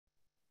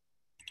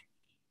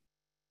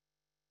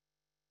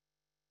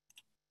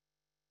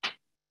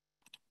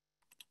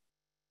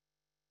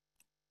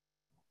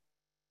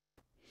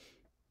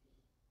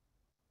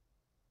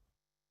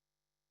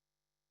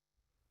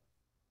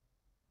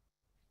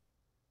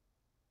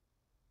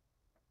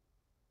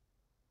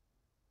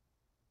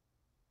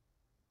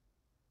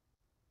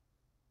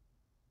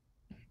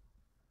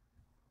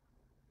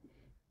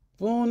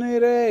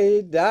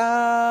Funire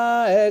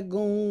da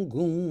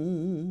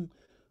egungun,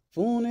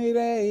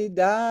 funire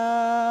da,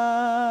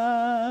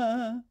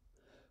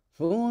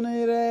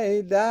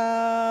 funire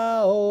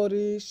da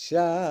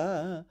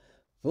orisha,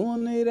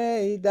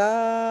 funire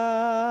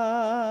da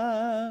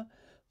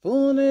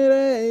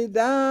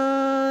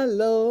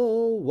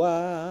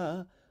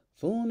loa,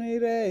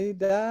 funire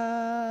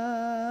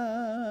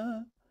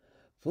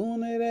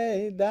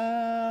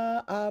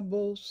da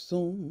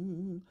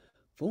abosun.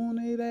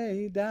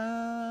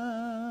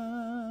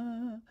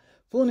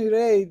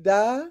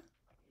 Funireda,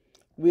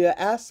 we are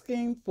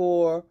asking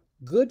for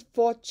good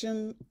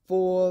fortune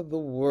for the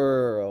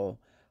world.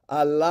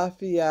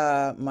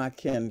 Alafia, my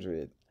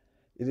kindred.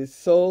 It is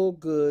so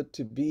good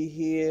to be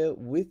here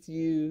with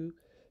you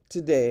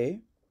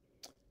today,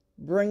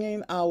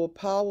 bringing our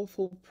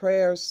powerful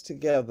prayers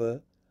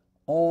together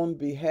on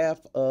behalf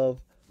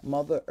of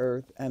Mother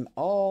Earth and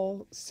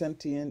all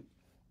sentient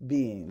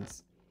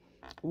beings.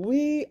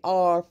 We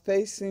are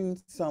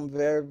facing some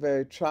very,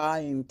 very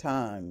trying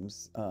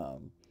times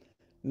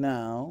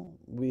now.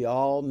 We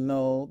all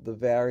know the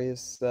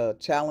various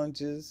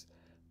challenges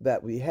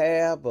that we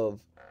have of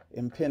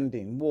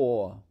impending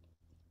war,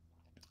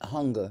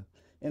 hunger,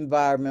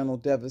 environmental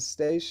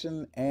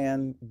devastation,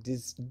 and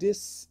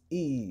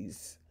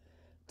dis-ease.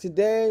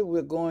 Today,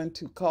 we're going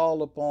to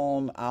call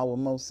upon our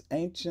most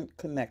ancient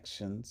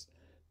connections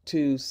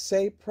to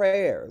say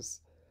prayers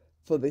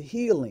for the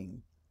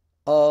healing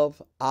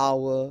of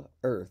our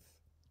earth,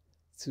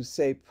 to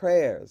say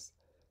prayers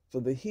for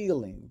the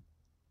healing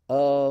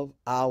of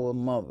our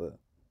mother,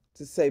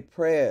 to say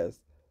prayers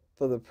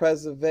for the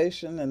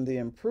preservation and the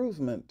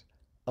improvement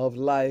of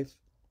life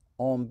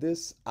on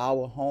this,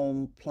 our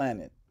home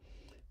planet.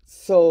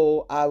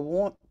 So I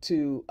want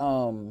to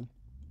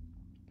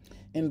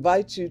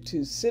invite you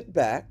to sit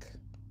back,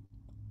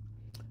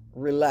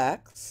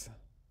 relax,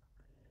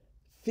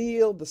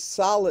 feel the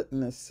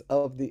solidness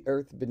of the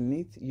earth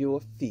beneath your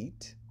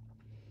feet,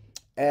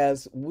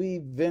 as we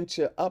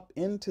venture up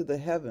into the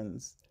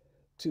heavens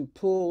to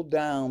pull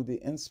down the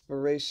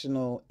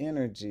inspirational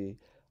energy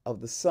of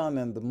the sun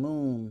and the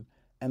moon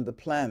and the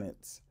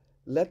planets.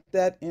 Let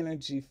that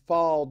energy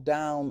fall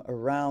down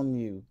around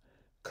you,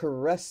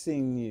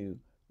 caressing you,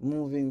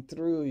 moving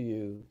through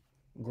you,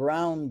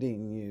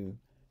 grounding you,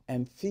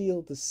 and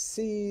feel the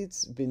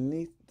seeds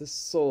beneath the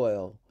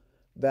soil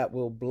that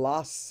will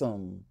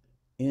blossom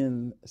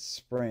in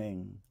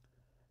spring.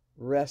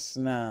 Rest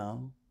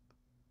now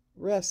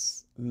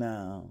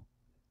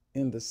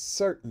in the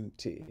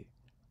certainty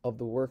of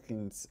the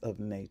workings of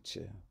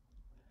nature.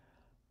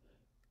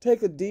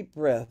 Take a deep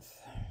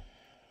breath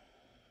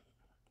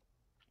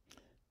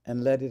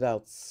and let it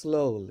out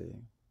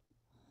slowly.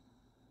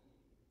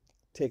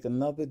 Take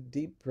another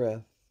deep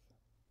breath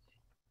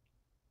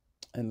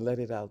and let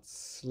it out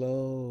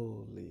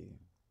slowly.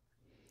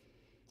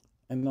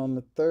 And on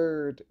the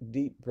third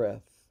deep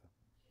breath,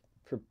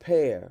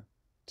 prepare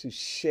to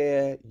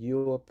share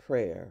your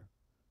prayer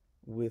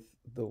with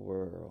the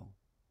world.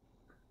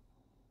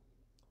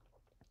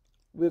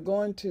 We're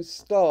going to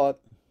start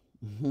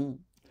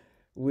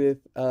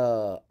with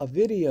a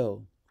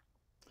video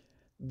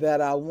that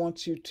I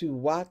want you to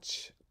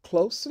watch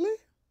closely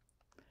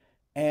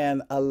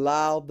and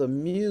allow the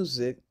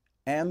music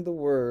and the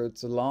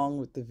words along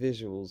with the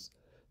visuals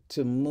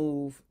to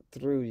move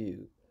through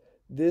you.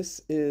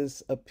 This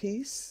is a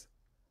piece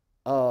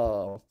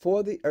For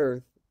the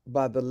Earth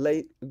by the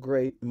late,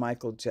 great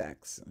Michael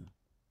Jackson.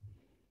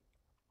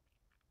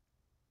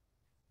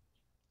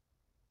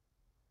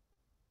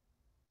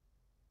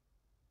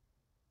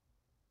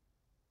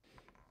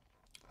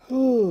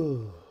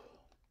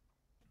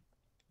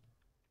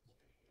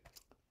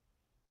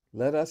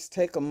 Let us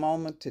take a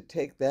moment to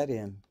take that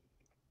in.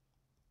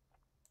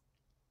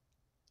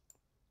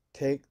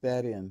 Take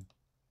that in.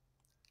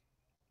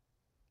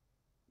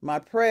 My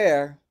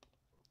prayer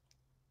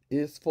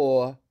is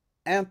for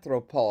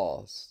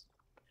anthropause,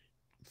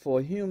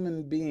 for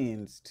human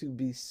beings to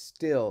be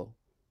still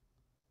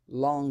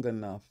long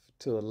enough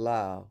to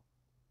allow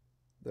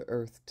the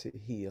earth to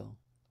heal.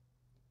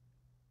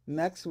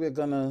 Next, we're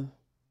going to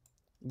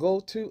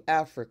go to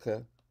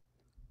Africa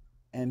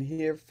and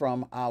hear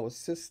from our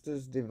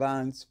sisters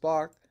Divine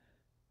Spark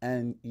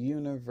and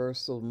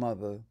Universal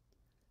Mother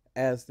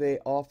as they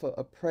offer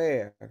a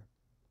prayer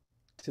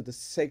to the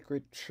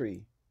sacred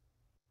tree.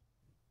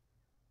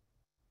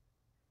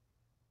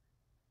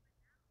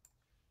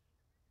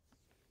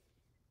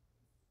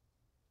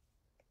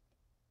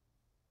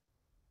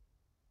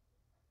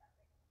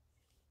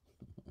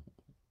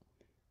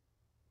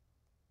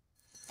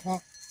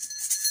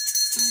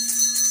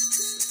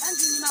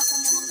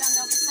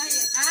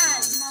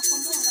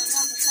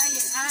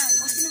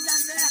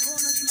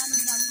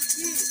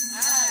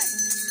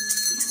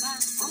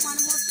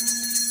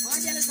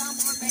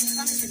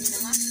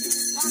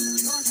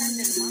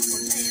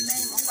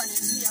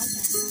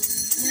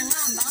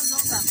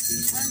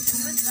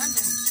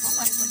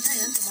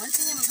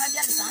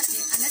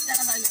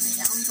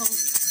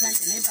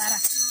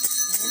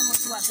 ene mo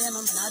tuwa be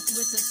mama na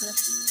tuwe sese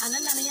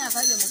anana na ya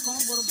ba yo me kon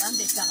boro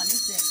bambe kaka mi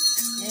se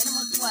ene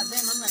mo tuwa be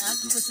mama na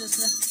tuwe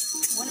sese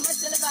wona me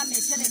tele ba me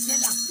tele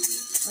tela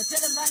me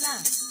tele ba na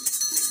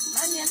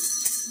manyen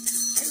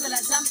e wala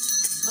tam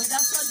manga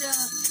so de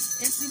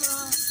esimo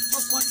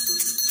popon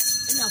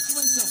ina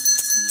fuenso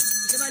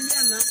ke ba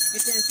liama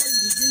Etincelle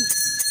bizin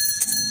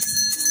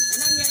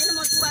ananya ene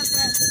mo tuwa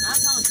be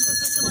aka on tuwe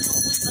sese mo no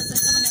ku sese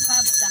mo na fa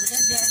ba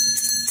de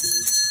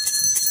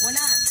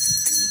wona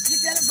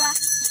itelba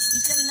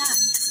itelna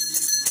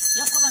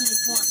yakoba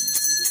mifua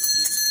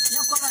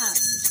yakoba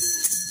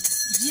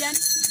bien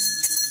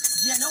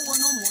bien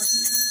wono mo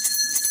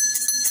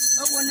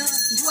wono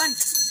duan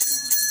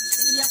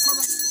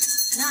yakoba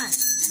na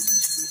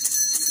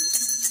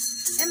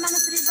emma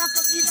tri va ko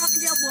iba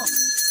kria bo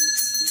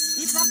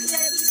iba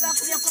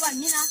kria ko ba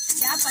mina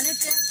ya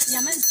palete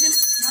ya mensim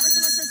mabete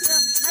mo sese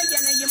na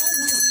yana yemo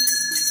wuno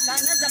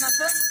kana zama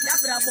fa ya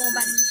bra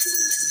bomba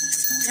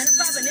yana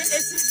pa bane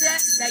esite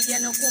da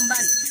yana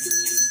komban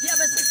ya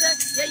ba sese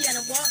ya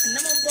yana bo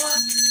namo bo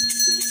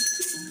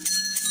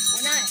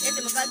ona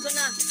ede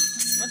mabazona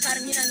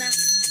motarmina na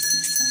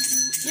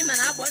yima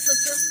na bo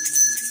sese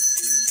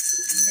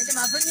ede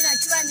mabanyina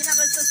kiba nyina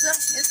ba sese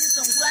esi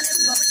songura ne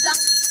bo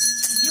bidang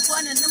yibo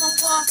ne namo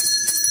bo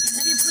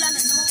na bi fulana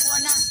namo bo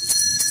na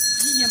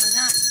yiyema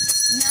na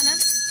nana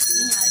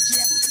nya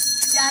je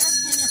yara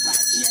nya pa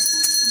je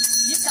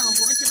yikang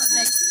bo te ba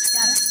be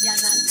yara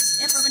yanan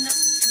e ba na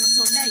le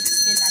soleil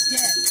et la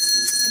terre.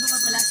 Et vous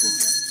voyez là, c'est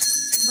ça.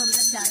 Vous voyez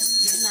là,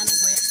 il y a un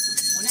endroit.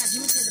 On a dit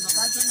que c'est de ma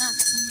base,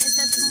 et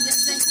c'est tout le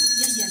temps,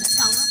 il y a un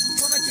camp.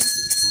 Vous voyez.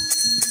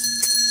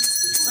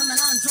 Maman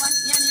Antoine,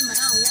 il y a un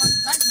maman Antoine,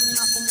 pas de ni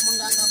ma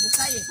komonganga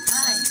bukaye.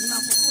 Ah, ni ma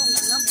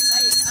komonganga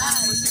bukaye. Ah,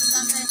 on se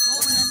sent,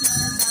 on a dit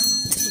on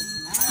a dit.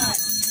 Ah.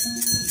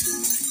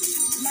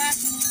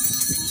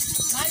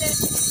 Allez.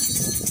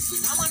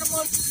 Maman le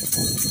mot.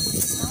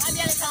 Maman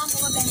bien le camp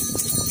pour le bain.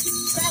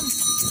 Sam.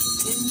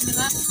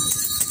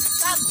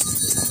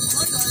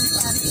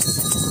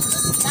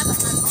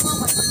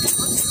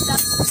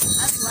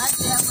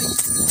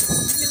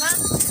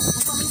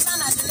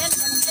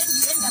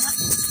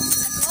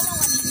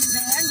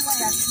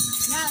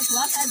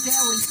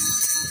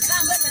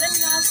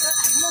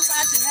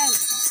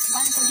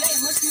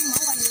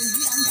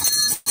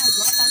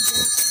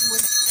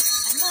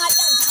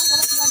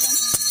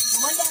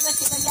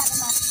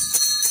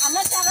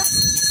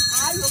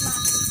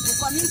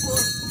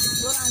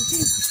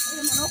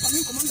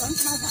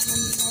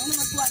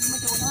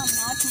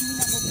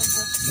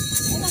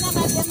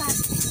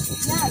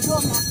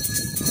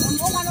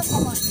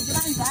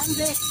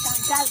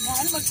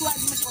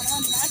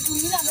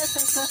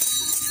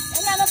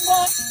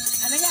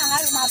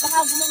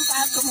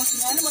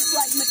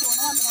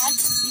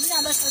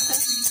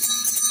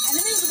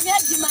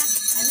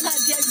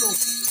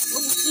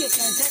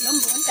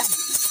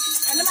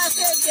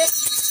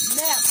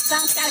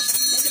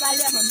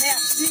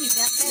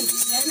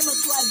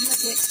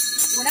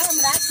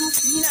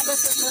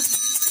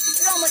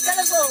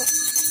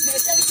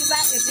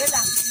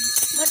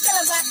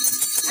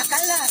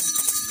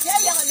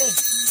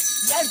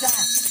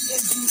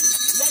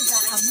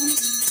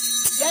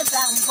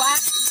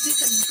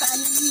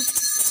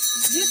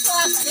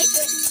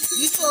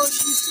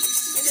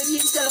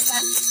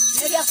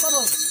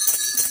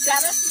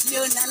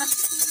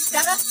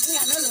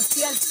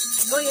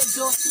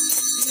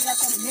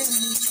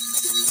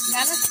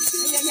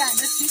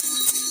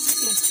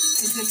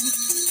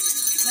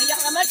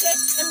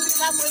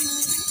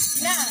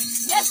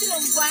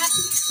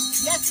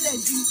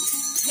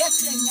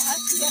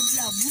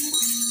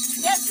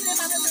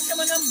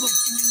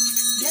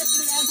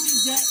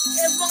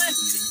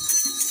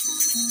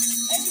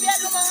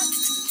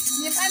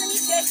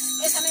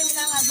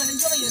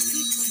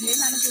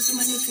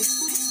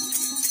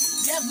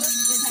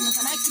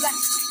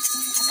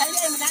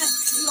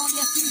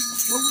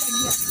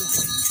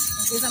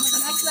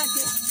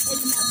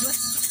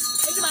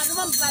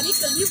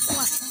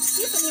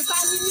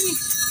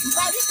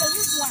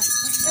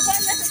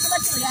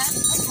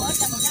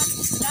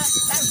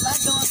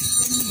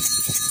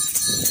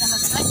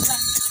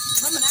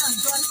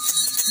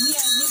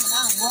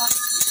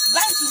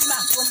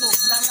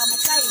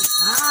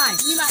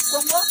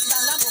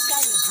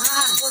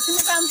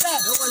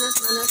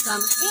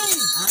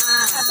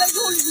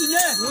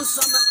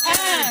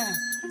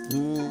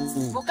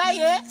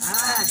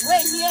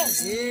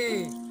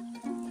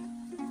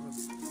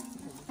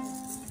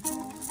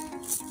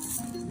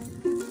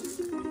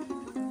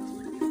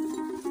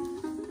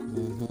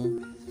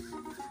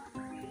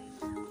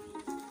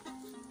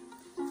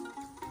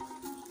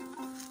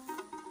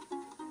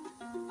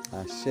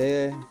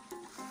 Ashe.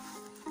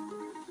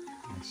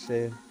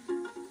 Ashe.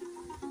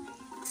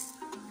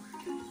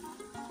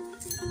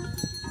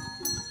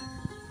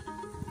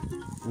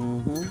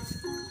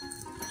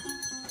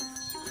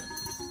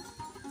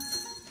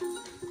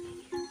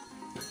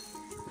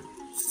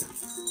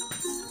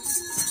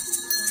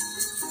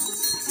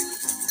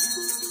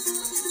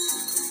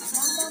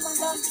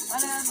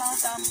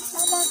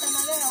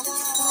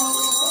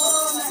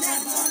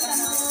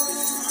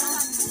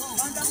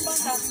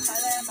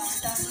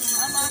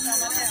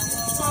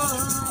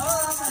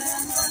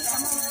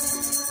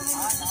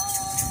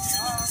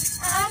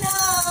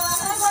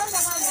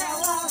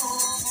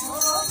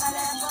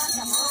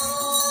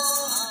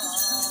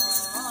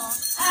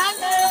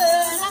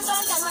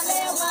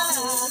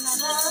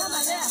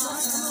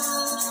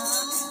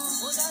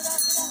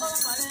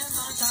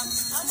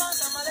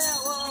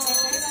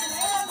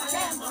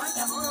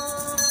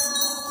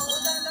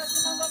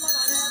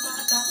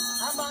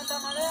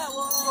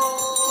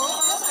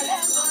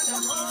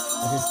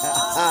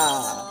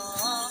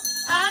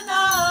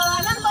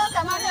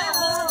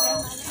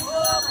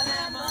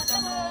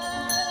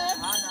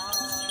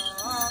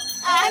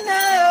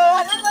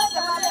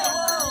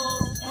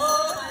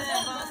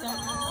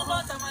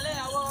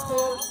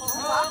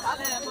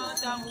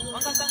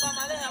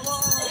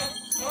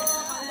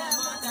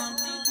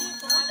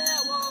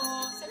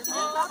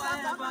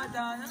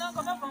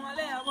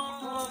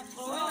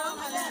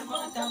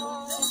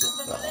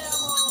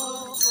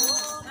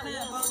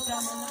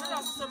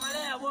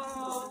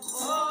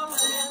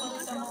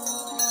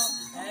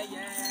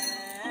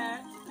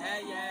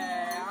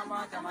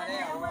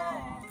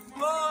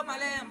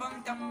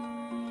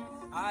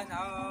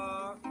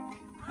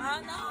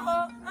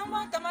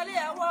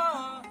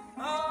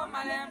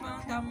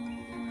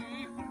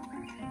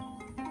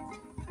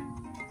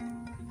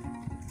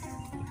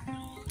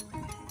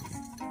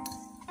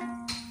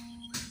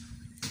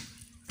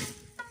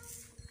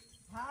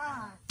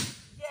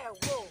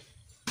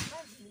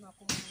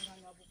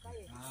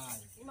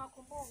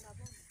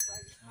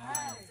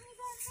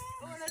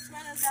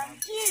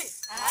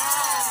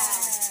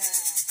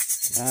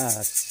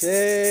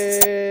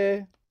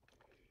 Ashe.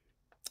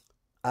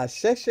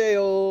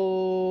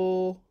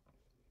 Ashesheo.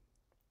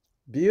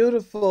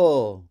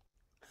 Beautiful.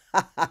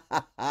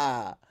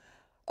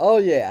 Oh,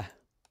 yeah.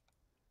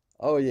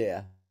 Oh,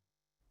 yeah.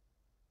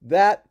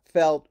 That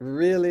felt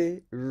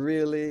really,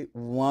 really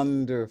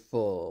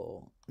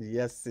wonderful.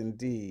 Yes,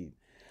 indeed.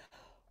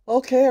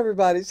 Okay,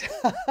 everybody.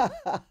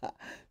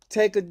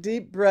 Take a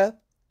deep breath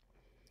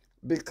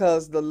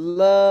because the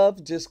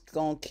love just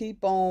gonna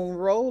keep on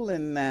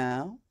rolling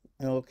now.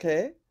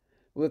 Okay?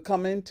 We're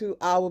coming to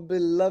our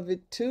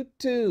beloved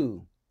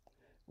Tutu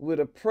with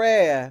a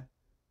prayer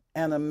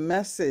and a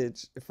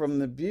message from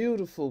the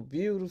beautiful,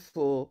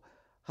 beautiful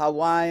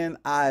Hawaiian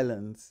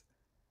Islands.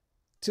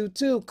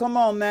 Tutu, come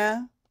on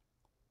now.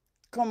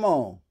 Come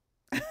on.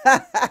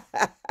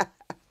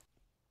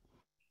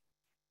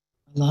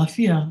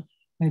 Alafia,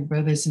 my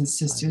brothers and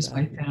sisters,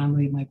 my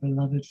family, my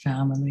beloved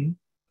family.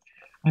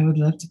 I would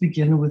love to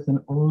begin with an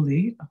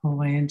oli, a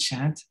Hawaiian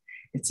chant.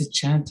 It's a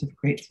chant of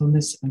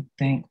gratefulness and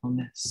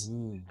thankfulness.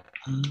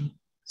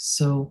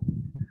 So,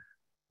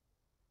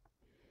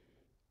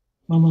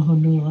 Mama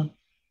Honua,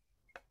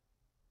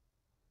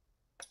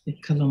 e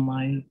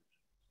kalamai,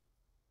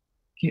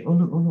 ki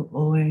olu olu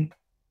oe,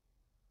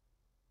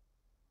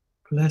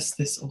 bless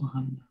this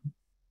ohana.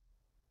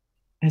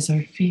 As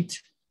our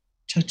feet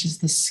touches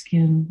the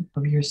skin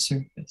of your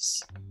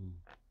surface,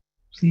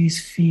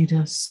 please feed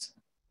us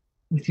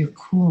with your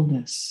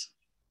coolness,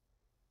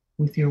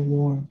 with your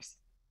warmth.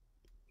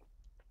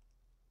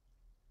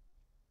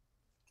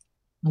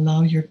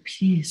 Allow your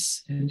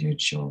peace and your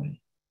joy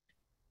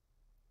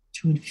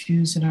to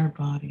infuse in our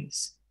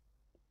bodies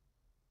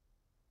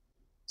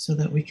so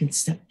that we can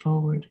step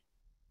forward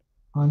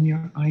on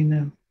your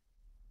aina,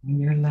 on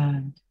your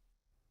land,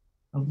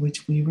 of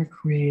which we were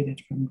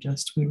created. From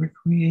dust we were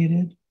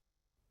created,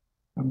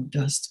 from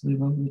dust we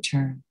will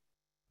return.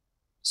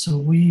 So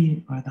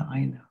we are the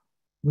aina,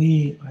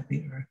 we are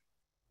the earth.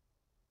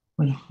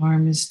 When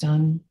harm is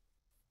done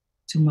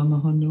to Mama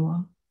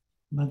Honua,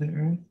 Mother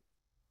Earth,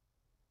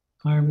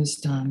 harm is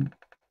done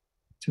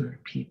to her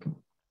people.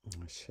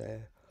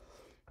 Sure.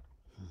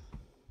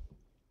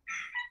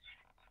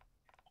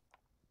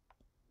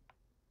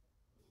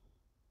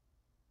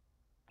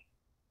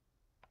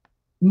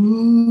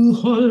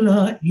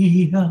 Uhola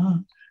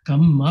ia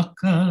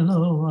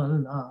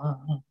kamakaloala,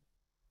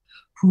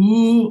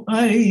 hu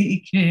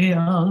ai ke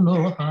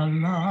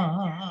alohala,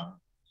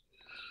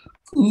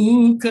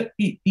 kuka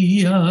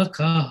ia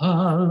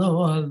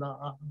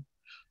kahaloala,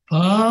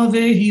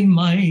 pavehi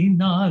mai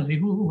na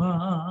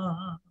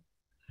lehua,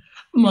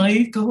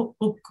 mai ka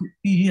oku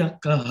ia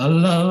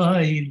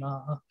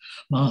kahalaila,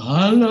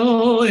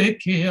 mahalo e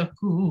ke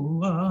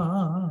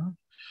akua.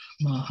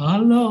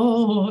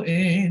 Mahalo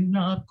e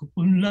na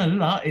kupuna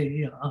la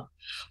ea,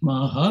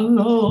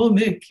 mahalo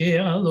me ke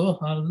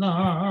alohala,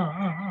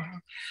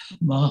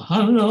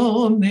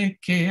 mahalo me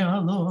ke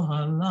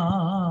alohala.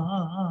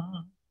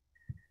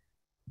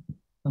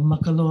 The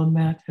makaloa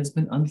mat has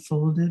been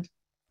unfolded.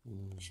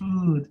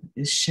 Food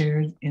is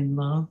shared in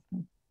love.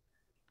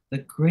 The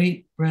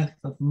great breath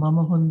of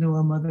Mama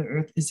Honua, Mother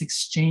Earth, is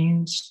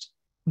exchanged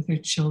with her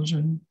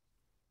children.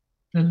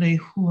 The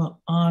lehua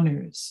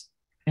honors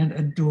and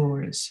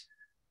adores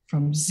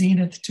from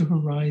zenith to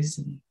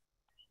horizon.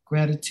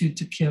 Gratitude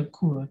to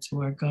Keakua,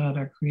 to our God,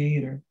 our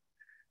creator,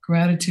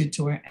 Gratitude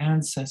to our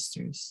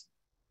ancestors.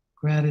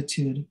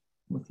 Gratitude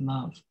with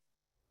love.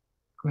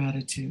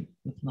 Gratitude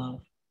with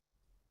love.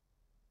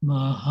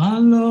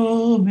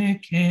 Mahalo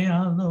meke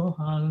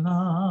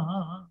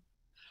alohala.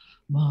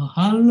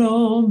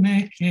 Mahalo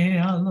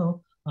meke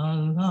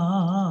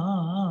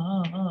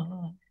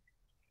alohala.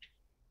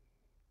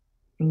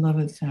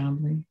 Beloved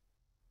family,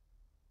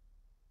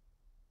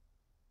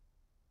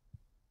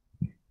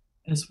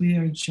 as we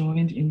are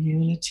joined in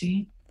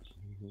unity,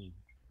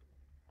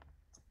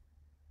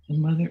 the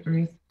Mother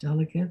Earth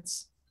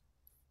delegates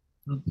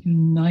of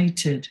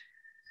united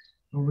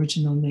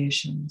Aboriginal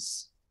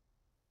nations,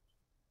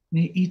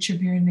 may each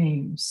of your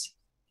names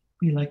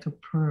be like a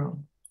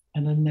pearl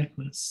and a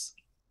necklace.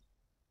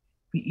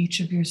 May each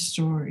of your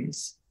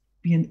stories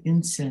be an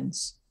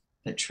incense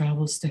that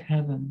travels to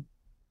heaven.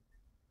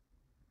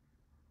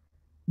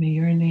 May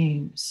your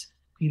names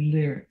be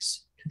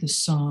lyrics to the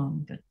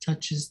song that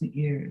touches the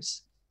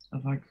ears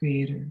of our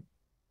Creator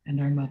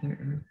and our Mother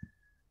Earth.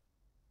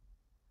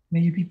 May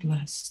you be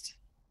blessed.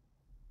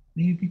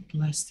 May you be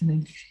blessed and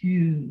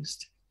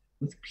infused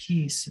with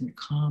peace and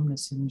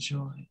calmness and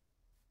joy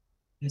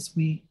as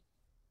we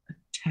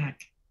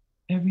attack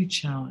every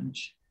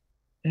challenge,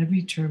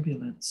 every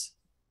turbulence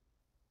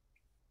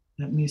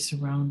that may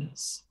surround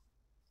us,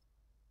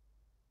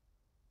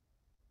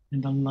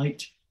 and the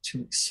light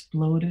to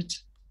explode it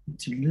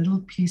into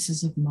little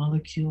pieces of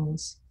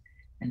molecules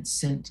and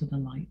sent to the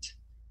light.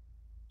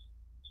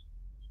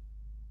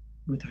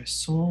 With our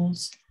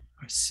souls,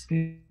 our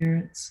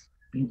spirits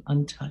being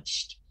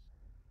untouched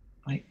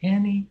by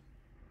any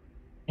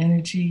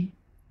energy,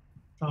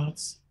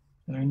 thoughts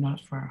that are not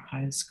for our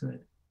highest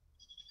good.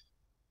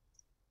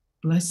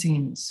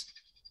 Blessings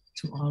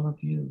to all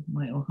of you,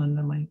 my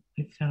ohana, my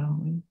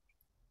family.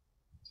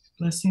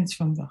 Blessings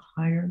from the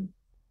higher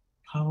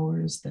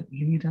powers that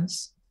lead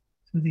us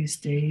through these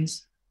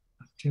days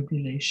of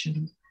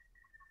tribulation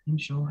and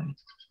joy.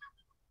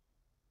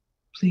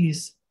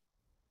 Please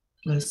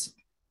bless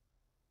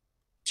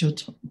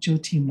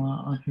Jyoti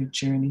Ma on her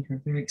journey,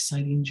 her very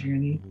exciting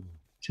journey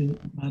to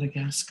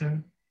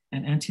Madagascar.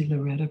 And Auntie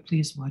Loretta,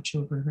 please watch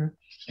over her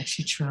as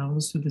she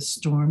travels through the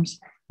storms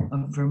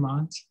of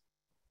Vermont.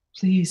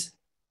 Please,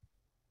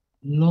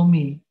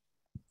 Lomi,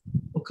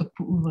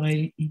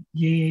 Okapu'uwai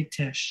Yeye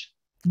Teish,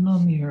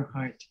 Lomi her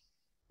heart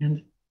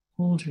and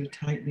hold her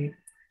tightly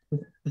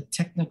with the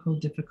technical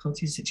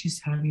difficulties that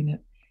she's having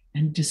it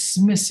and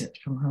dismiss it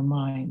from her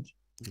mind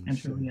and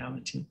her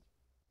reality,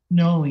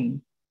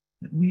 knowing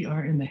that we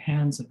are in the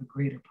hands of a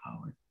greater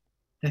power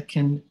that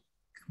can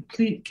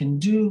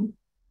do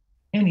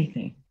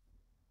anything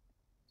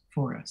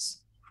for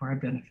us, for our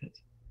benefit.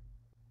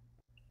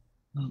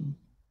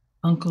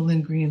 Uncle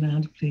in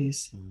Greenland,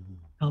 please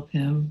help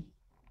him.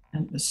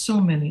 And there's so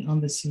many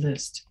on this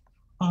list,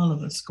 all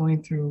of us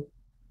going through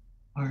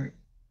our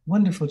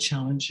wonderful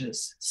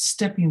challenges,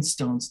 stepping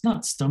stones,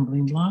 not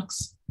stumbling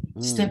blocks,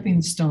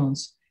 stepping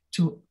stones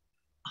to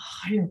a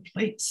higher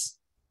place.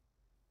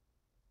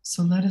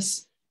 So let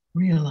us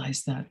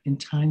realize that in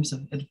times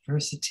of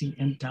adversity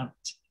and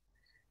doubt.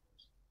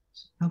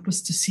 Help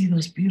us to see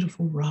those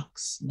beautiful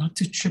rocks, not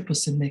to trip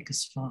us and make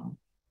us fall,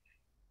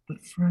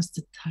 but for us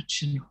to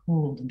touch and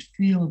hold and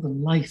feel the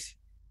life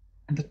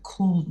and the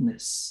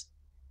coldness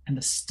and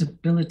the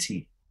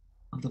stability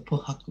of the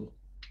pohaku,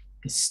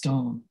 the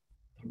stone,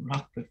 the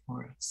rock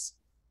before us.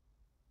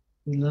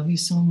 We love you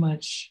so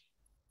much,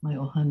 my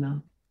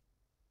ohana.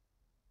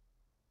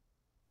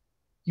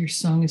 Your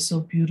song is so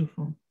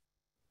beautiful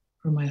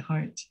for my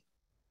heart.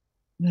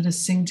 Let us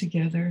sing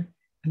together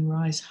and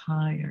rise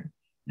higher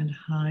and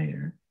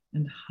higher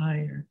and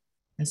higher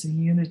as a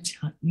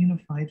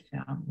unified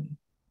family.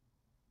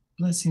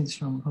 Blessings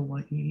from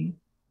Hawaii.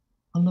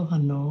 Aloha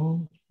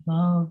no,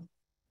 love,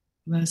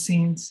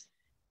 blessings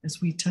as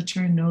we touch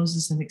our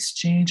noses and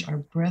exchange our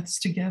breaths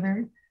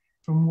together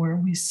from where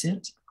we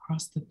sit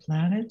across the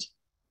planet.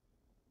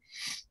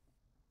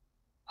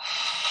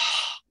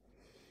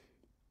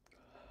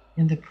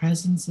 In the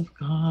presence of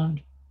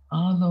God,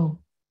 alo,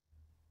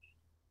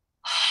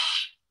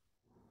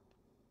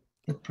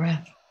 the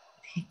breath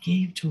that He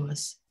gave to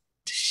us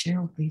to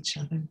share with each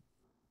other.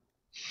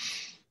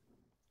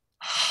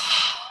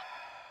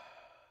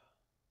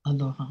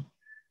 Aloha.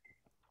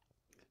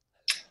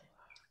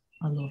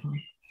 Aloha.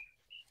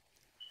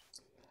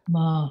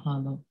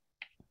 Mahalo.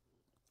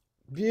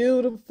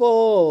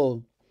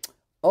 Beautiful.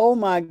 Oh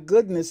my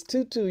goodness,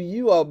 Tutu,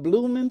 you are a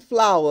blooming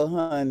flower,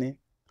 honey.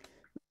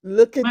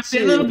 Look at Might you.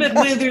 be a little bit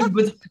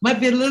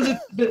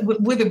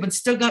withered, but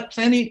still got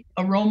plenty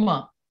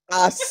aroma.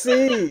 I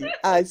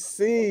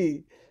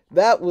see.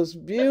 That was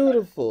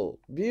beautiful,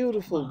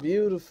 beautiful,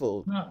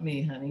 beautiful. Not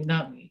me, honey,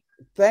 not me.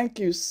 Thank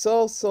you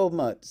so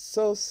much,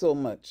 so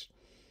much.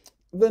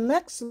 The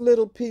next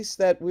little piece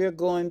that we're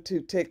going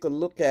to take a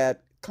look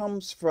at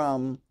comes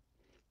from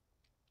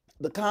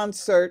the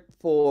concert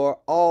for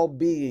All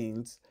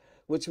Beings,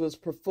 which was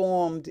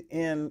performed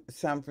in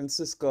San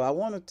Francisco. I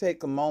want to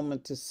take a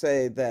moment to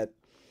say that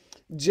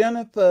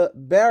Jennifer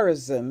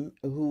Barrizon,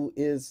 who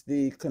is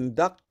the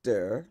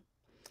conductor,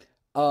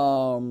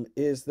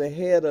 is the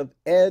head of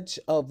Edge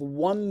of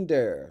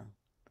Wonder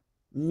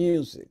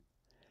Music.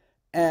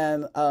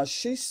 And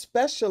she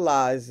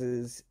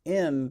specializes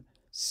in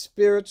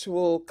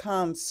spiritual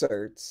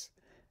concerts.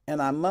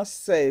 And I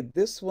must say,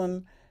 this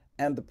one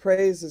and the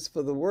Praises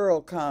for the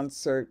World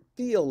concert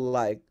feel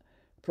like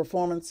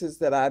performances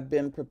that I've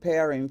been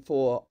preparing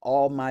for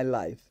all my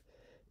life.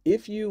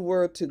 If you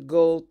were to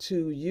go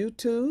to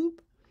YouTube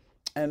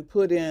and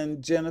put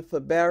in Jennifer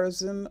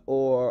Barrison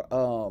or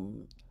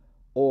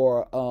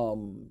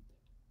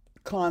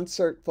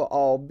Concert for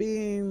All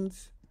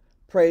Beings,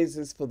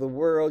 Praises for the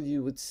World,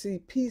 you would see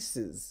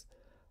pieces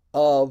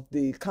of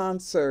the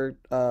concert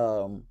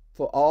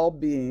for all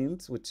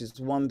beings, which is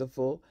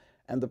wonderful,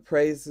 and the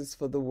Praises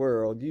for the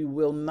World. You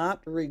will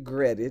not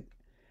regret it.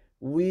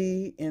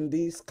 We, in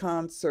these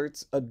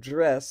concerts,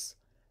 address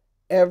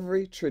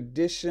every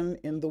tradition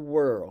in the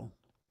world,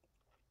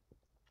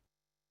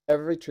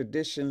 every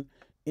tradition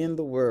in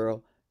the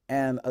world,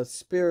 and a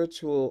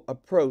spiritual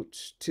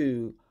approach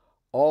to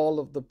all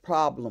of the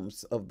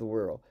problems of the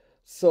world.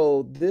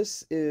 So,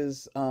 this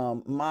is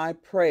my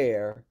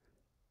prayer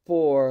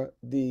for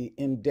the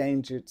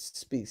endangered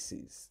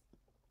species.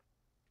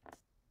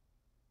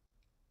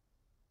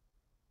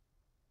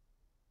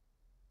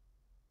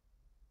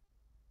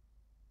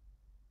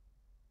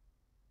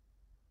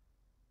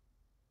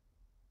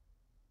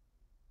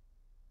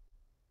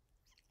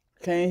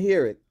 Can't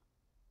hear it.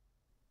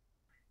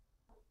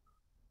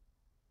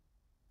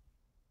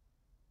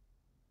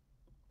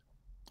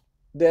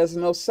 There's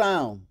no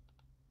sound.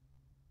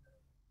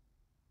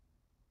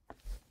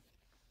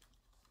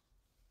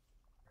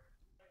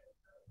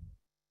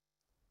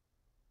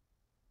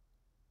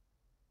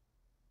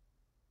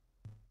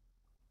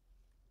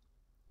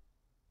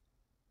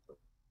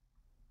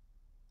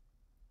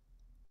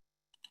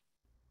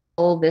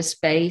 All this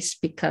space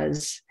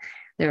because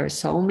there are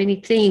so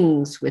many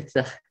things with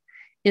the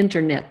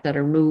internet that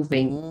are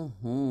moving.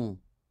 Mm-hmm.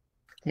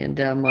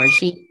 And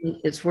Margine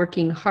is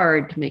working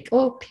hard to make,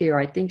 oh, here,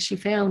 I think she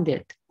found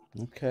it.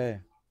 Okay.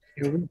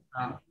 Here we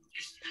go.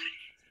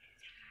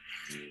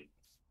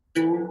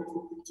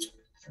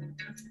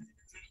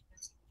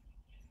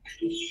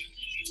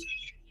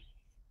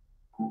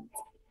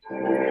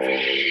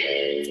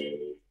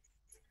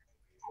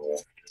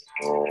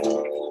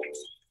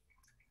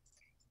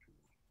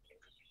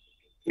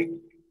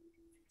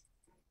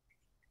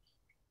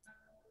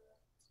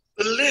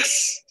 The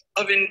list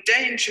of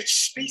endangered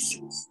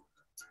species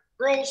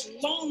grows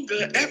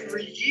longer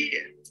every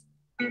year,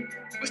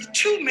 with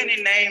too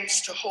many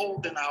names to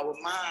hold in our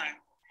mind.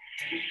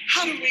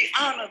 How do we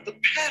honor the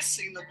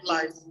passing of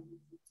life?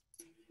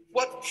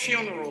 What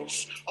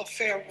funerals or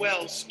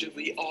farewells do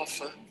we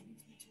offer?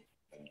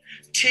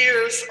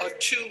 Tears are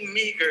too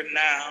meager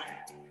now,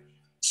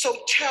 so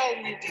tell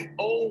me the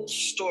old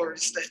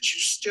stories that you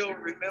still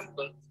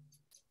remember,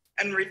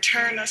 and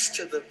return us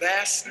to the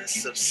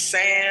vastness of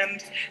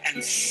sand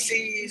and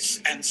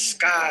seas and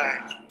sky,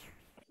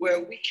 where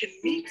we can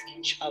meet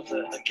each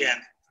other again.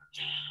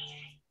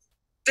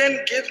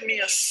 Then give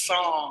me a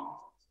song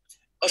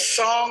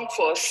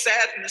for a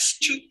sadness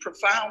too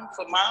profound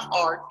for my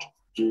heart,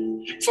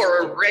 for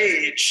a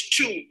rage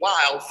too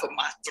wild for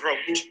my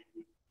throat.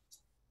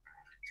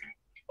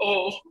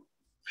 Oh,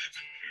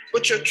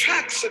 but your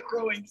tracks are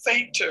growing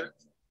fainter.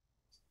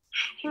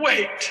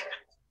 Wait,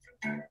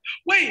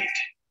 wait.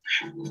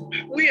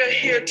 We are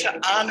here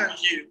to honor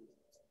you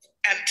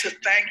and to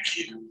thank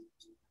you.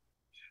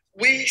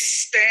 We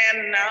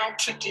stand now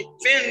to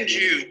defend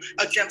you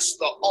against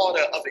the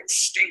order of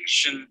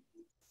extinction,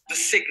 the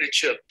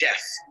signature of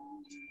death.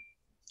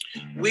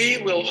 We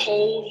will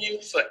hold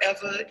you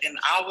forever in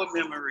our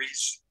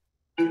memories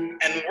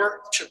and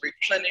work to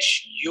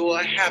replenish your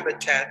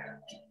habitat,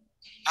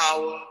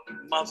 our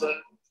Mother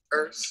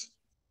Earth.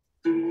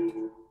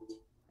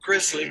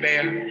 Grizzly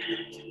bear,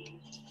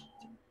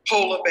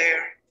 polar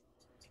bear,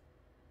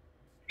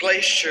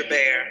 glacier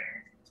bear,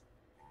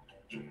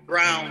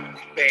 brown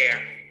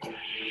bear,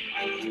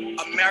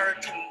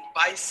 American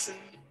bison,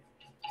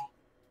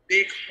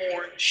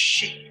 bighorn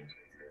sheep,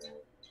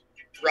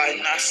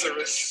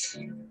 rhinoceros,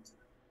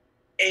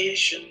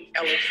 Asian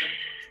elephant,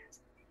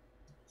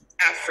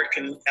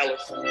 African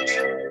elephant,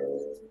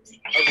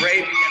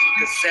 Arabian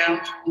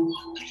gazelle,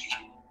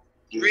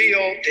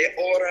 Rio de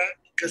Oro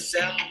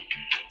gazelle,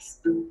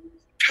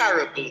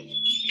 caribou,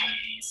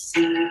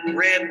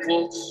 red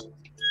wolf,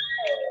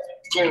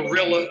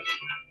 gorilla,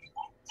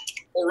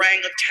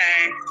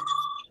 orangutan,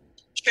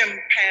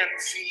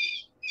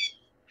 chimpanzee,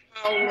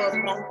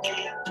 howler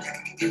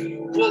monkey,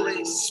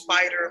 woolly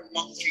spider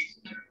monkey,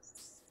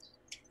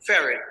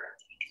 ferret,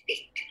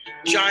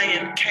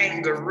 giant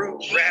kangaroo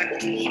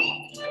rat,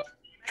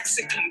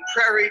 Mexican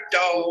prairie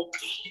dog,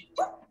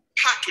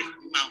 pocket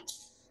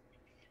mouse,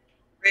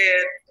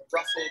 red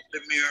ruffled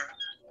lemur,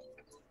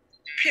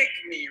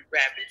 pygmy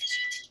rabbit,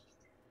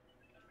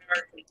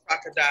 American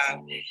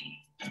crocodile,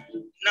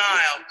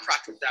 Nile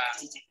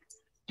crocodile,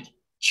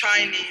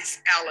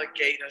 Chinese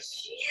alligator,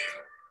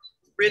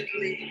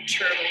 Ridley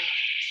turtle,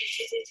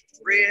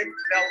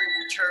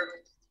 red-bellied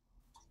turtle,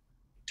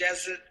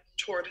 desert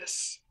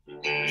tortoise,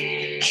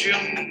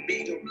 June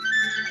beetle,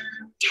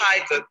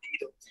 tiger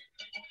beetle,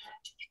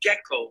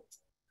 gecko,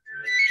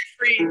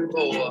 tree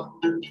boa,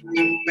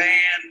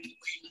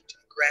 man-winged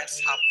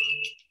grasshopper,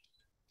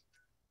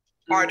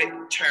 Arctic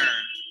tern,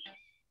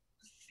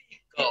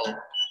 seagull,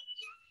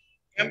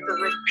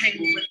 emperor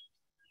penguin,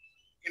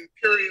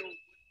 imperial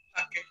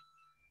woodpecker,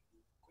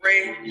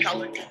 gray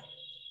pelican,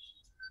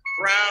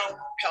 brown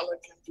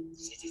pelican,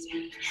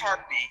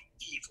 harpy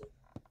eagle,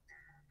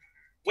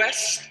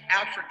 West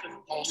African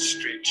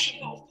ostrich,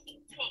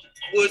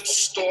 wood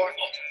stork,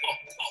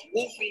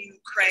 whooping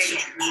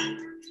crane,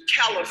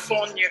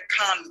 California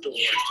condor,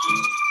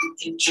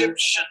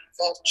 Egyptian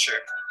vulture,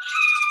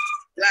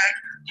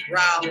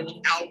 black-browed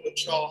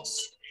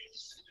albatross,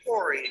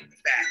 hoary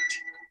bat,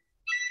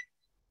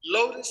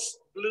 lotus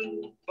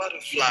blue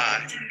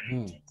butterfly,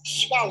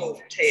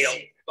 swallowtail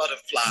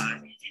butterfly,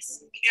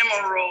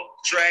 emerald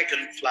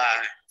dragonfly,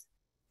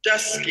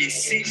 dusky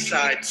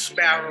seaside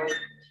sparrow,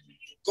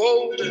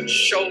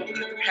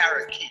 golden-shouldered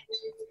parakeet,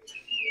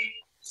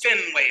 fin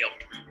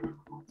whale,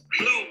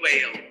 blue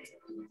whale,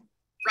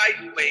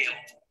 right whale,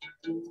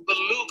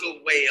 beluga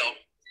whale,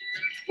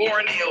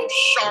 Borneo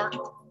shark,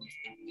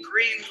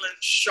 Greenland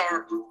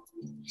shark,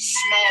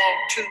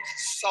 small-toothed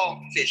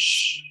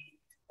saltfish,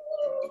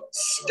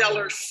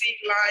 stellar sea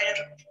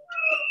lion,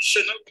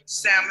 Chinook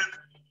salmon,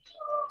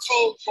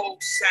 coho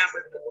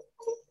salmon,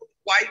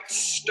 white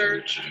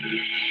sturgeon,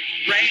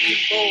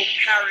 rainbow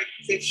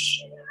parrotfish,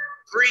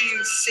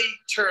 green sea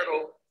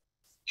turtle,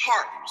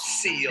 harp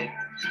seal,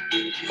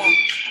 monk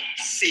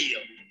seal,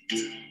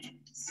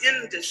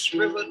 Indus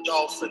river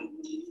dolphin,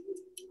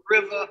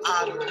 river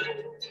otter,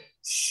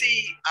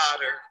 sea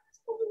otter,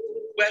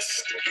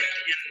 West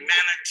Indian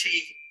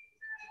manatee,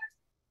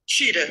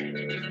 cheetah,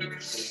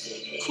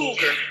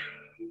 cougar,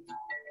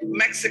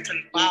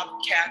 Mexican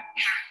bobcat,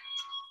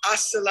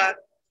 ocelot,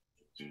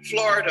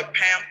 Florida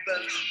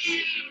panther,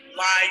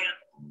 lion,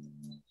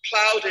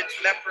 clouded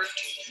leopard,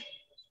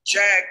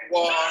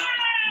 jaguar,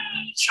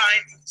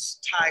 Chinese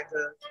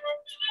tiger,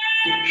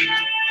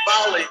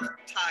 Bali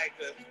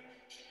tiger,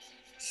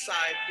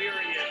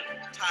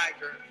 Siberian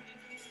tiger,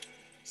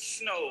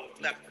 snow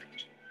leopard.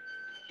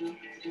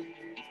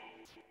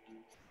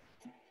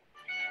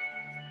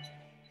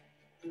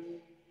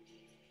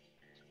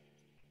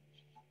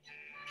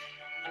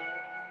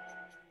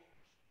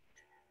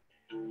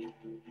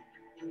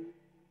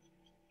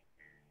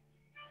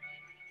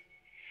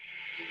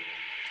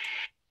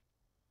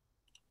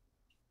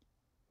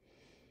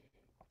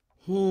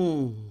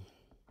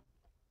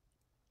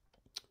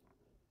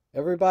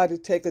 Everybody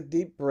take a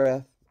deep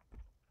breath,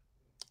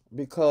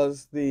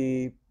 because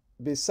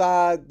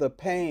beside the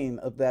pain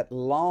of that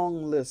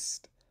long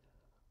list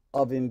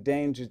of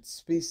endangered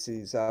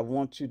species, I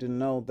want you to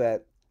know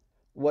that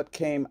what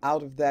came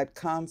out of that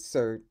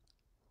concert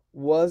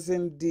was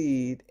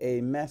indeed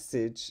a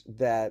message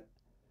that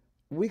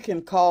we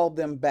can call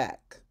them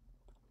back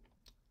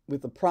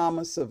with the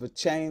promise of a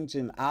change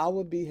in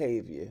our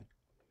behavior.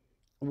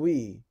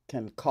 We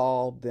can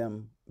call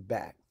them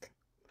back.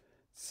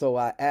 So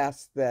I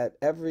ask that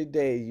every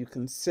day you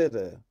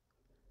consider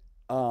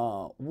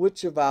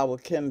which of our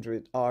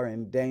kindred are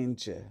in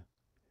danger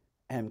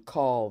and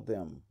call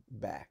them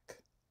back.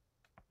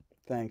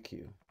 Thank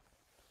you.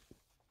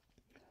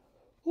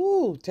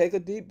 Ooh, take a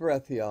deep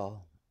breath,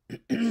 y'all.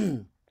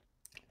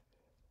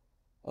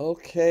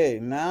 Okay,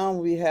 now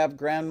we have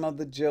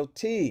Grandmother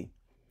Jyoti,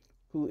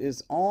 who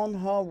is on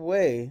her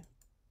way.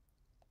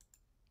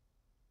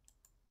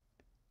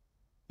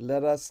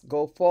 Let us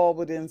go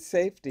forward in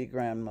safety,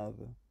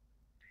 Grandmother.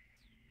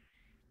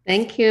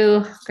 Thank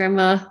you,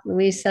 Grandma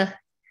Luisah.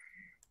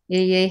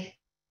 Yeye.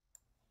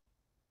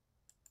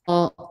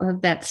 All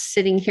that's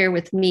sitting here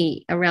with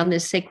me around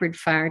this sacred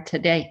fire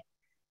today.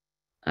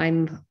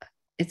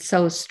 It's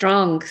so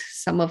strong,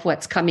 some of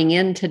what's coming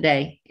in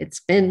today. It's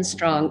been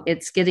strong,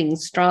 it's getting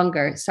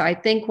stronger. So I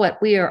think what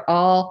we are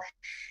all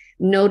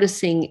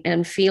noticing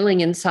and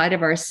feeling inside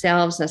of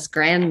ourselves as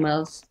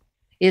grandmas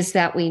is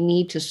that we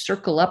need to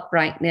circle up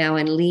right now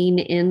and lean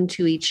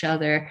into each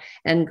other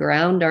and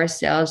ground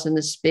ourselves in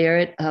the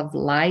spirit of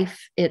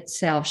life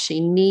itself.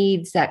 She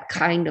needs that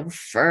kind of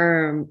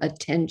firm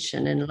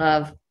attention and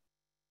love.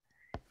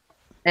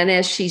 And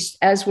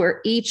as we're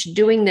each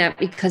doing that,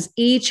 because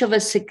each of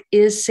us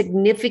is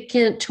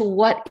significant to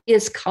what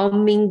is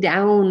coming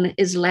down,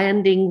 is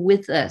landing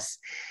with us,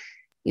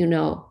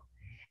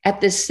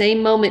 at the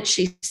same moment,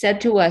 she said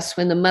to us,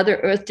 when the Mother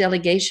Earth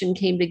delegation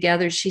came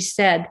together, she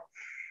said,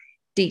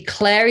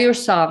 declare your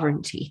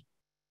sovereignty.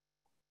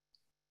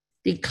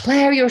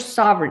 Declare your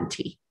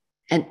sovereignty.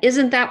 And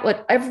isn't that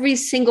what every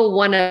single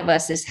one of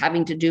us is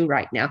having to do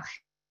right now?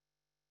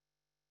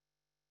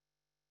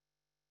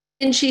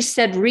 And she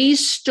said,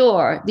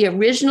 restore the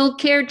original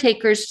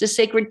caretakers to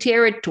sacred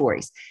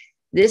territories.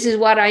 This is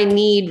what I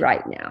need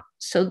right now.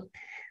 So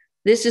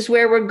this is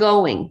where we're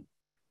going.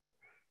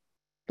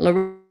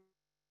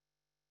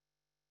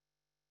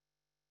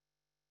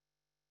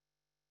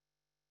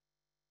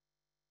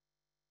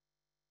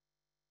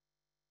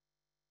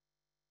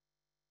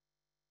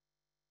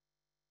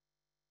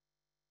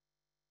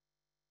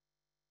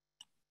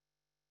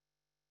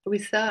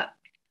 Luisah,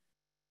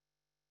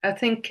 I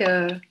think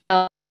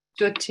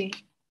Jyoti,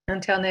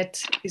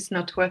 internet is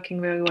not working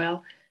very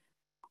well.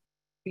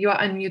 You are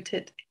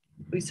unmuted,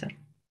 Luisah.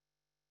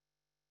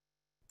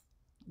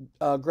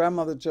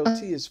 Grandmother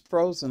Jyoti is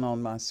frozen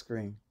on my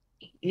screen.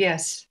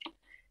 Yes.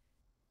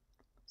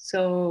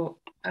 So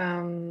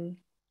I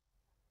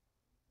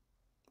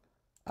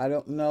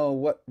don't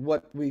know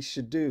what we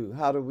should do.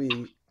 How do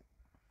we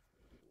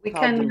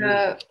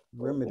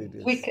remedy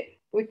this?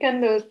 We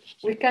can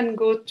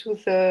go to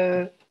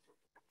the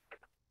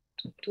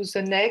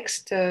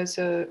next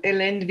the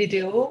Helene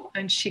video,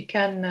 and she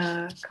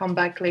can come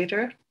back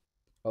later.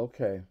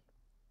 Okay.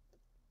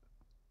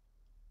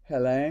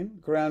 Helene,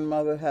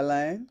 grandmother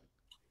Helene.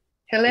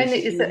 Helene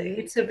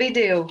it's a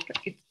video.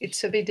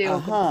 It's a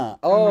video.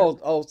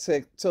 Oh,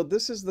 so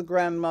this is the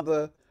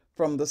grandmother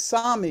from the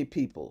Sapmi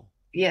people.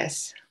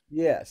 Yes.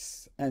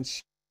 Yes, and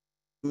she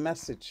has a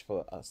message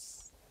for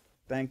us.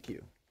 Thank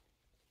you.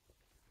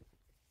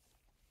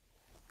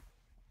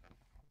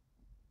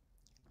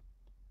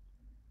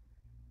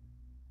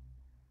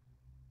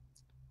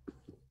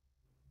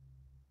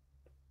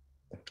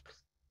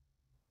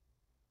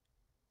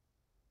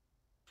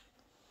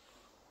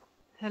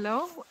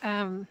 Hello,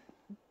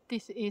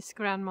 this is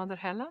Grandmother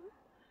Helen,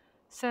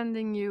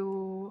 sending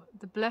you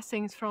the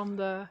blessings from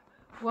the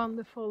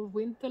wonderful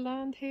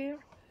winterland here,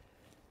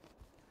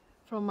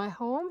 from my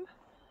home,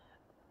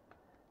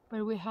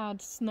 where we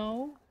had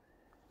snow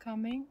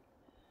coming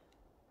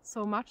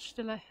so much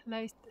the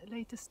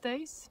latest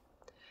days.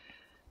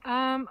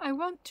 I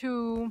want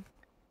to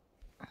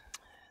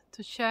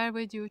share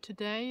with you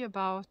today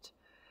about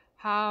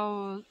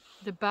how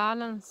the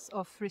balance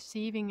of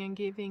receiving and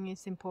giving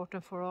is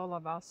important for all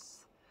of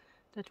us,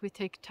 that we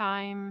take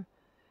time,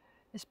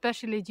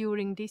 especially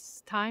during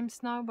these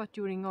times now, but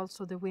during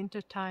also the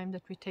winter time,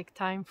 that we take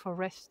time for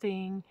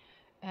resting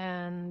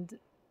and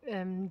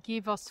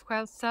give us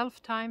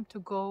self time to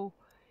go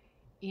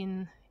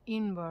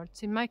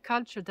inwards. In my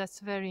culture, that's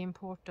very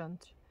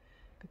important,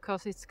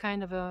 because it's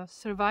kind of a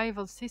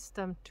survival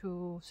system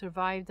to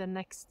survive the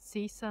next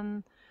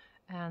season,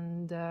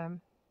 and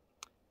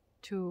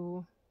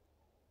to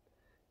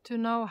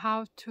know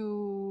how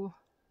to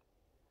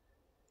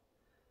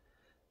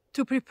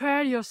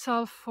prepare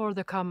yourself for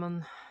the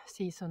common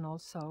season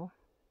also.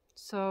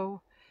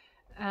 So,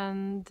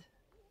 and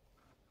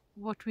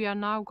what we are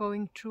now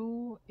going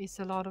through is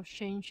a lot of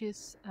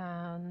changes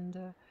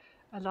and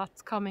a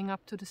lot coming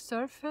up to the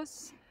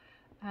surface,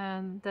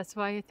 and that's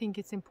why I think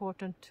it's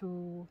important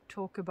to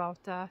talk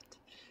about that,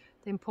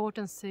 the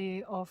importance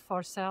of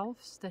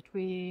ourselves, that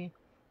we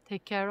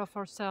take care of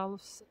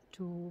ourselves,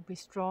 to be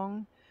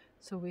strong,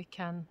 so we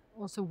can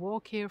also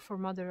walk here for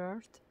Mother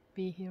Earth,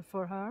 be here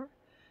for her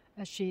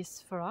as she is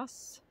for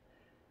us.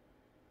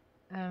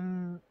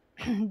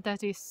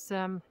 That is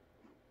the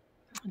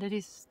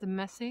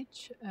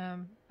message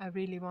I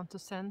really want to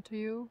send to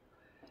you,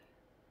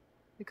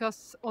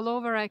 because all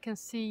over I can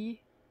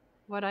see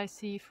what I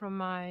see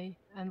from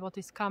and what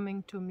is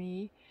coming to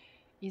me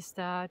is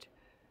that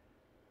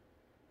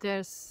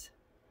there's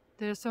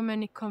so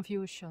many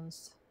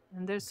confusions,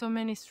 and there's so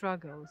many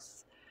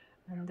struggles,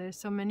 and there's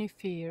so many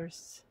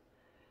fears,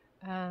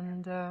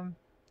 and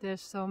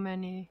there's so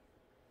many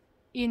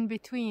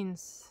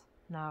in-betweens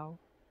now,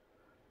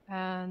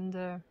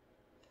 and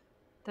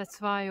that's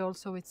why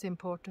also it's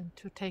important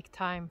to take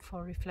time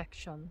for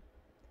reflection,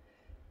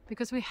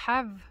 because we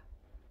have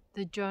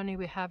the journey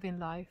we have in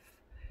life.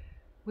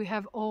 We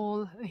have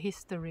all a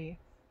history,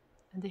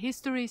 and the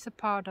history is a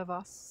part of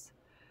us,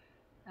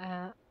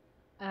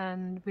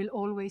 and will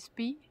always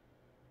be.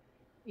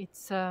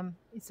 It's a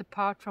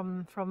part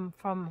from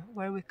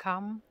where we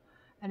come,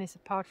 and it's a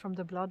part from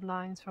the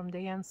bloodlines, from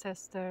the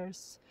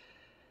ancestors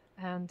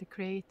and the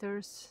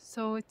creators.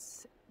 So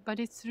it's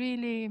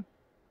really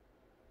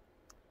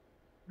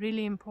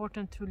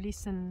important to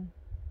listen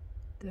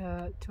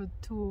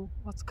to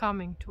what's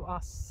coming to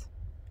us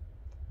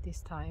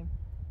this time.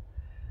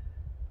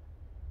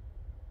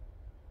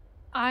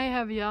 I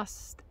have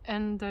just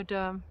ended,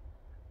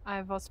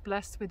 I was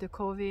blessed with the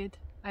COVID.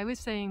 I was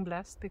saying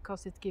blessed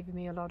because it gave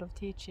me a lot of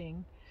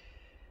teaching.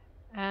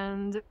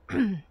 And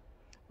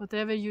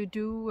whatever you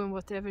do and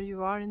whatever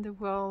you are in the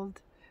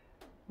world,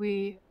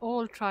 we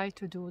all try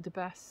to do the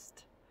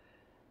best.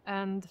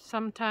 And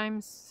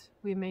sometimes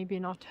we maybe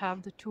not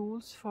have the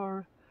tools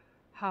for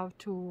how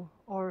to,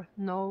 or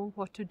know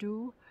what to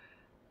do.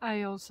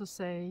 I also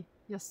say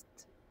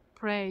just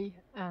pray,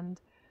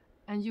 and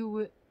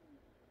the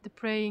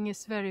praying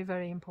is very,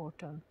 very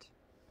important.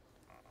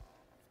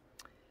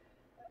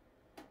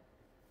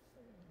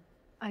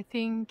 I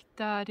think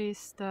that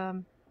is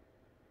the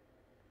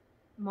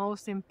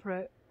most to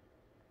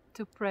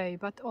pray,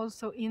 but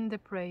also in the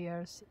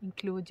prayers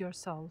include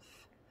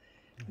yourself,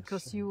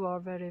 because you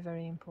are very,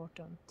 very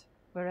important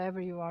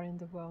wherever you are in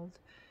the world,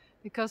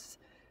 because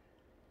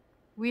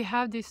we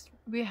have this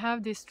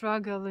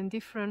struggle in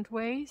different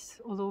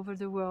ways all over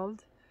the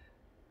world.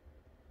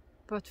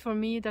 But for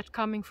me, that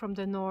coming from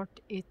the north,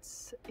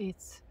 it's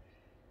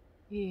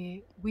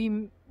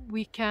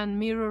we can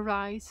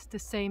mirrorize the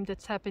same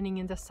that's happening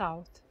in the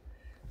South.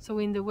 So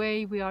in the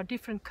way we are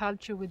different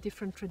culture with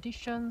different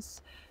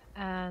traditions,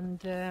 and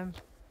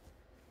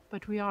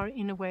but we are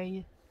in a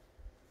way,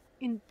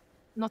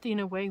 not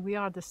in a way, we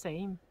are the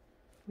same.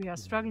 We are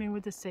struggling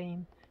with the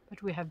same,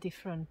 but we have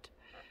different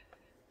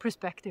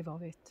perspective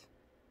of it.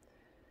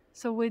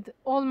 So with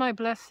all my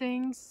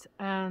blessings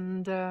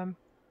and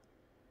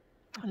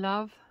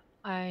love,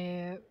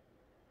 I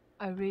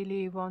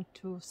really want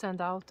to send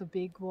out a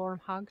big warm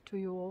hug to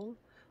you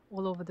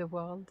all over the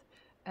world,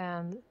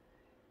 and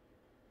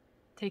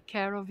take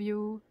care of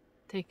you,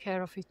 take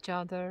care of each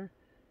other,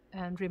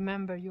 and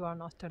remember you are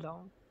not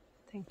alone.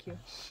 Thank you.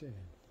 Ashe,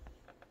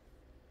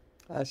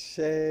 Ashe,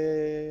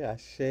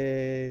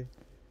 Ashe.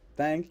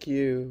 Thank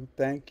you,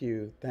 thank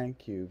you,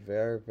 thank you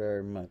very,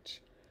 very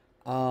much.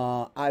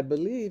 I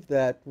believe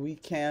that we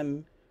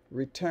can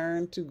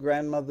return to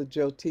Grandmother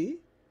Jyoti.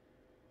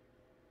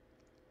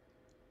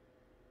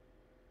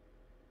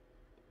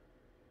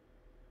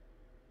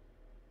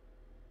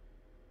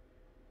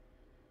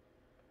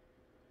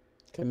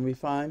 Can we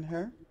find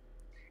her?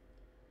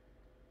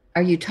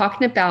 Are you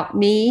talking about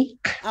me?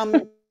 I'm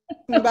talking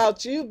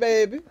about you,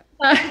 baby.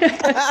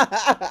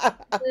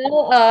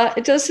 Well,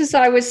 just as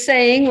I was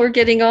saying, we're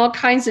getting all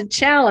kinds of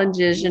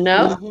challenges, you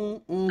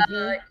know.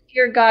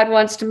 Here, God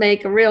wants to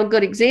make a real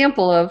good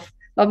example of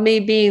me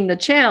being the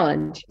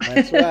challenge.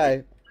 That's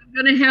right. I'm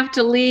going to have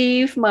to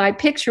leave my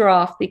picture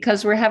off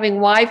because we're having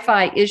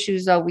Wi-Fi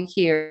issues over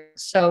here.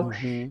 So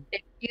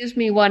excuse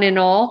me one and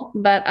all,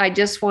 but I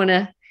just want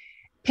to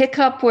pick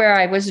up where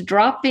I was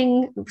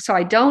dropping so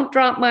I don't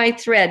drop my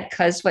thread,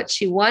 because what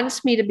she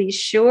wants me to be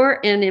sure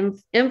and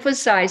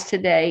emphasize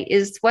today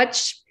is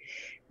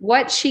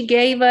what she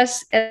gave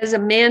us as a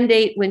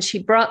mandate when she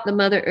brought the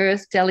Mother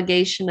Earth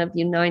delegation of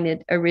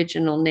United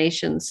Original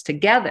Nations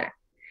together.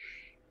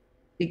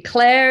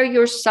 Declare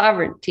your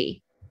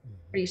sovereignty,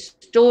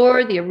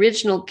 restore the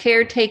original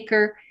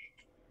caretaker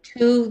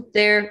to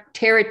their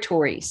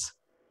territories.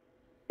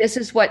 This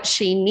is what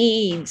she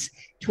needs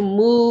to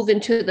move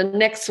into the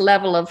next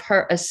level of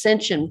her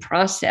ascension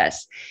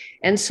process.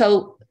 And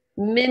so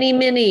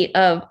many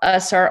of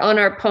us are on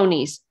our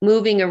ponies,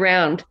 moving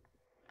around,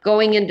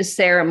 going into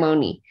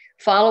ceremony,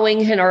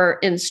 following her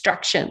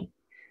instruction.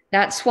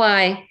 That's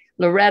why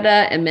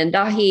Loretta and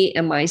Mindahi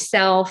and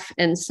myself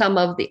and some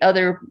of the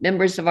other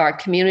members of our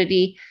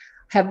community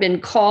have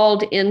been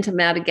called into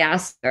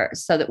Madagascar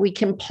so that we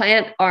can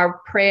plant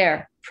our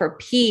prayer for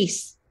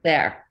peace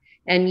there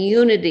and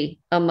unity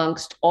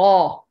amongst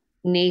all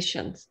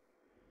nations,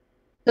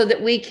 so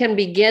that we can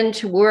begin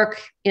to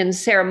work in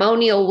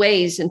ceremonial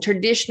ways and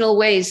traditional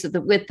ways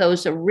with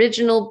those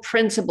original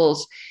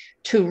principles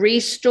to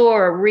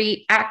restore,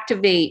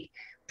 reactivate,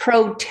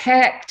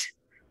 protect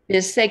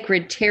this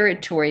sacred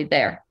territory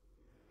there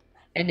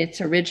and its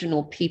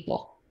original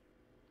people.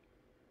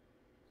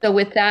 So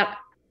with that,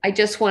 I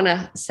just want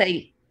to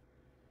say,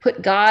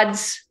 put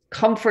God's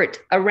comfort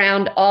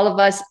around all of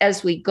us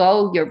as we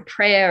go, your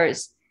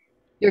prayers,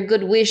 your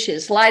good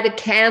wishes, light a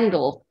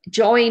candle,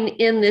 join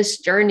in this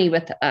journey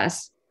with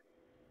us.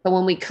 So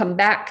when we come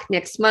back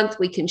next month,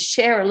 we can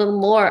share a little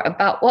more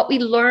about what we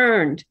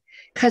learned,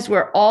 because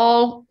we're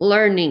all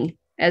learning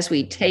as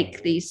we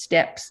take these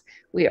steps.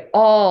 We are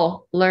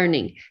all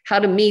learning how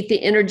to meet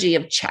the energy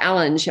of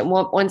challenge and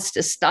what wants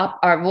to stop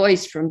our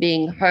voice from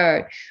being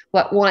heard,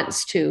 what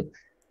wants to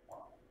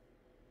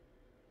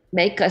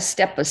make us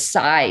step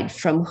aside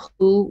from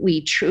who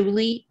we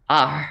truly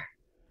are.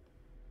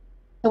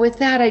 So with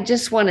that, I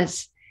just want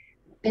to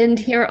bend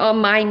here on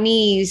my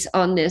knees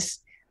on this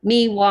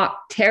Miwok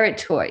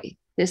territory,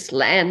 this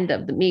land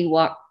of the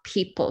Miwok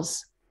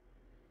peoples.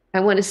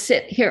 I want to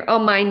sit here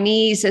on my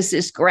knees as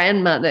this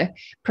grandmother,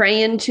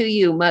 praying to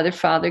you, Mother,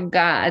 Father,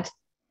 God.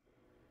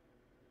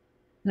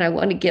 And I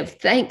want to give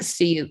thanks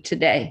to you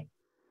today.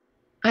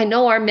 I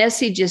know our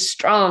message is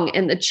strong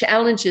and the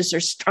challenges are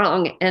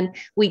strong, and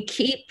we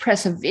keep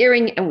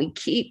persevering and we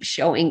keep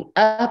showing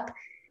up.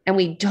 And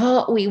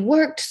we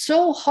worked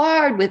so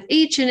hard with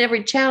each and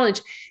every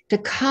challenge to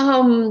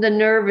calm the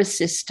nervous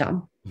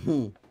system,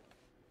 to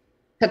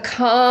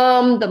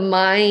calm the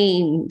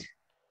mind,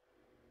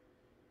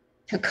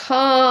 to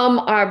calm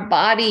our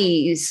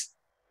bodies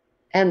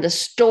and the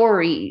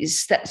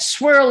stories that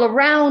swirl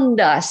around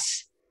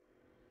us,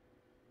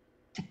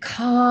 to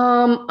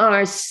calm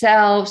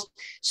ourselves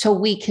so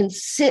we can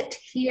sit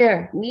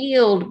here,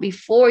 kneeled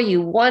before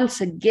you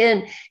once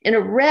again in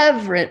a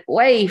reverent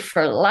way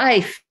for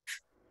life,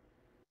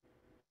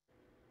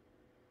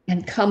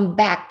 and come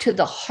back to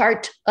the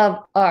heart of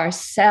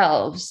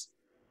ourselves.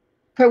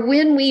 For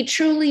when we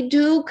truly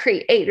do,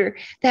 Creator,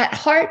 that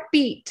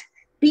heartbeat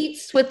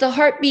beats with the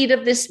heartbeat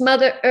of this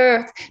Mother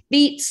Earth,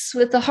 beats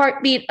with the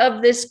heartbeat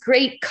of this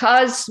great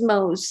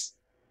cosmos.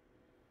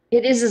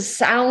 It is a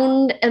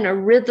sound and a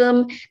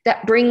rhythm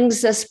that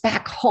brings us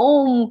back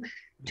home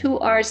to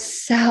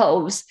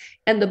ourselves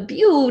and the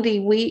beauty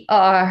we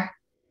are.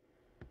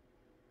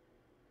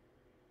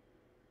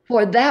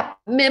 For that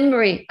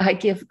memory, I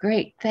give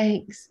great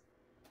thanks.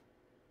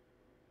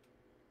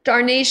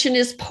 Darnation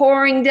is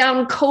pouring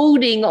down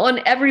coding on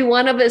every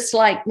one of us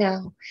like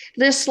now.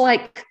 This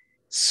like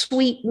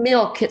sweet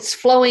milk, it's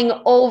flowing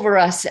over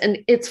us and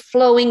it's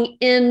flowing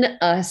in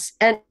us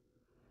and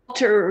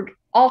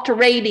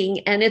altering,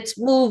 and it's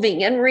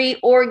moving and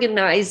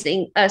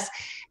reorganizing us.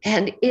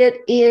 And it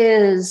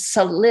is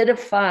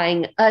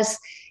solidifying us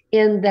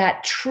in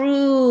that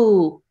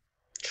true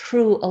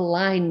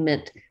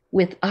alignment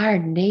with our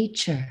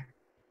nature.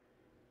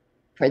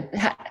 For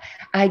that,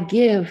 I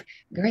give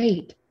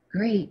great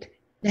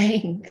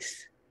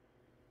thanks.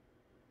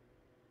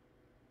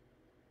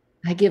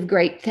 I give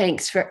great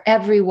thanks for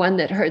everyone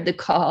that heard the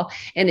call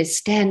and is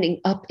standing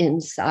up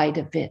inside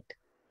of it.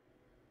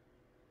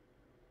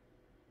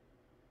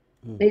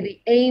 May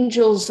the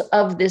angels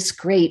of this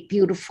great,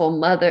 beautiful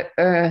Mother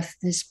Earth,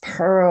 this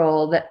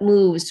pearl that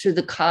moves through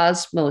the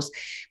cosmos,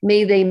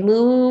 may they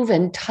move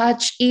and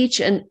touch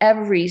each and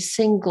every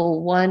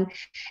single one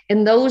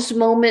in those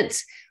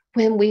moments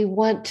when we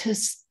want to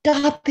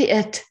stop it.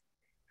 It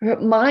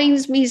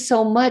reminds me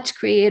so much,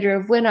 Creator,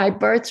 of when I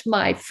birthed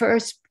my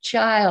first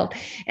child,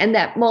 and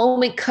that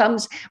moment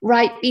comes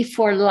right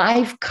before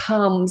life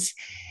comes,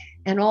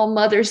 and all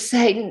mothers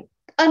say,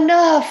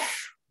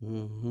 enough.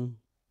 Mm-hmm.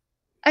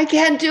 I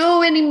can't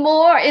do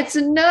anymore. It's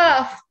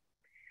enough.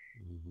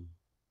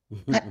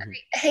 Mm-hmm. A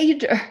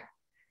creator,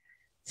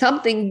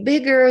 something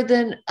bigger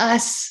than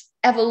us,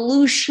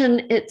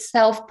 evolution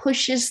itself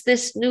pushes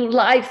this new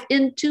life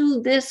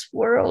into this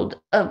world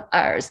of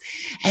ours.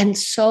 And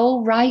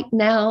so right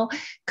now,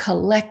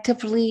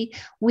 collectively,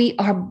 we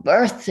are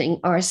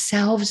birthing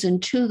ourselves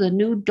into the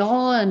new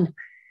dawn.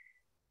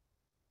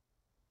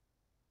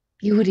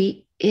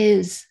 Beauty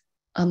is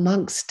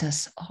amongst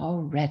us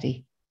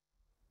already.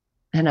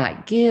 And I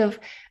give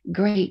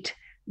great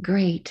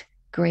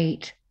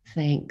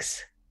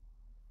thanks.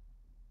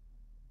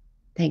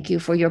 Thank you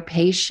for your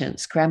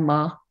patience,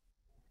 Grandma.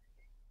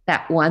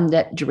 That one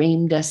that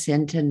dreamed us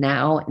into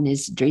now and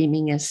is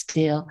dreaming us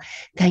still.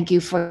 Thank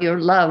you for your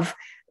love,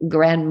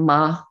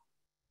 Grandma.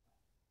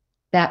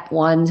 That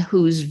one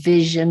whose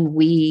vision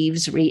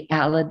weaves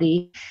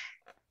reality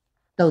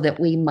so that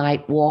we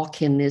might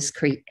walk in this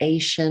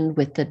creation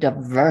with the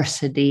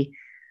diversity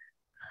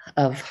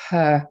of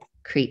her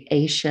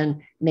creation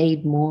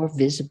made more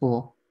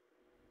visible.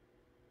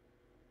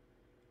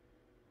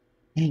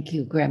 Thank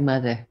you,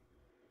 Grandmother.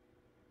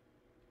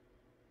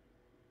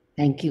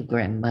 Thank you,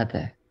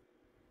 Grandmother.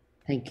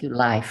 Thank you,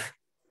 life.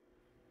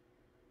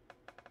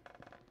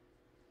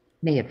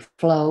 May it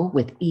flow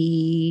with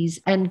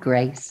ease and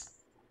grace.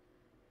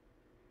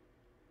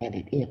 And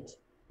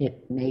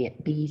may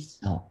it be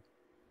so.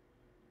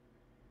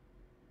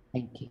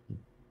 Thank you.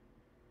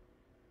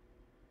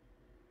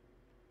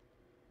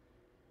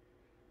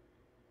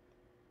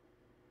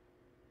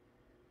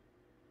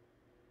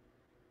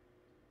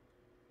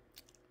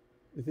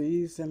 With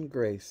ease and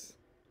grace.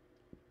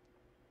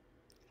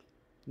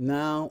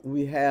 Now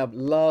we have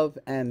love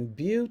and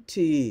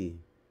beauty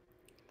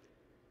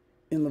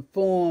in the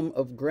form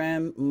of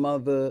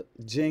Grandmother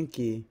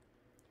Jingki,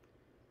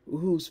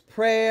 whose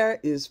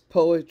prayer is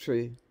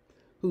poetry,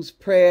 whose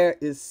prayer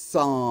is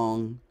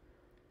song,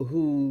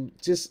 who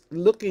just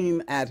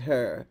looking at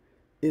her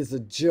is a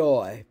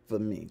joy for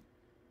me.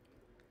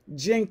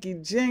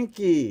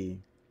 Jingki,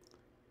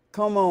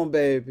 come on,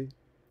 baby.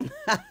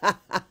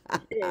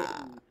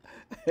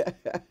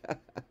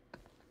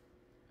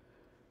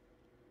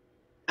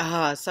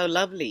 So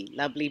lovely,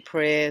 lovely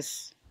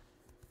prayers,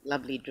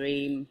 lovely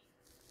dream,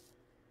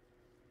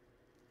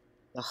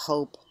 the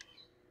hope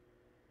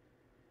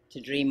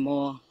to dream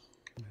more.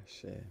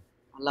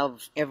 I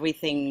love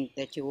everything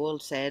that you all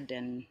said,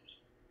 and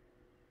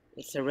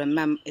it's a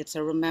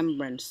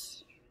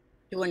remembrance.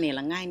 You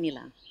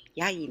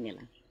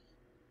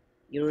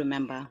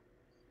remember,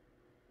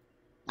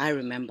 I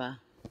remember,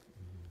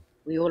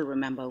 we all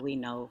remember, we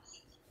know.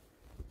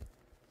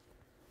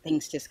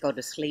 Things just go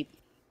to sleep.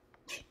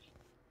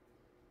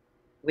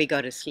 We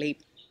go to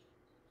sleep.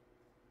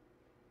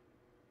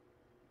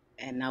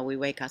 And now we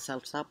wake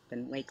ourselves up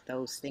and wake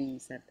those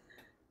things that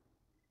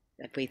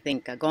we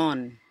think are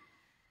gone,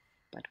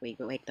 but we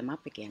wake them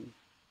up again.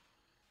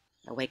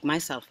 I wake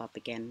myself up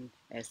again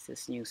as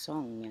this new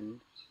song and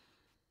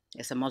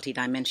as a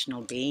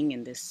multidimensional being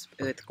in this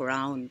earth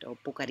ground, or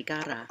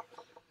Pukarikara,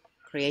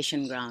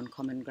 creation ground,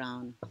 common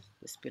ground,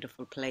 this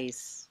beautiful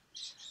place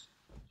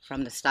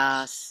from the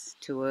stars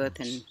to earth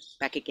and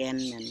back again,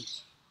 and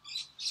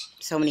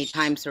so many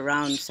times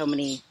around, so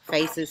many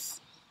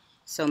faces,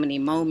 so many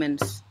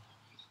moments,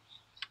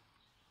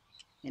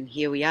 and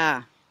here we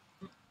are,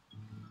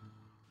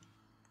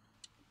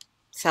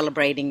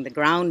 celebrating the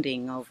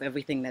grounding of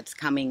everything that's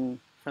coming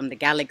from the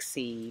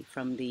galaxy,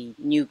 from the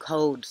new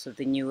codes of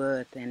the new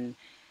earth and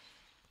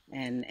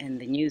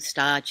the new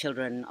star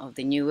children of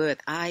the new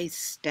earth. I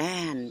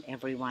stand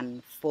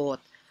everyone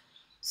forth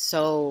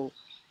so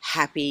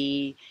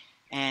happy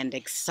and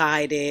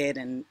excited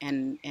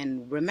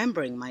and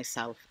remembering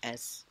myself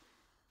as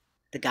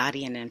the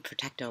guardian and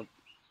protector of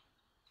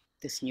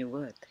this new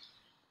earth.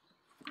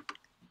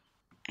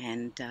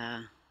 And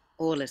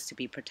all is to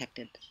be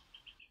protected.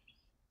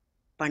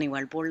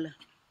 Barniwal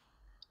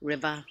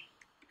River,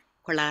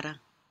 Kollara,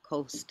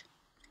 Coast,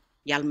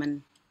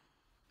 Yalman,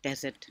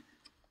 Desert,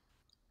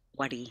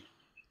 Wadi,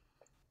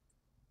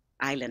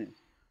 Island,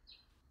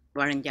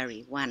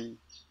 Warangari, One,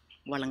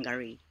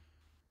 Walangari,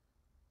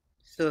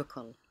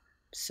 Circle,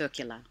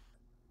 Circular,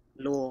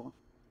 Law,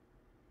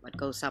 what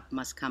goes up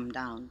must come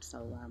down.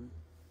 So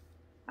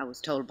I was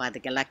told by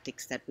the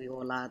galactics that we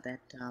all are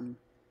that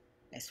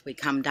as we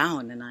come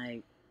down, and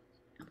I'm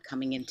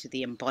coming into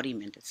the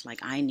embodiment. It's like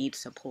I need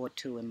support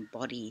to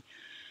embody,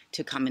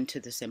 to come into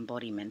this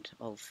embodiment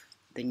of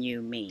the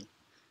new me.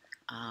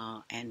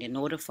 And in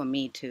order for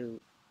me to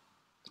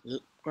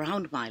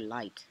ground my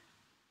light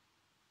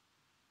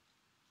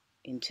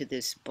into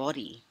this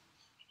body,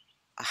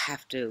 I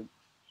have to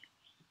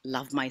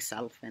love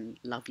myself and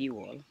love you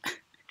all.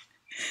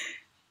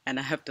 And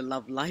I have to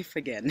love life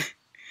again.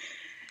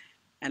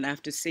 And I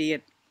have to see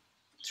it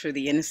through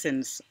the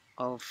innocence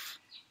of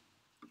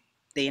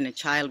the inner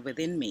child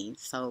within me.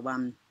 So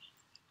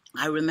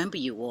I remember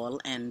you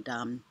all, and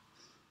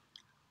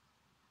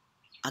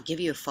I'll give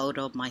you a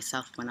photo of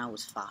myself when I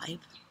was 5.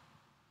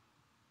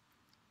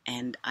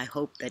 And I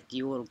hope that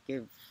you will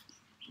give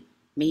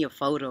me a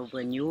photo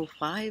when you were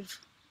 5.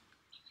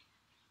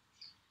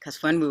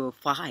 Because when we were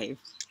 5,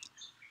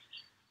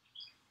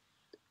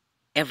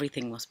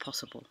 everything was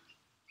possible.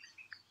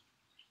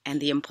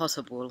 And the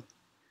impossible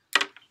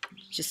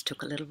just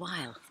took a little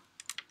while.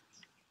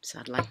 So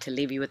I'd like to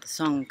leave you with a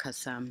song,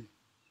 because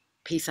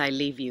peace I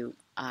leave you,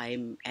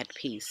 I'm at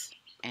peace.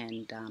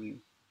 And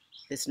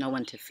there's no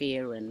one to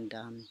fear, and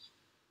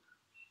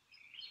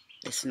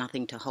there's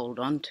nothing to hold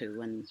on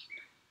to. And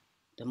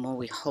the more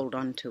we hold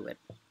on to it,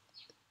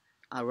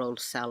 our old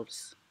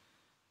selves,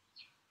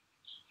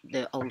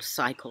 the old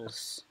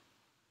cycles,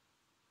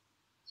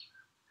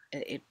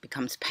 it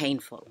becomes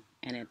painful,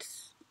 and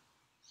it's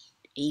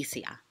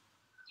easier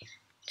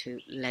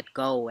to let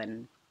go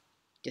and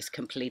just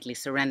completely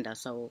surrender.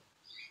 So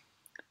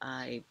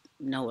I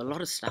know a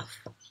lot of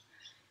stuff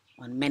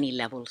on many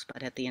levels,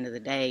 but at the end of the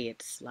day,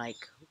 it's like,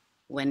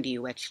 when do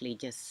you actually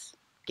just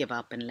give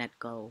up and let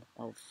go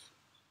of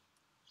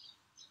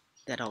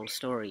that old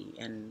story,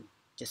 and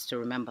just to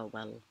remember,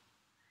 well,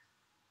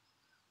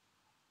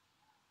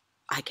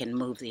 I can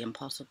move the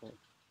impossible.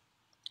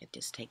 It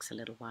just takes a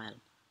little while.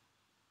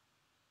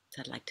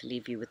 So I'd like to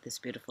leave you with this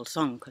beautiful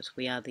song, because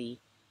we are the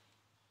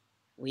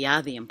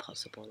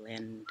impossible.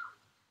 And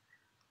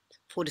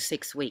 4 to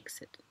 6 weeks,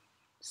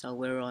 so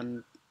we're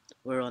on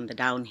the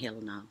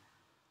downhill now.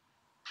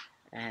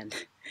 And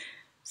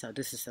so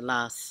this is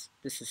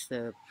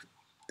the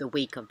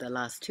week of the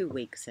last 2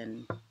 weeks,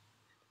 and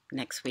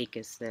next week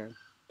is the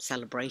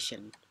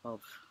celebration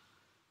of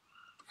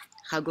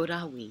how good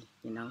are we,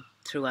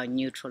 through our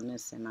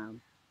neutralness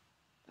and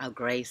our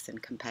grace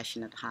and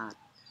compassionate heart,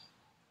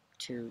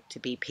 to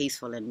be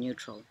peaceful and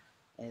neutral,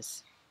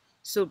 as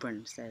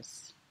Subran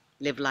says,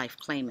 live life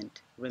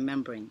claimant,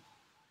 remembering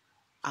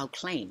our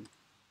claim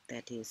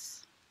that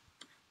is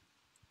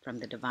from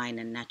the divine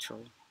and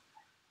natural,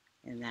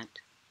 and that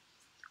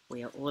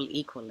we are all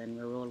equal and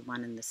we're all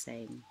one and the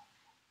same.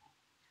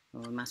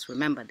 And we must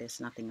remember there's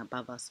nothing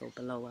above us or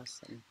below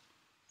us, and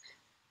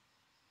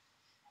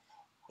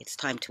it's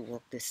time to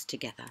walk this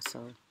together.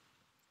 So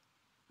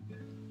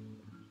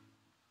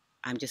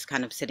I'm just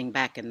kind of sitting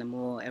back, and the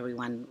more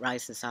everyone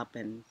rises up,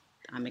 and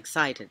I'm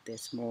excited,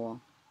 there's more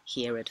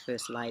here at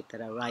First Light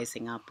that are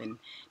rising up and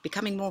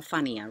becoming more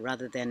funnier,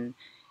 rather than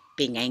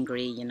being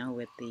angry,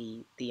 with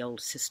the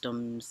old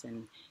systems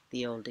and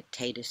the old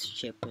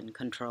dictatorship and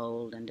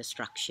control and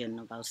destruction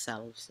of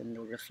ourselves, and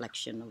the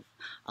reflection of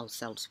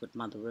ourselves with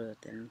Mother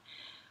Earth,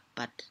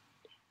 but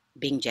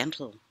being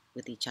gentle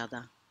with each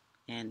other,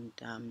 and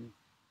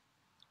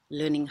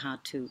learning how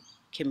to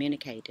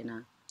communicate in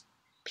a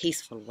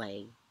peaceful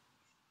way,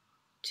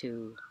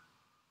 to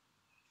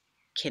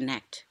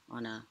connect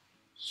on a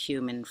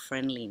human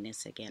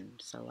friendliness again.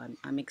 So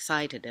I'm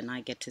excited, and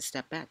I get to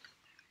step back.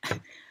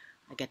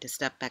 I get to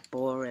step back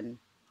more and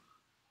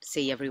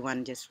see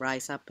everyone just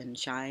rise up and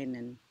shine,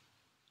 and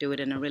do it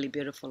in a really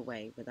beautiful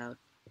way without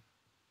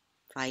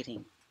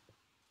fighting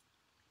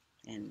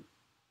and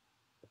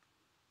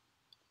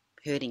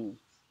hurting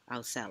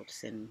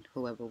ourselves and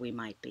whoever we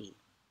might be.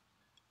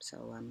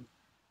 So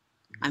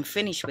I'm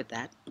finished with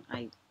that.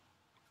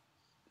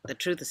 The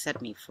truth has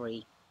set me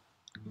free,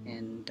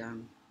 and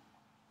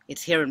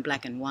it's here in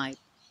black and white,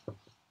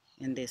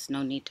 and there's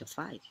no need to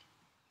fight.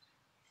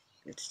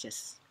 It's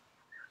just,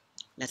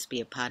 let's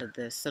be a part of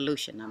the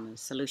solution. I'm a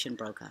solution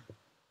broker.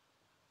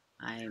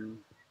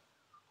 I'm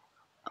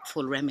a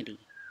full remedy.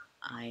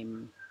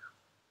 I'm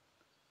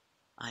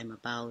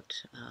about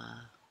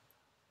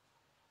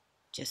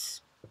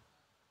just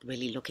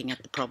really looking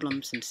at the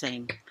problems and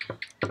saying,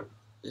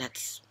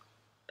 let's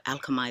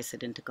alchemize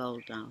it into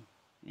gold now,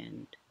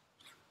 and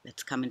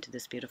let's come into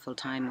this beautiful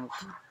time of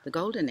the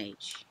golden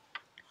age.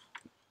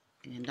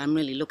 And I'm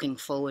really looking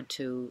forward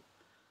to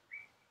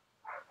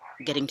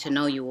getting to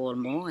know you all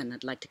more, and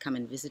I'd like to come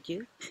and visit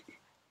you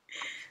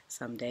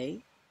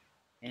someday.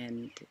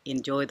 and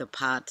enjoy the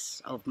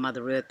parts of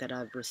Mother Earth that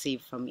I've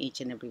received from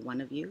each and every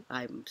one of you.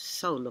 I'm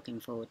so looking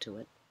forward to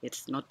it.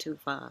 It's not too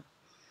far.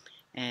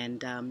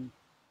 And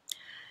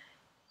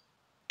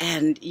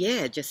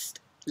yeah, just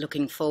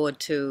looking forward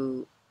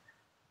to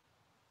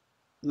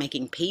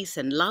making peace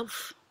and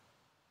love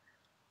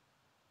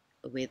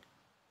with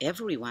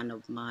every one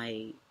of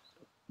my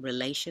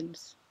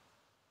relations,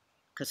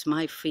 because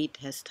my feet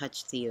has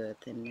touched the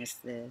earth, and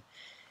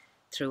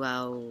through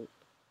our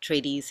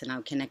treaties and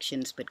our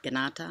connections with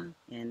Ganata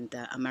and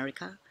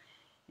America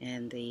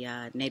and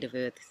the Native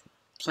Earth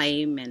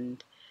claim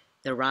and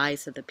the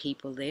rise of the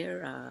people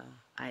there,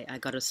 I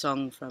got a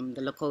song from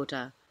the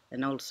Lakota,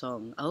 an old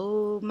song.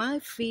 Oh, my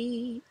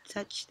feet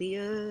touch the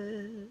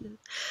earth.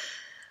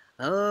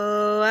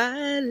 Oh,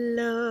 I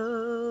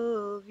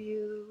love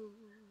you.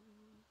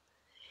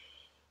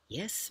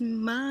 Yes,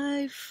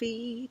 my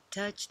feet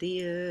touch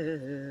the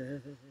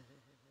earth.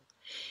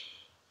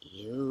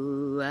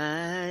 You,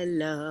 I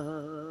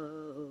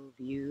love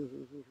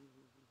you.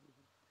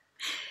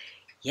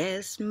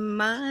 Yes,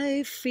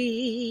 my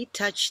feet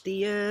touch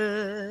the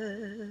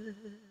earth.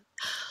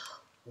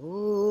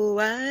 Oh,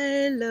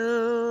 I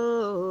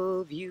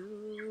love you.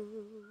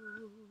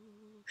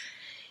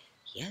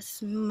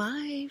 Yes,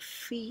 my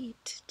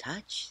feet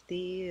touch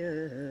the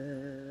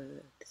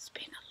earth. It's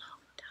been a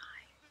long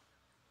time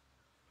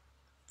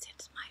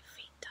since my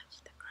feet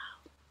touched the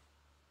ground.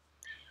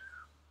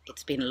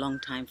 It's been a long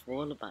time for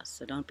all of us,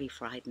 so don't be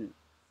frightened.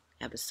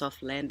 Have a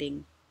soft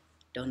landing.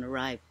 Don't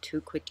arrive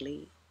too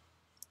quickly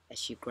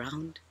as you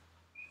ground.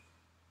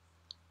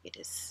 It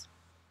is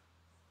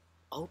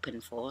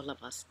open for all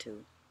of us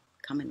to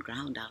come and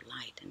ground our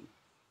light and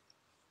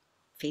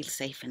feel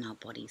safe in our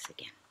bodies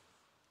again.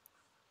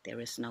 There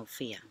is no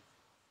fear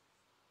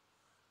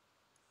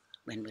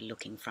when we're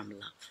looking from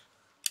love.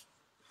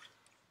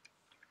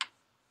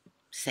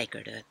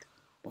 Sacred earth,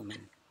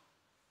 woman.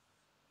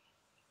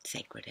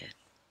 Sacred earth,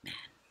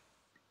 man.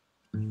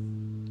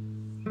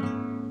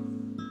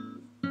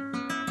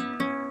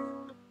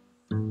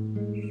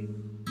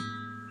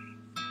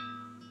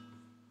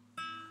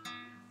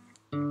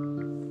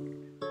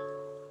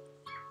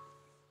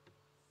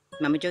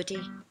 Mama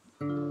Jyoti,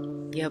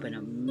 you have an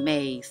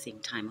amazing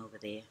time over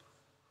there.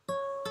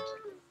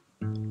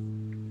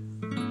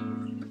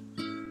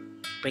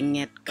 Bring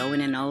it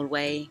going an old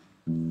way.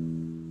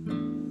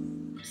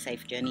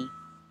 Safe journey.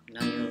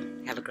 Know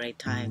you'll have a great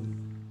time.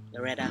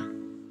 Loretta,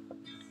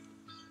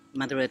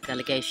 Mother Earth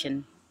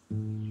Delegation.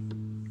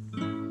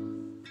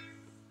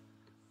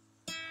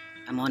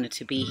 I'm honored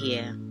to be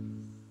here,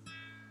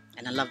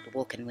 and I love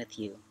walking with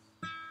you.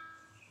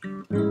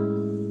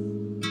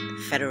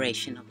 The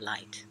Federation of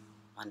Light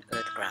on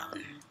Earth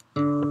ground.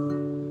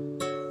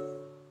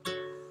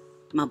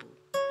 Mabu,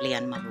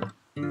 Lian Mabu,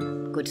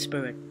 good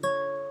spirit,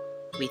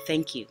 we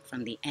thank you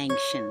from the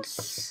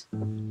ancients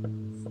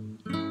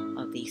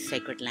of these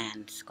sacred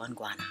lands,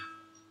 Gondwana,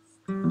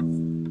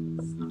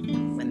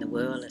 when the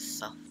world is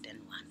soft and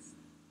one.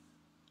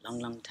 Long,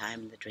 long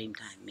time, the dream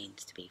time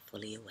means to be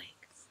fully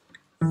awake.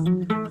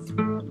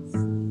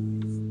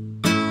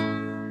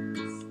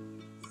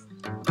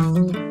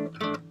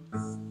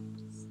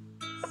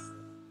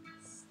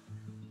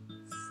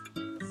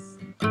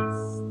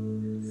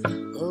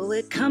 Oh,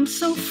 it comes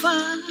so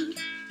far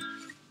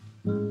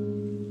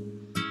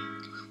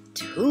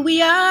to who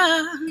we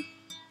are.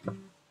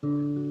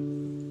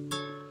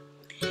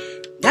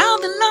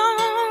 Down the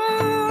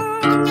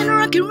long and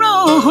rocky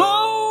road.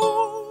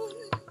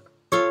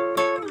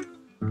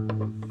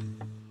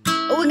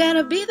 Oh, we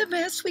gotta be the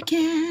best we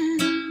can.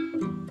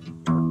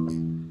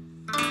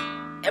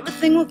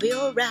 Everything will be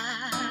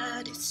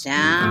alright. It's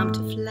time to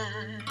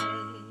fly.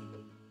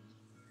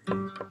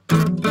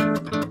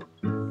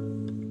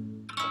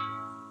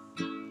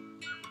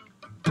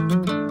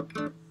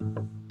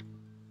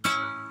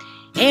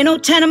 Ain't no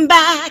turning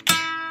back.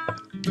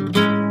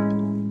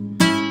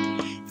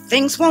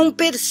 Things won't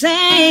be the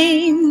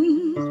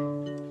same.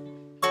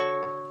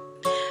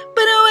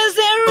 But who is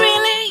there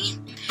really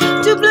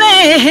to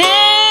blame?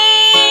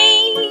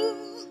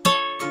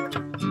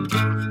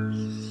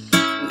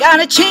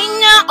 Gotta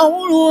change our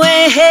old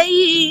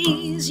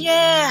ways,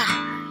 yeah.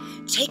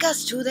 Take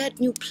us to that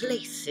new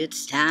place.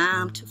 It's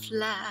time to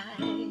fly.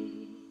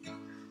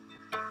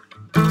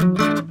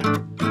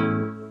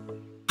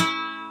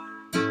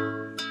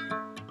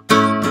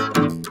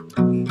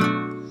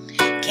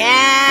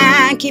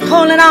 Can't keep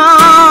holding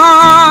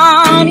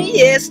on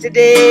yesterday.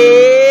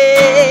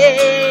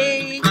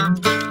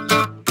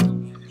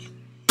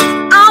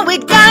 All we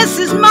got is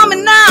this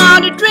moment now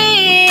to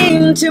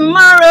dream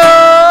tomorrow.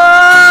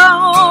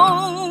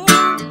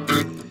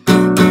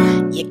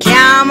 You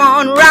come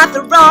on, right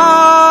the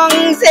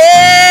wrongs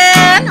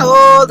and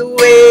all the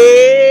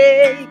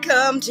way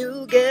come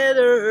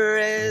together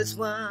as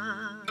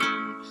one.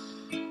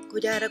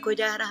 Kujara,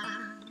 kujara,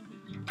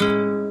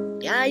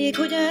 yayi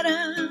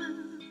kujara.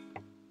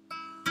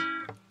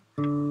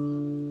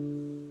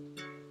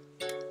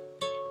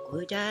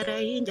 Kujara,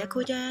 inja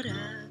kujara,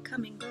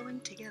 coming, going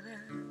together.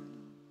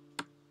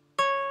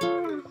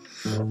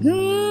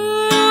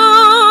 Ooh,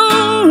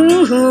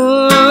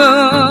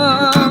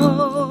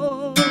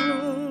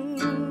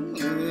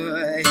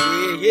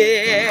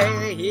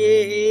 yeah,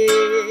 yeah.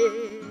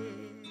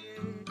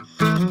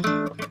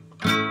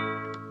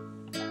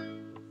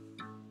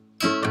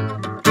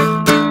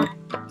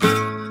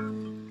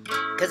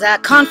 'Cause our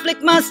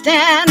conflict must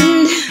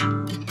end.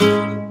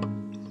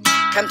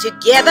 Come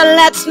together,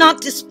 let's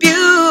not dispute.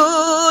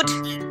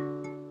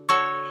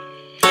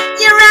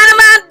 You're out of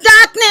my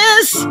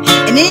darkness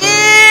and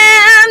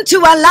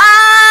into our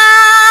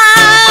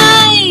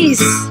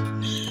lives.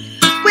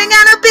 We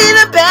gotta be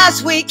the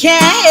best we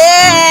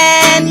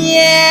can,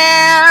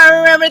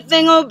 yeah.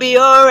 Everything will be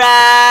alright.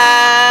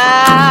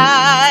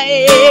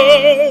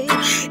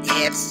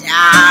 It's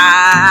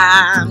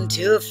time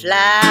to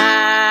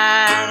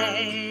fly.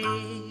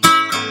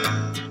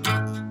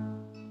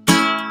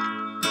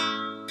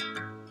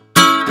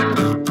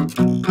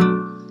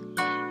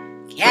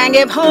 Can't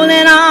keep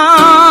holding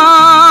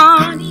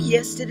on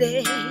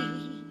yesterday.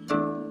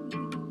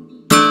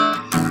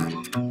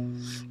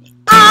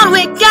 All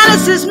we got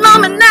is this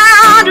moment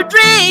now to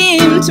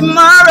dream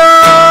tomorrow.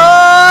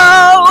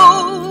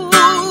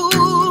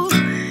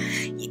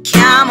 You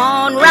come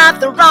on, right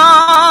the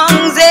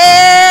wrongs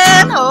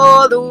and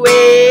all the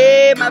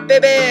way, my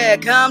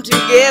baby, come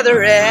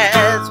together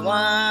as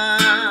one.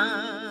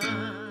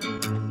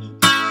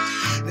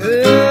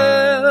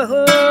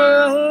 Oh.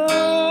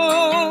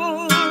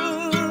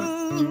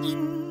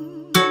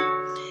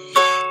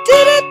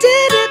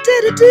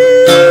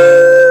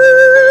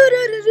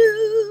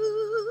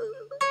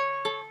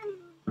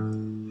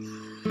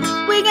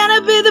 We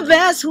gotta be the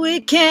best we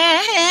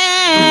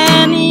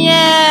can,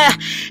 yeah.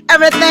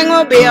 Everything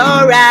will be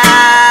alright.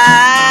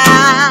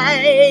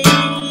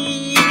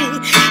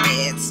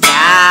 It's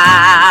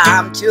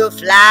time to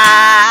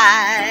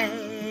fly.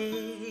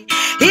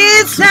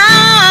 It's time.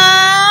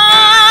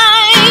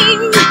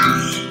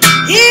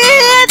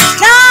 It's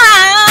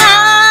time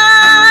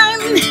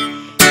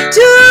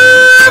to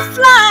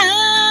fly.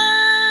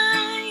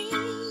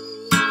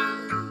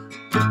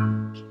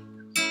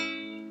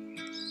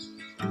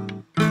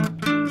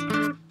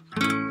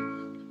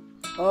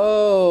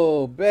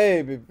 Oh,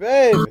 baby,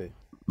 baby.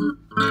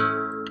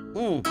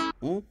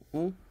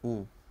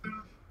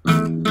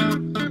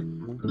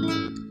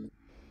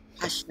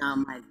 Hush now,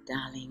 my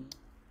darling.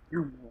 No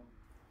more.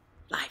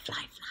 Fly,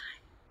 fly, fly.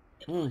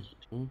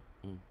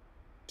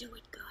 Do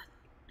it, God.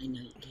 I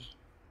know you can.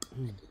 I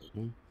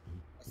believe.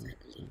 Yes, I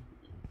believe.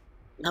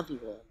 Love you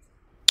all.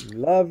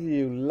 Love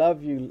you,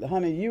 love you.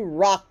 Honey, you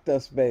rocked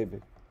us,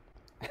 baby.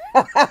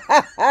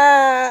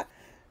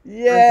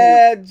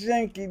 Yeah,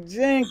 Jingki,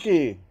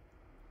 Jingki.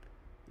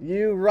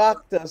 You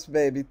rocked us,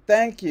 baby.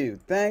 Thank you,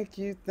 thank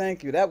you,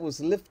 thank you. That was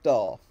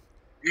liftoff.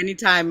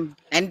 Anytime,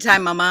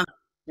 anytime, Mama.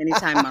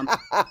 Anytime,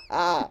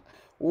 Mama.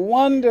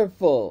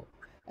 Wonderful.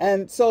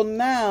 And so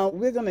now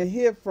we're going to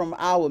hear from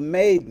our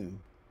maiden,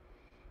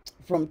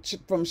 from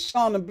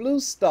Shawna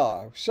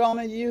Bluestar.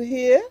 Shawna, you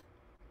here?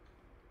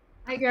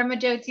 Hi, Grandma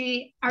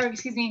Jyoti, or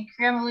excuse me,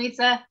 Grandma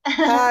Luisah.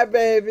 Hi,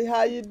 baby.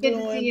 How you Good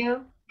doing? to see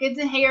you. Good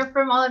to hear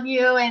from all of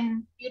you,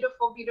 and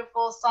beautiful,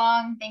 beautiful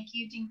song. Thank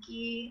you,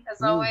 Jingki,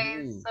 as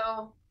always.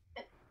 So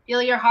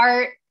feel your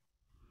heart,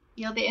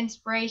 feel the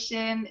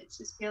inspiration. It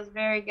just feels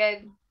very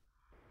good.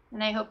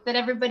 And I hope that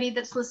everybody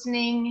that's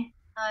listening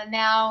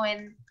now,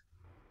 and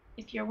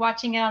if you're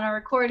watching it on a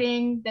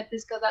recording, that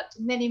this goes out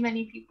to many,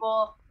 many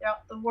people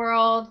throughout the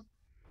world,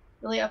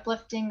 really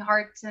uplifting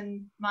hearts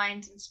and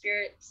minds and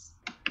spirits.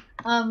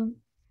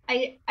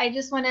 I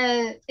just want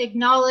to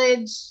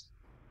acknowledge,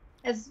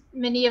 as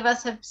many of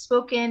us have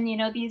spoken, you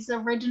know, these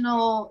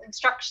original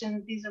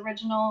instructions, these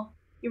original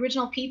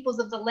peoples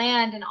of the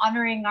land, and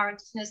honoring our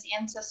indigenous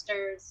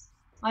ancestors,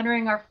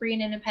 honoring our free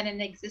and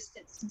independent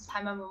existence since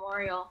time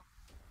immemorial.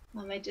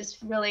 I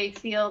just really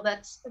feel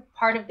that's a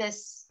part of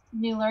this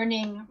new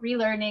learning,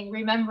 relearning,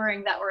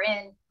 remembering that we're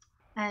in,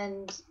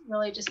 and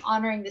really just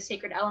honoring the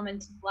sacred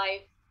elements of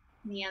life,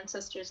 and the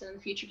ancestors and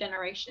the future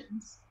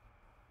generations.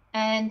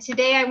 And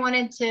today I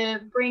wanted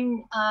to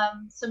bring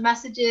some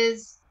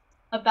messages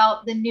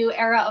about the new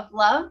era of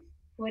love,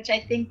 which I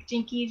think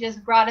Jingki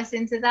just brought us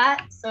into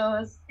that. So it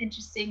was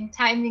interesting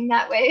timing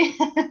that way.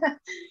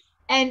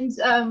 And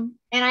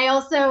I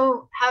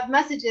also have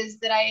messages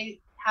that I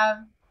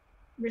have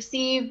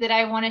received that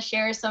I want to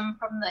share some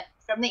from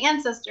the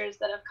ancestors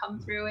that have come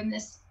through in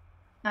this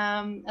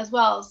as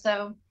well.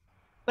 So,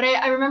 but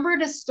I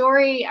remembered a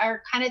story,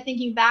 or kind of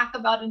thinking back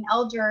about an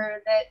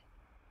elder that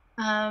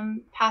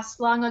passed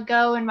long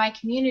ago in my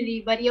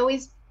community, but he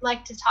always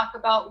liked to talk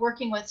about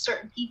working with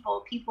certain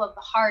people of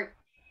the heart,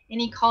 and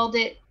he called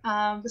it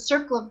the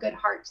circle of good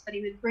hearts that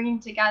he was bringing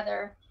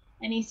together.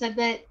 And he said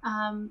that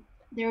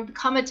there would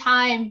come a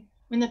time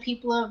when the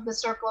people of the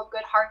circle of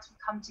good hearts would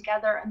come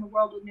together and the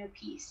world would know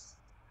peace.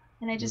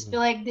 And I just feel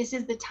like this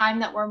is the time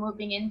that we're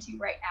moving into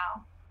right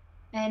now,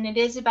 and it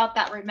is about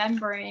that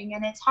remembering.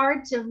 And it's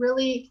hard to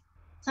really,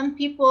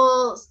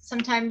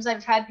 sometimes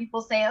I've had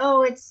people say,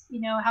 oh, it's, you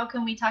know, how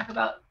can we talk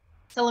about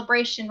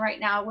celebration right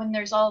now when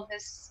there's all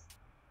this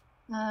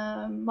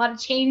lot of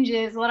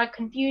changes, a lot of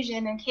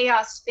confusion and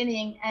chaos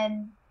spinning?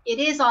 And it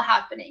is all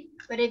happening,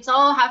 but it's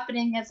all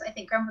happening, as I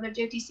think Grandmother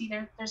Jyoti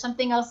said, there's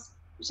something else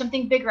There's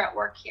something bigger at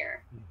work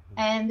here.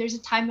 And there's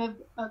a time of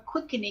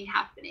quickening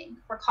happening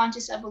for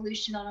conscious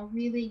evolution on a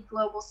really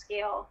global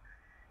scale.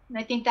 And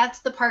I think that's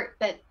the part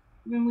that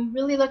when we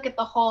really look at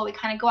the whole, we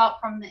kind of go out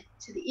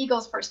to the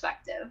eagle's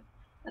perspective.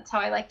 That's how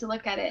I like to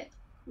look at it.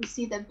 We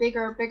see the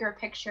bigger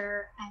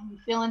picture, and we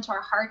feel into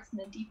our hearts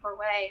in a deeper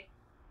way.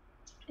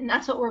 And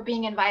that's what we're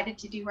being invited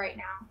to do right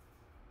now.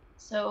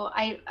 So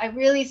I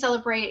really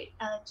celebrate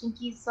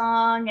Jingki's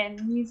song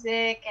and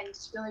music, and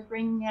just really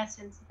bringing us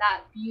into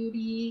that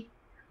beauty,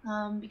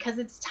 because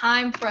it's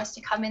time for us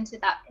to come into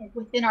that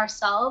within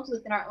ourselves,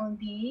 within our own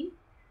being,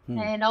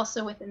 and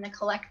also within the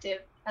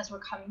collective as we're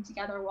coming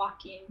together,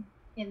 walking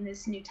in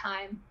this new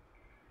time.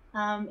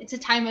 It's a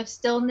time of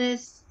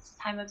stillness, it's a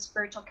time of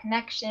spiritual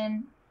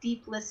connection,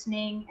 deep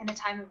listening, and a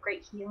time of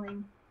great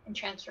healing and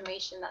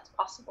transformation that's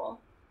possible.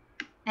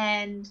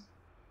 And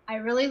I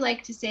really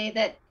like to say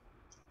that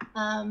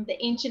the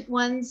ancient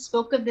ones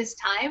spoke of this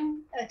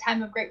time, a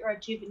time of great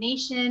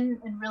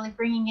rejuvenation, and really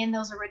bringing in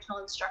those original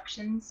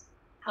instructions,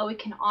 how we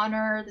can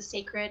honor the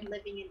sacred,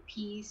 living in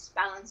peace,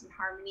 balance, and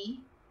harmony,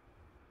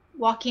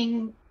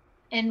 walking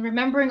and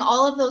remembering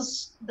all of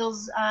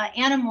those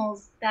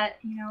animals that,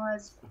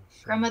 as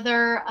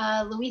grandmother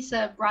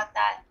Luisah brought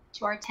that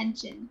to our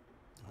attention,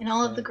 and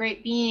all of the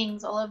great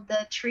beings, all of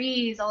the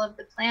trees, all of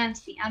the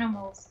plants, the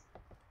animals,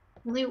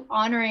 really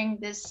honoring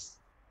this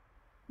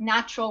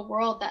natural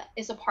world that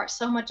is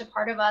so much a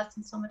part of us,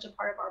 and so much a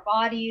part of our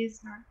bodies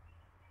and our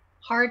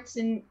hearts,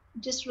 and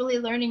just really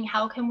learning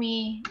how can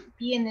we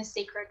be in this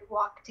sacred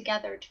walk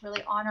together to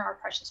really honor our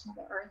precious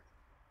Mother Earth.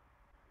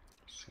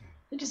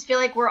 I just feel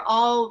like we're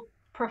all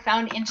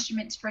profound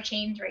instruments for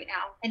change right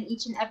now, and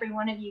each and every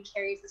one of you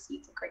carries the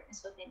seeds of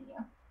greatness within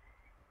you.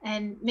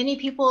 And many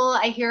people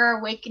I hear are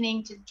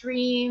awakening to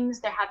dreams.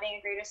 They're having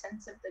a greater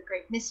sense of the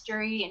great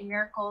mystery and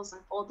miracles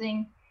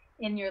unfolding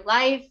in your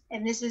life,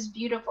 and this is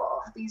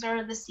beautiful. These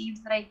are the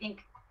seeds that I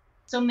think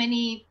so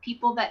many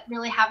people that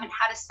really haven't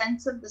had a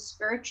sense of the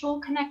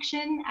spiritual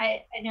connection.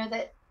 I know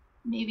that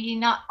maybe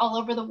not all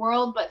over the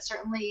world, but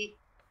certainly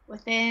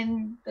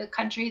within the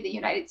country, the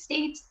United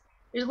States,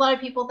 there's a lot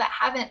of people that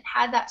haven't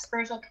had that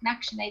spiritual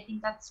connection. I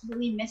think that's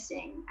really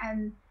missing,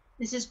 and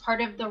this is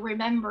part of the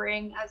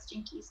remembering, as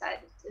Jyoti said,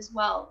 as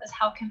well, as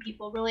how can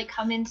people really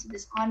come into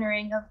this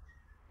honoring of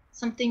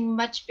something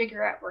much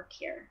bigger at work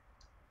here.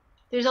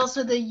 There's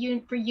also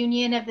the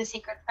reunion of the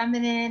sacred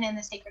feminine and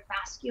the sacred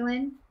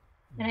masculine.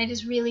 And I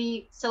just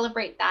really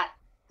celebrate that,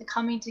 the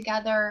coming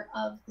together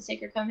of the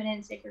sacred feminine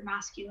and sacred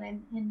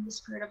masculine in the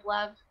spirit of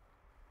love.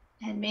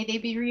 And may they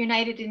be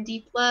reunited in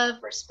deep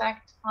love,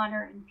 respect,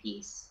 honor, and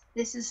peace.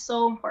 This is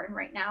so important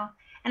right now.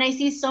 And I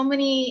see so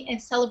many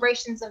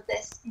celebrations of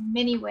this in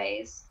many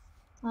ways.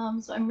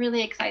 So I'm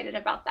really excited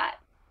about that.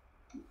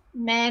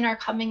 Men are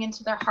coming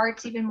into their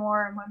hearts even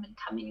more, and women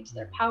coming into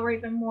their power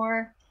even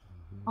more.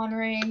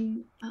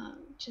 Honoring,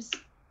 just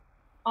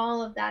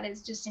all of that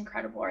is just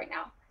incredible right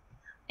now.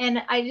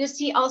 And I just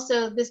see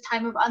also this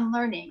time of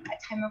unlearning,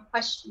 a time of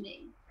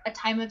questioning, a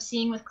time of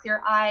seeing with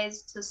clear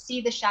eyes to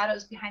see the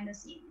shadows behind the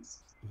scenes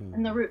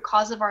and the root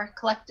cause of our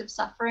collective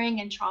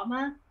suffering and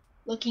trauma,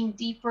 looking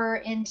deeper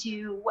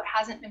into what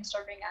hasn't been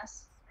serving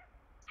us,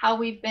 how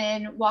we've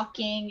been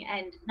walking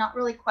and not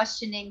really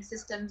questioning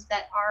systems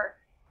that are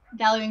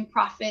valuing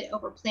profit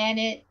over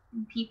planet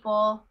and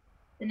people,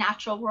 the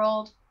natural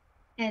world.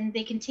 And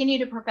they continue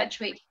to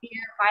perpetuate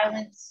fear,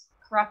 violence,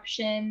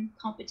 corruption,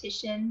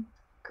 competition,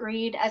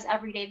 greed as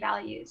everyday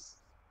values.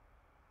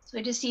 So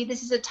I just see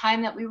this is a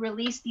time that we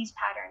release these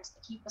patterns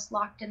that keep us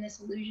locked in this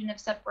illusion of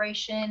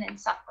separation and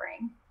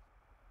suffering.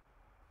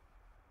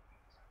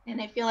 And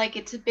I feel like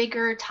it's a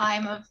bigger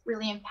time of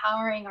really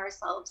empowering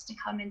ourselves to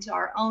come into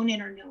our own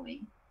inner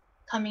knowing,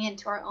 coming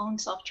into our own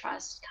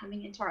self-trust,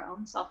 coming into our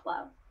own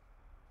self-love.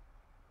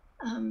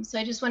 So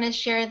I just want to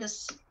share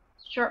this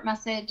short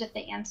message that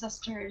the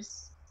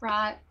ancestors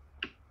brought.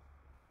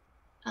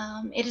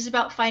 It is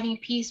about finding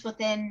peace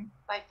within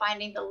by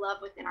finding the love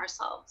within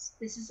ourselves.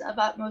 This is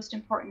about most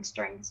importance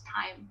during this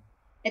time.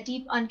 A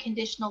deep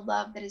unconditional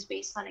love that is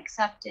based on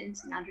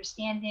acceptance and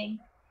understanding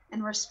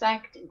and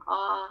respect and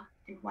awe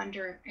and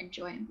wonder and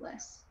joy and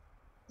bliss.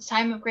 This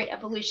time of great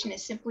evolution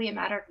is simply a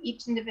matter of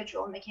each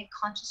individual making a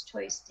conscious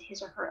choice to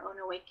his or her own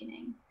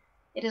awakening.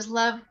 It is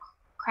love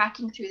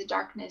cracking through the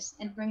darkness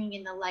and bringing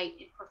in the light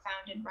in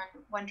profound and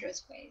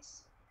wondrous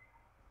ways.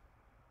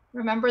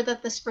 Remember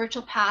that the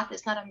spiritual path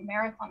is not a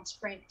marathon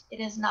sprint,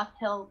 it is an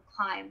uphill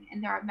climb,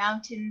 and there are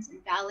mountains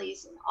and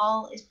valleys, and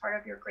all is part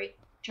of your great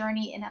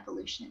journey in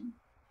evolution.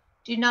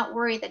 Do not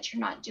worry that you're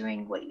not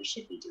doing what you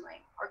should be doing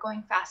or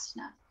going fast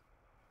enough,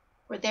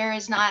 for there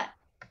is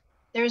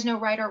no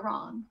right or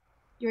wrong.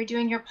 You're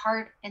doing your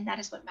part, and that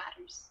is what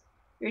matters.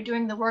 You're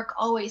doing the work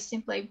always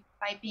simply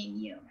by being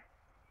you.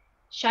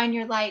 Shine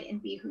your light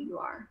and be who you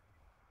are.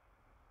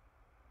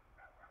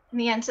 And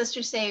the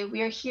ancestors say,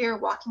 we are here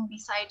walking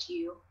beside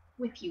you,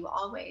 with you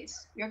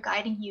always. We are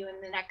guiding you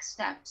in the next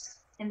steps,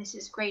 and this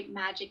is great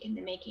magic in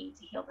the making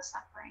to heal the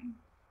suffering.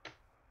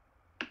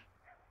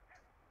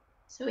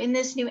 So in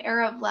this new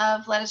era of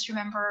love, let us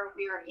remember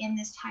we are in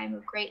this time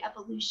of great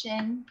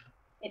evolution,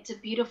 It's a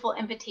beautiful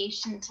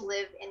invitation to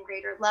live in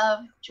greater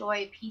love,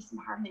 joy, peace, and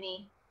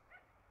harmony.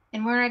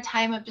 And we're in a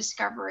time of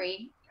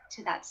discovery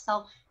to that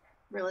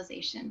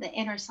self-realization, the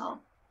inner self,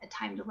 a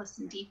time to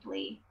listen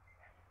deeply.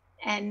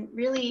 And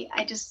really,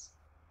 I just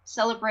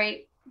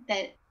celebrate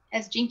that,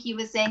 as Jingki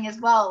was saying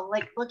as well,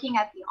 like looking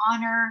at the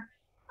honor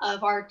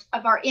of our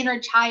inner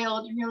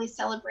child and really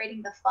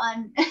celebrating the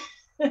fun,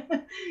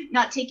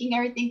 not taking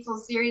everything so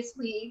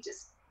seriously,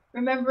 just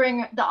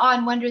remembering the awe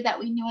and wonder that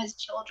we knew as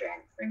children.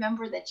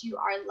 Remember that you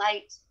are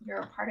light,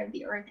 you're a part of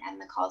the earth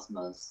and the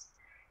cosmos.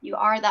 You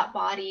are that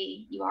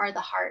body, you are the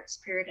heart,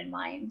 spirit, and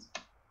mind,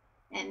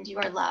 and you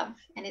are love.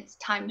 And it's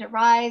time to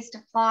rise, to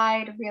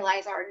fly, to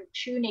realize our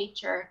true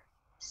nature,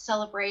 to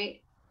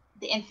celebrate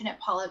the infinite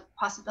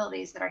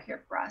possibilities that are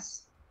here for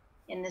us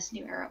in this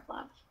new era of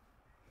love.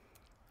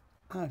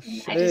 I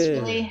just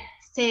really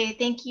say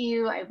thank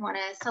you. I want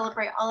to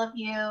celebrate all of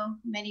you.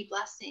 Many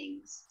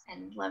blessings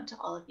and love to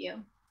all of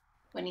you.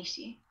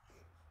 Wanishi.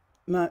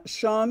 Now,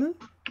 Shawna,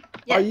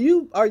 Yes.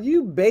 are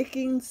you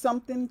baking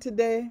something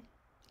today?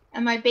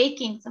 Am I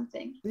baking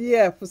something?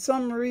 Yeah, for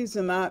some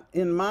reason,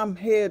 in my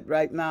head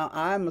right now,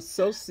 I'm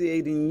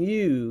associating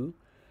you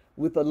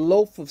with a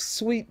loaf of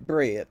sweet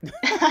bread.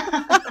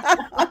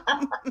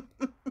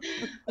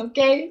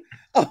 Okay.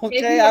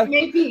 Okay,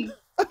 Maybe.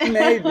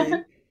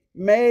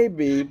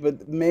 maybe,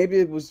 but maybe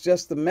it was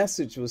just the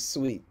message was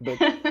sweet. But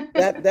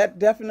that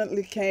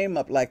definitely came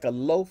up like a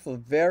loaf of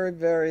very,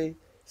 very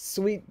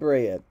sweet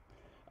bread.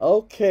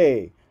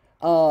 Okay.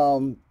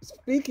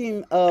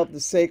 Speaking of the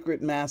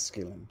sacred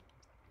masculine,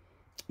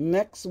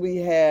 next we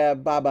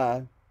have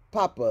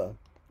Papa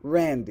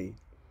Randy,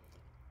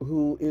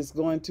 who is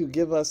going to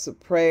give us a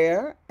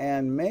prayer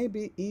and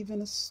maybe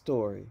even a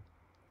story.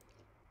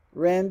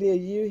 Randy, are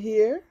you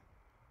here?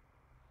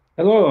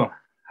 Hello,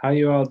 how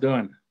you all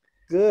doing?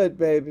 Good,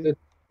 baby. Good to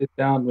sit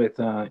down with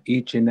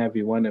each and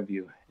every one of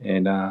you,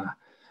 and I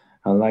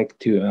like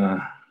to,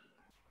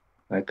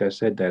 like I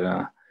said,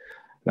 that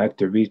like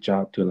to reach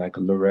out to like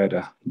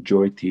Loretta,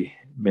 Jyoti,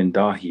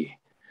 Mindahi,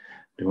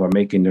 who are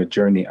making their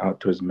journey out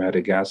towards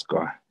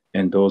Madagascar,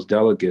 and those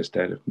delegates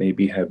that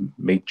maybe have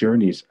made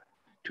journeys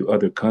to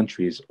other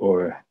countries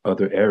or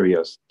other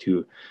areas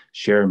to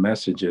share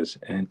messages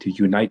and to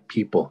unite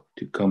people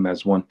to come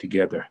as one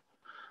together.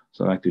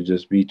 So I like to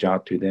just reach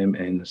out to them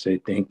and say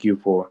thank you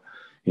for,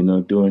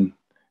 doing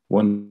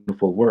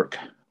wonderful work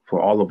for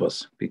all of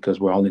us because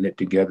we're all in it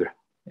together.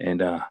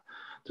 And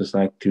just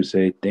like to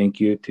say thank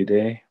you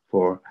today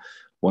for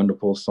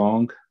wonderful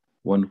song,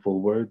 wonderful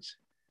words,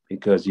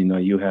 because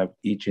you have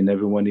each and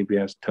every one of you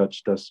has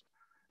touched us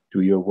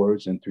through your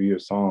words and through your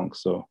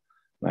songs. So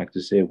I like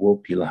to say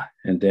Wopila,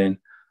 and then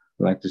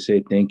I like to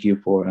say thank you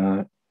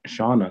for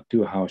Shawna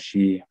too, how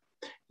she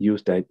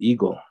used that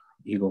eagle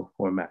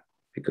format,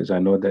 because I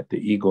know that the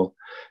eagle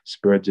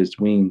spreads its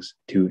wings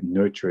to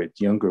nurture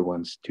its younger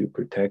ones to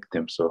protect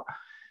them. So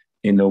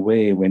in a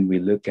way, when we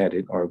look at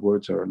it, our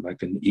words are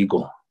like an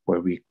eagle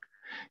where we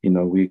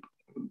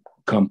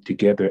come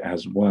together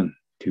as one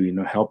to,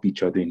 help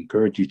each other,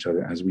 encourage each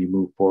other as we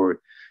move forward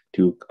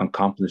to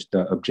accomplish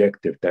the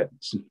objective that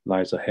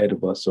lies ahead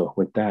of us. So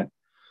with that,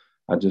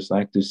 I just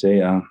like to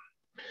say,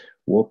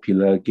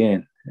 Wopila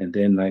again. And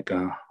then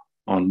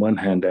on one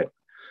hand, that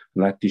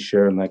I'd like to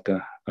share like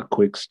a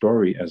quick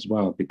story as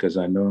well, because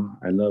I know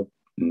I love,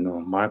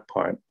 my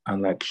part. I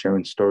like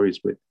sharing stories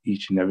with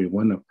each and every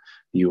one of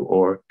you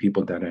or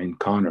people that I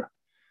encounter.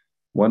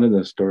 One of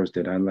the stories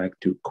that I like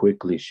to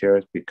quickly share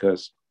is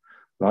because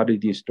a lot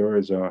of these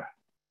stories are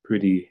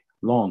pretty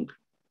long,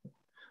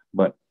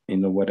 but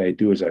what I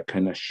do is I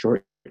kind of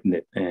shorten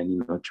it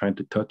and trying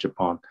to touch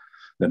upon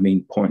the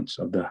main points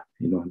of the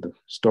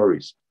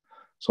stories.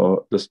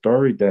 So the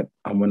story that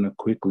I want to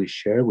quickly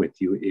share with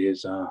you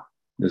is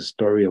the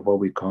story of what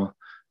we call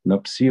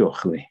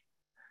Napsiochli.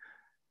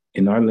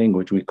 In our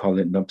language, we call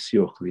it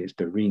Napsiochli. It's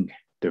the ring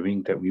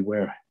that we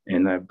wear.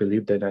 And I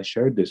believe that I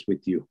shared this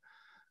with you,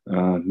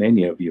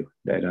 many of you,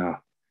 that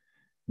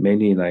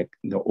many, like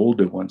the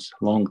older ones,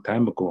 long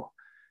time ago,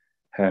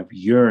 have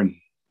yearned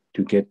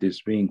to get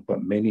this ring,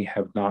 but many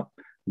have not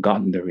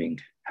gotten the ring,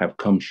 have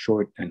come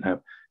short and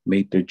have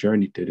made their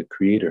journey to the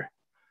Creator.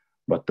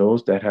 But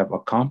those that have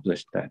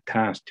accomplished that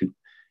task to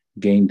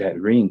gain that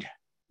ring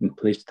and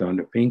place it on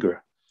the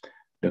finger,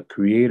 the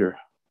Creator,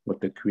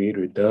 what the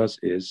Creator does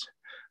is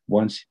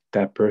once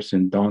that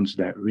person dons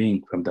that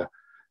ring from the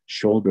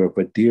shoulder of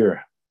a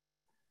deer,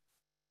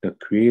 the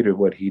Creator,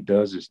 what he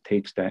does is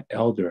takes that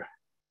elder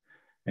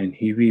and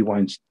he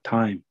rewinds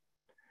time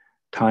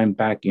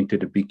back into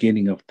the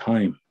beginning of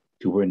time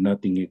to where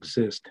nothing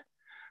exists,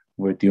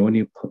 where the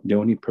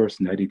only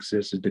person that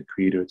exists is the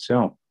Creator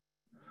itself.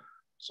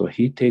 So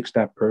he takes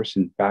that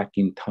person back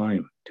in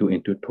time to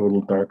into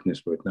total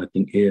darkness where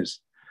nothing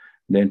is.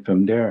 Then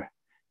from there,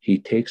 he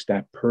takes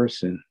that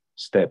person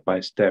step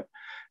by step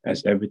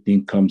as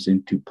everything comes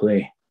into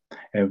play,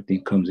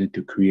 everything comes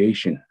into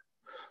creation.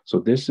 So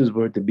this is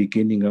where the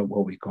beginning of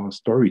what we call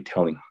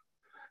storytelling.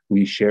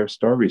 We share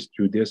stories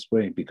through this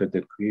way because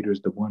the Creator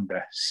is the one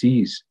that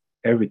sees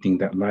everything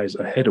that lies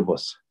ahead of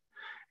us.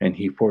 and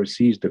he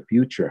foresees the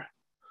future.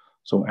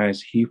 So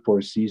as he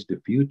foresees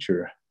the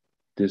future,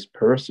 this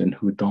person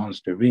who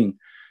dons the ring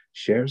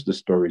shares the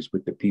stories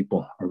with the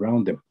people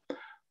around him.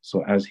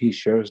 So as he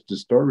shares the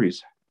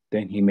stories,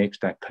 then he makes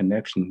that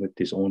connection with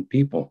his own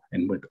people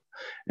and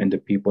the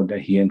people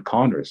that he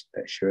encounters,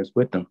 that shares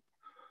with them.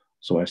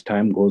 So as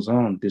time goes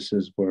on, this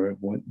is where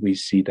we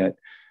see that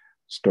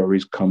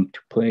stories come to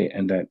play,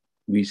 and that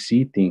we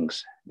see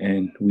things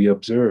and we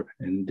observe.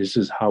 And this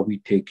is how we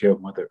take care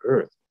of Mother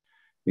Earth,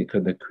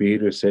 because the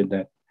Creator said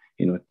that,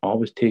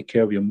 always take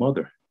care of your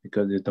mother,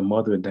 because it's the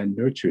mother that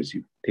nurtures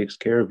you, takes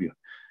care of you.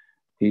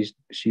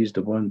 She's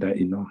the one that,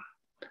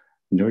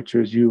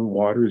 nurtures you,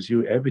 waters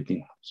you,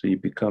 everything. So you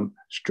become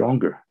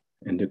stronger.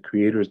 And the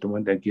Creator is the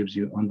one that gives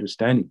you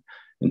understanding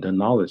and the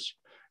knowledge.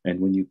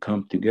 And when you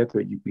come together,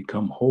 you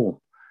become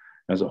whole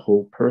as a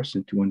whole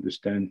person to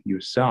understand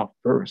yourself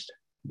first.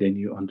 Then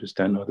you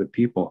understand other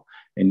people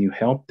and you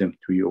help them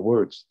through your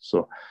words.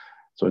 So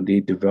they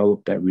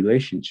develop that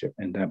relationship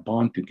and that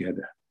bond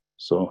together.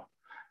 So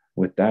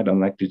with that, I'd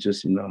like to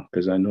just,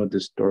 because I know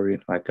this story,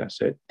 like I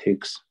said,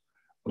 takes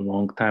a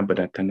long time, but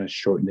I kind of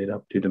shorten it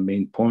up to the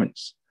main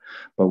points.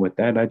 But with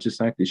that, I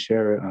just like to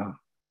share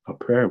a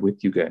prayer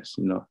with you guys,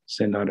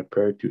 send out a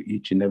prayer to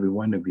each and every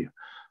one of you.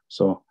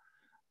 So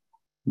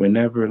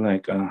whenever,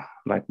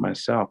 like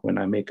myself, when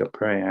I make a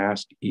prayer, I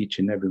ask each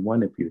and every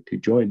one of you to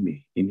join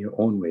me in your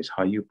own ways,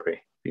 how you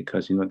pray,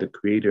 because, the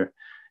Creator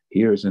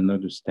hears and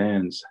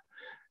understands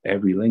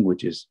every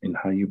languages in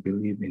how you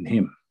believe in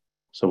Him.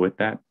 So with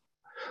that,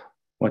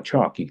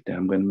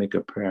 I'm going to make a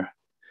prayer.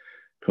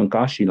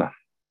 Tunkashila,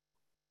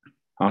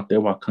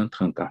 Atewa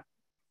Kantanka,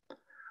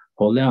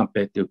 Holea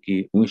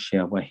Petuki,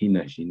 Unsha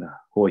Wahina Jina,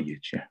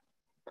 Hoyeche.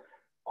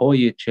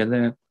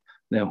 Hoyechele,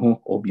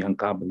 Lehon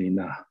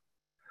Obiankablina,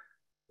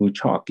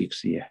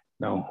 Uchakixie,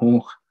 now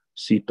Hon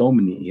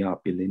Sitomini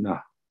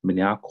Yapilina,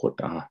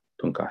 Miniakota,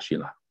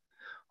 Tunkashila.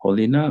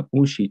 Holina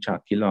Unshi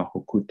Chakila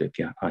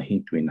Hokutekia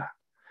Ahintwina.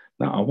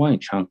 Na Awai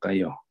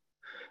Chankayo.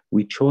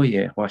 We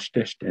choye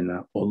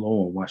washteshtena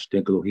olo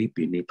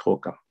washteglohipi ni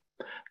toka.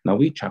 Na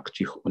we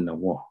chakchich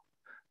unawo.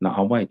 Na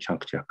awai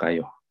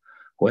chakchakayo.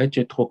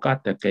 Hoeche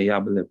tokata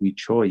kayable we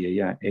choye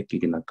ya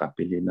ekigna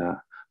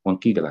kapilina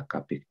wankigla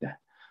kapikte.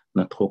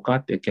 Na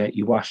tokate ke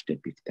iwashte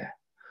pikte.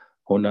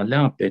 Hona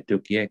lampe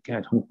tukie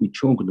kat hun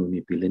wichungnu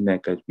ni pilina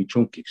kat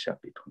wichungkiksa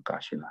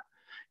pitunkashila.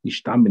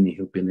 Ishtamini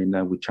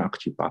hupilina we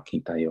chakchi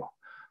pakintayo.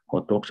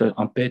 Hotoksa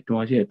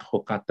ampetuaje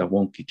tokata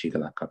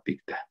wonkichigla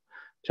kapikte.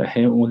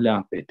 Chahe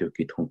lampe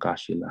tuki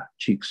tunkashila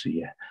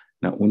chiksuye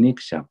na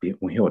uniksapi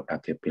unhiota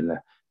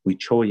kepila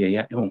wichoye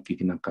ya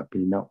onkigna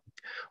kapila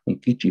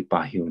unkichi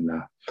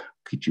pahiona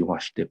kichi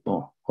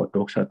washtepo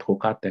hotoksa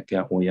tokata ke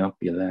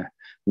oyampila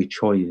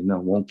wichoye na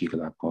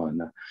wonkigla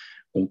kona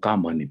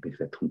unkamani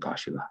pila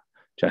tunkashila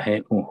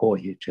chahe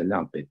unhoye che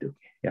lampe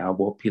tuki ya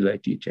wo pila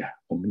jiche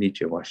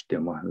umniche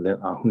washtema le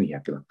ahunya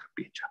kila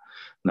kapicha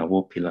na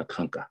wo pila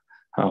tanka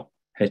how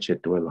heche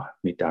duelo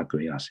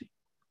mitaguyasi.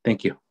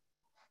 Thank you.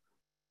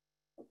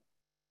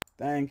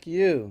 Thank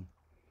you.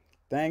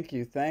 Thank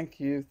you. Thank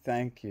you.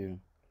 Thank you.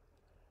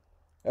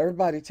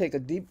 Everybody take a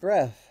deep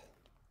breath.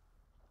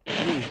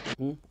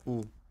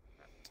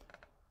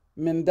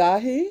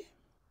 Mindahi?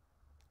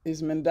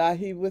 Is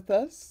Mindahi with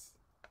us?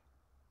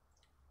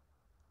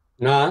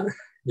 Na,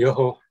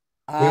 yoho.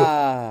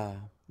 Ah.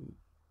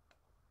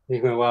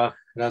 Igmewa,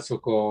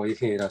 rasuko,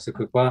 ihi,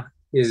 rasukukwa,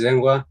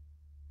 izengwa,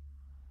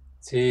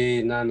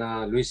 si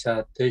nana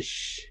Luisah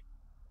Teish.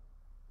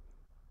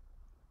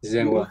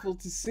 Izengwa. Beautiful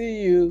to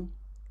see you.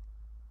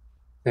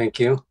 Thank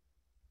you.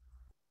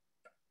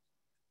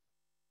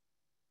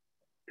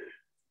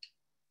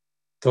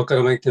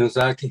 Tokaramaitinu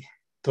zaki,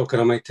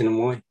 tokaramaitinu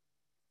moi.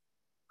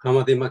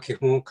 Hamadima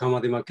kihmu,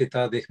 kamadima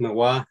kita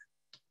dikmewa.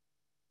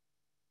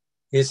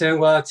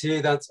 Izengwa,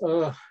 chi dats,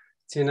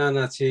 chi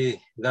nana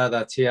chi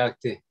dada chi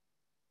akti.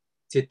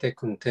 Chite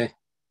kunte.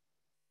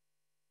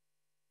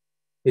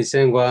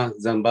 Izengwa,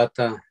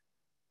 zambata,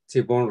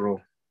 chi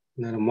bonro,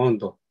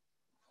 naramondo.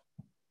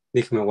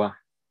 Dikmewa.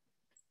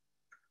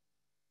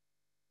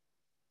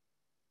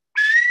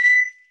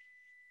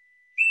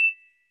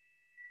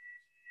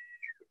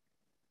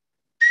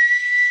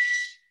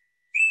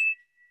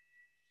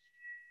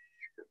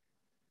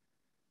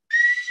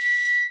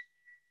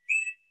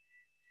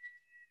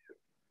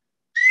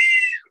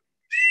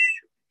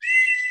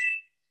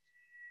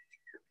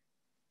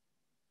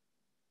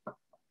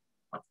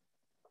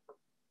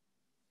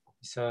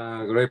 It's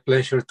a great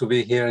pleasure to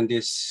be here in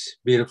this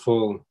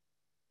beautiful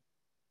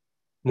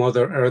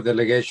Mother Earth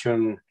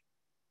delegation.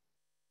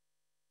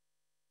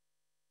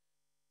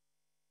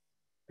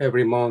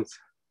 Every month,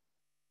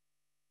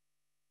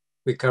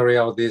 we carry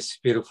out this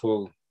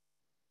beautiful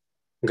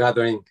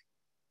gathering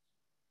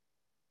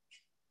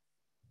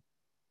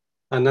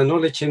and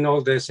acknowledging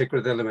all the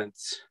sacred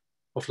elements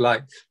of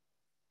life,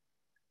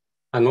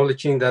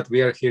 acknowledging that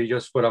we are here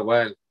just for a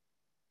while.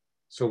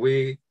 So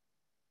we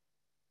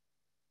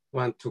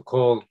want to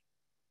call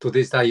to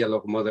this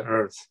dialogue Mother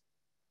Earth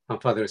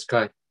and Father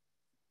Sky.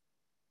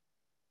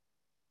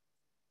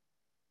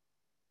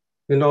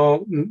 You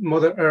know,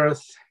 Mother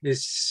Earth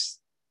is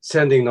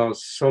sending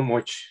us so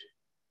much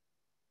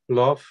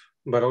love,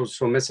 but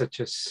also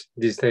messages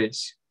these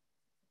days.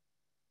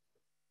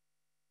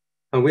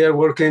 And we are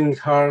working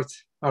hard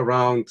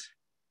around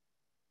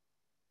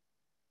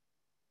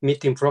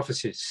meeting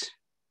prophecies,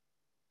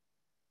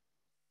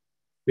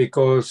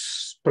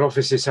 because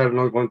prophecies are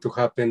not going to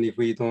happen if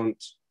we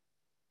don't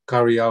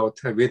carry out,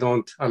 if we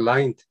don't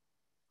align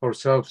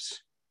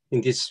ourselves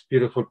in this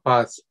beautiful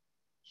path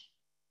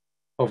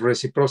of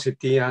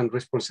reciprocity and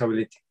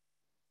responsibility.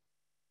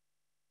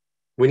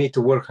 We need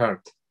to work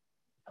hard.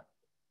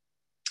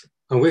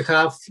 And we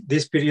have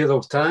this period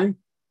of time.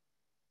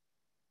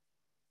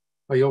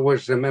 I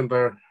always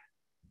remember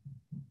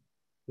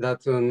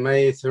that on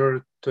May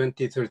 3rd,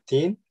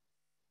 2013,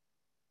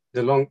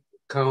 the long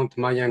count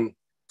Mayan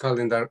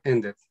calendar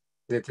ended,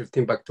 the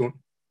 13 Baktun.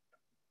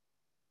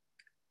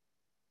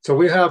 So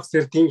we have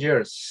 13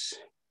 years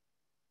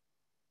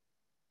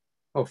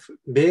of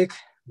big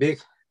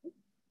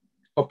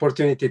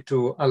opportunity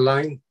to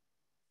align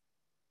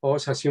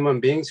us as human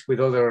beings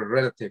with other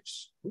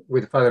relatives,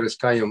 with Father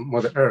Sky and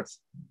Mother Earth.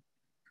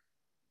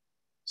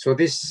 So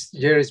this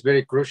year is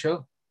very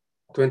crucial,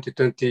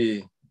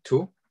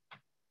 2022,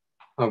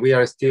 and we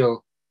are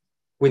still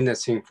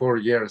witnessing 4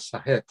 years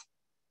ahead.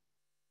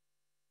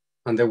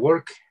 And the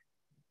work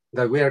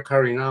that we are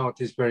carrying out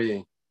is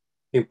very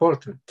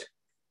important,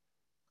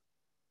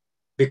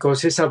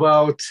 because it's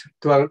about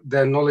the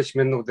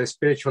acknowledgement of the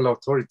spiritual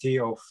authority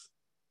of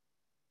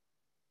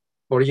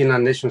original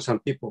nations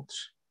and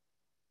peoples.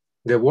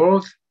 The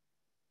world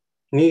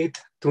needs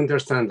to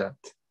understand that,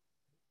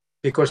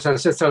 because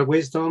ancestral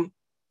wisdom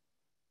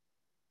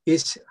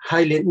is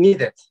highly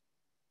needed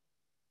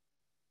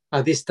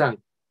at this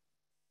time.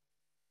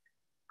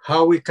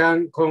 How we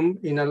can come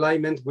in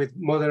alignment with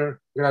Mother,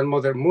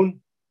 Grandmother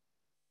Moon,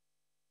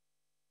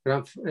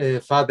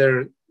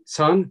 Grandfather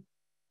Sun,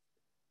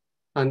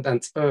 and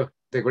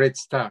the great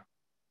star.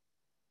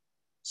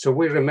 So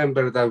we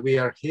remember that we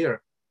are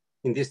here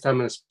in this time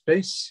and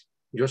space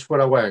just for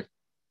a while,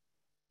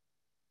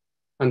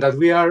 and that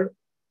we are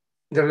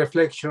the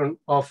reflection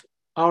of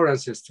our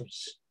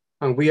ancestors,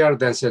 and we are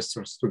the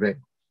ancestors today.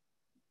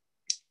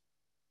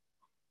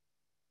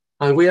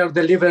 And we are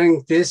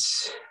delivering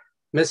these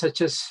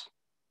messages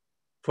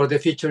for the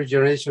future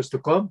generations to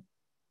come,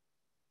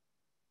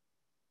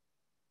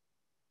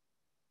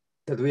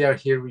 that we are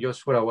here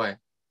just for a while.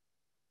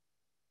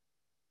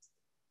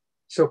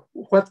 So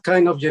what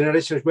kind of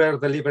generations we are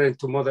delivering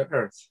to Mother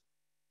Earth?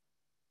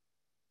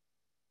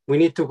 We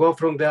need to go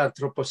from the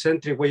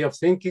anthropocentric way of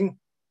thinking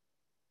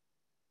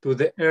to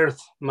the earth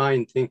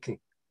mind thinking,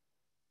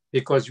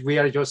 because we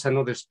are just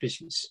another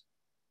species.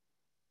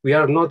 We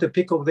are not the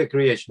peak of the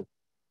creation.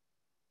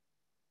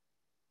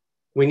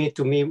 We need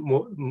to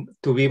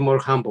be more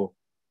humble.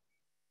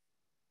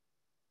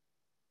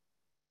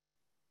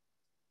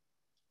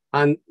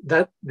 And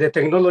that the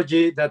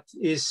technology that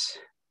is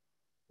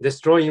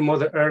destroying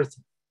Mother Earth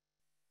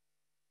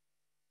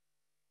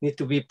need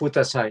to be put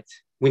aside.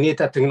 We need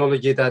a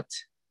technology that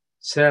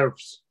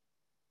serves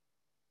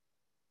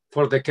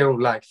for the care of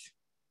life.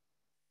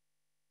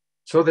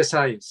 So the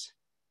science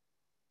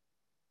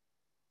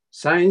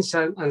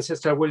and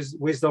ancestral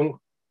wisdom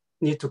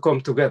need to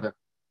come together.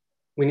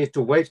 We need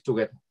to wave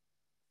together.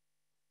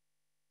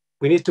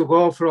 We need to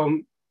go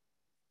from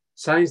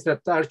science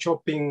that are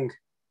chopping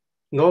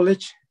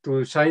knowledge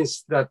to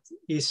science that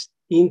is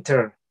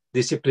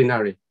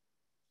interdisciplinary,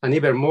 and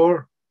even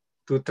more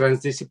to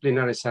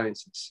transdisciplinary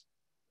sciences.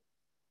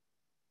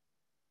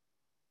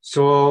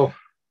 So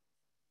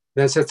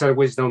the ancestral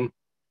wisdom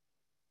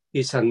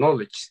is a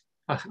knowledge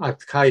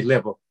at high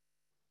level.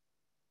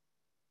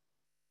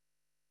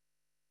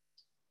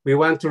 We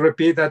want to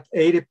repeat that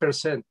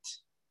 80%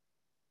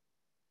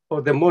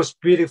 of the most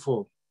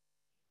beautiful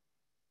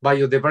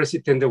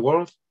biodiversity in the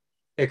world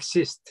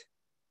exists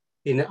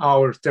in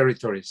our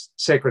territories,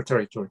 sacred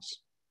territories.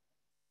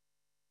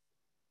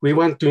 We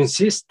want to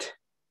insist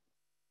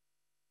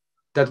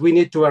that we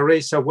need to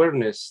raise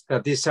awareness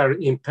that these are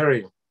in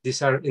peril,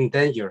 these are in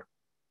danger.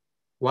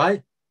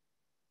 Why?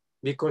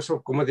 Because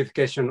of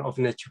commodification of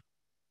nature.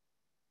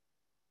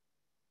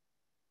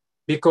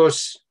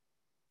 Because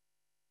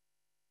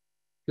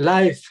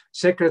life,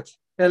 sacred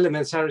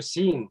elements are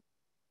seen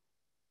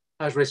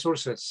as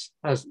resources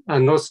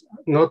and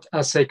not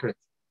as sacred.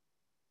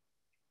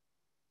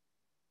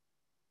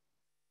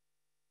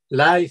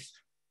 Life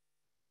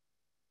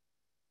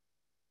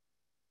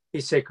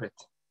is sacred.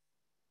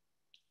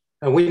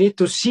 And we need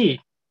to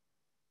see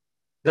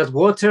that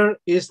water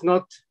is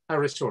not a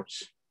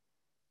resource.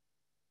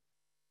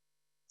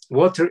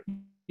 Water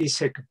is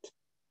sacred.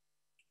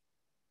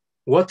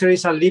 Water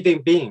is a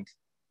living being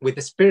with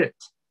a spirit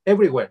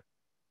everywhere.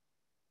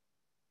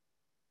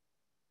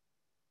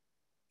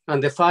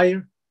 And the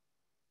fire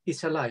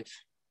is alive.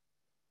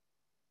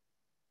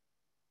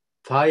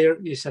 Fire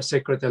is a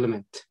sacred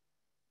element.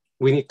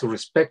 We need to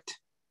respect.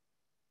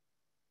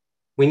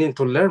 We need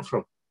to learn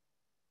from.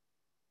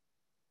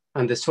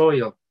 And the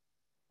soil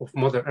of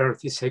Mother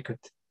Earth is sacred,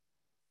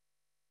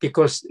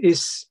 because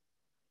it's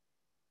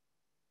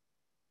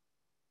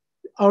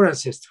our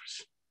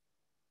ancestors.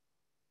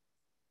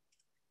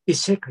 It's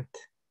sacred.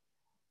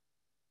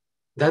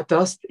 That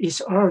dust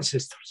is our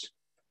ancestors.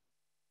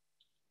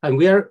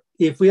 And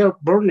if we are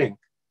burning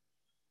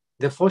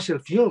the fossil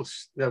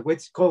fuels, that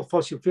what's called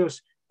fossil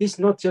fuels, it's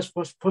not just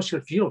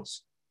fossil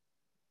fuels.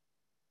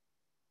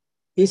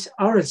 It's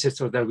our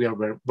ancestors that we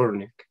are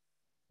burning.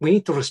 We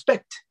need to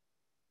respect.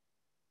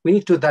 We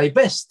need to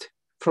divest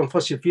from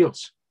fossil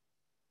fuels.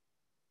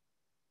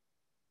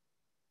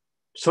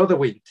 So the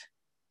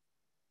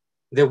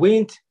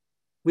wind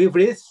we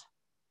breathe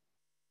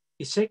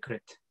is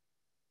sacred.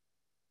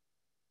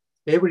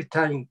 Every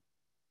time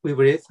we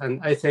breathe,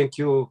 and I thank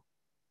you,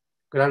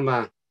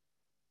 Grandma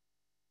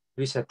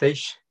Luisah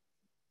Teish,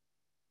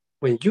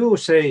 when you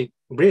say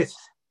breathe,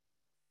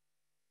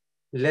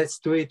 let's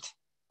do it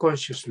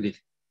consciously,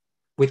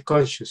 with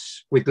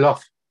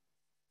love.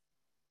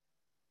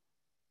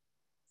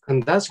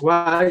 And that's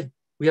why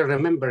we are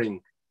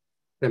remembering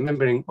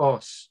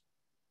us,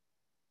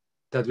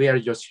 that we are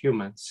just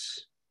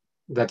humans,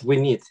 that we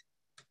need,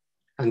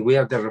 and we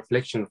are the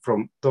reflection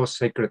from those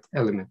sacred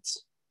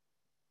elements.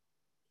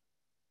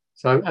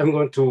 So I'm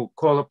going to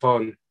call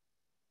upon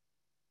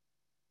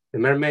the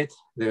mermaid,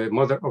 the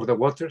mother of the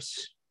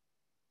waters,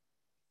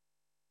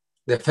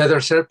 the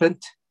feather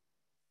serpent,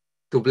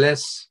 to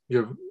bless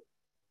your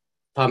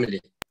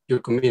family, your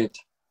community,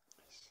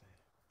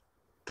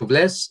 to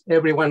bless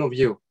every one of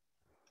you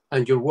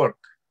and your work.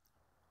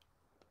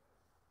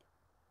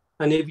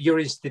 And if your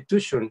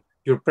institution,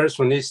 your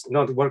person is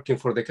not working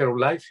for the care of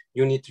life,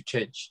 you need to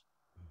change,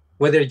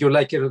 whether you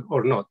like it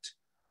or not.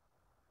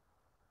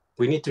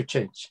 We need to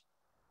change.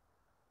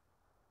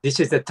 This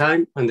is the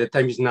time, and the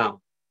time is now.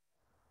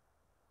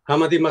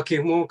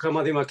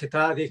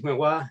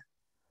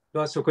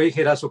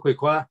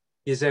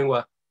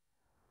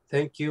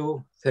 Thank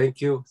you,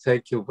 thank you,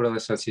 thank you,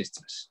 brothers and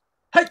sisters.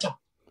 Hey,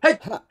 hey,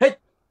 hey,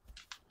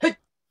 hey.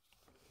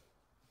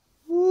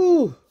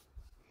 Woo.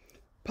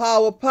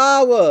 Power,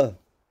 power.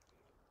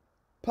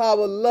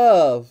 Power,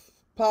 love.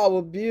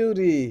 Power,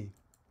 beauty.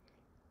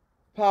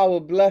 Power,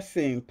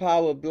 blessing.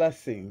 Power,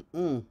 blessing.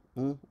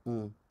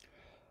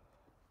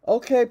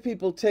 Okay,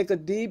 people, take a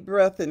deep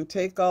breath and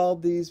take all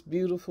these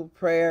beautiful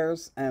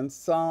prayers and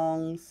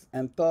songs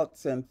and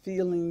thoughts and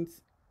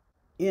feelings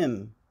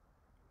in.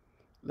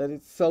 Let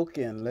it soak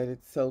in. Let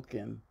it soak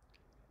in.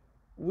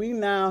 We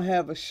now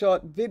have a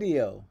short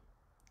video,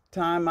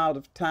 Time Out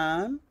of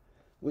Time,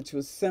 which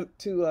was sent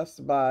to us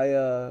by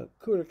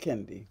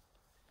Kurakendi.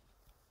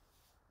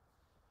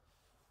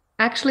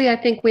 Actually, I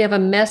think we have a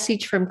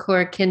message from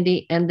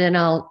Kurakendi, and then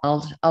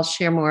I'll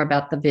share more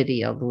about the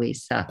video,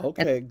 Luisah.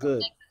 Okay,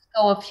 good.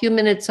 Go a few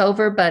minutes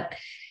over, but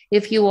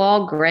if you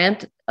all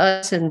grant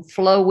us and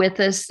flow with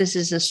us, this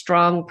is a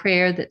strong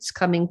prayer that's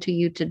coming to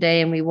you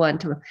today, and we want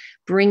to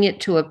bring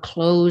it to a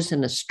close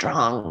in a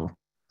strong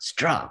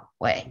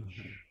way.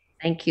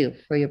 Thank you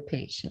for your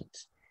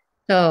patience.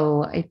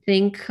 So I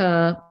think,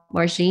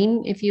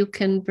 Margine, if you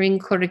can bring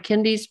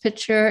Kurakendi's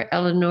picture,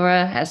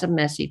 Eleonora has a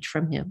message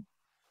from him.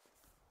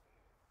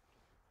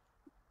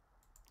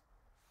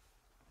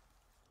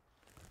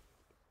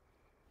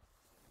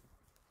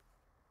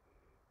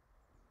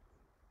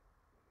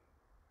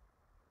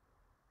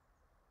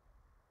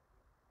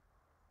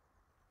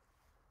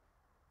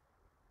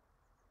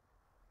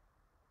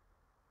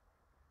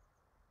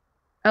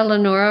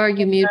 Eleonora, are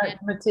you muted?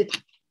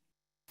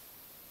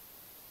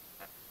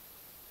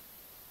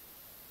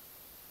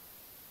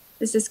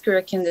 This is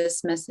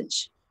Kurakendi's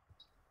message.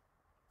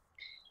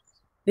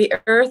 The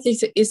earth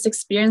is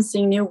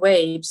experiencing new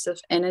waves of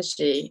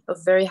energy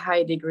of very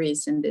high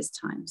degrees in these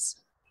times.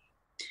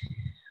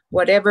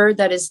 Whatever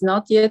that is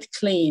not yet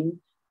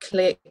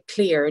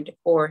cleared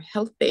or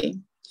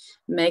healthy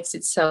makes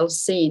itself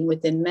seen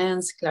with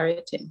immense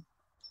clarity.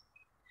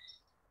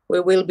 We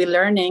will be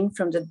learning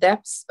from the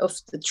depths of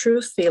the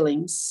true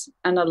feelings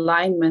and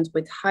alignment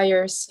with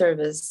higher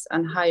service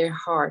and higher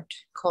heart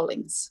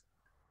callings.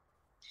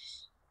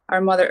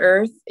 Our Mother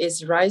Earth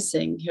is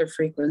rising her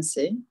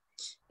frequency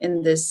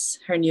in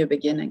her new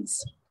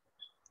beginnings.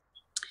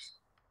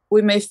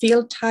 We may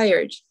feel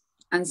tired,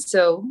 and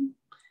so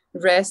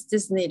rest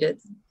is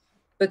needed,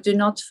 but do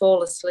not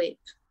fall asleep.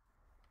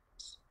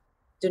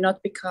 Do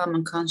not become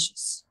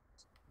unconscious.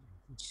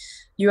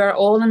 You are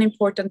all an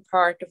important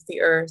part of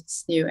the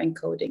Earth's new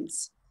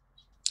encodings.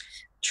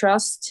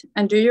 Trust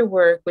and do your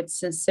work with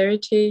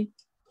sincerity,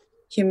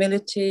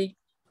 humility,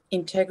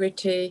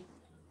 integrity,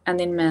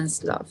 and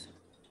immense love.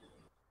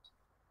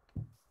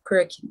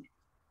 Kurakendi.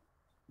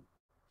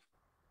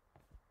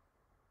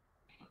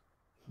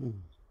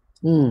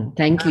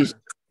 Thank you.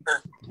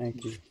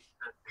 Thank you.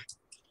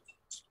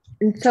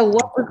 And so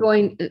what we're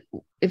going,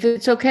 if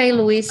it's okay,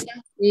 Luisah,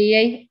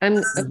 I'm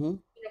gonna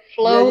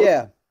flow.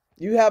 Yeah.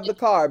 You have the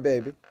car,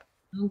 baby.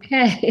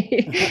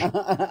 Okay.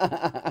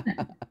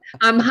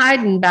 I'm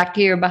hiding back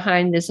here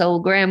behind this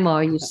old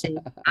grandma, you see.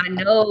 I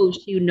know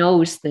she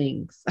knows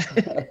things.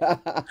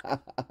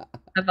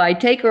 If I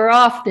take her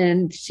off,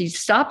 then she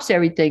stops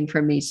everything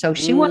for me. So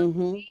she wants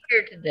to be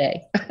here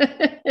today.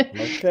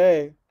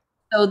 Okay.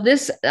 So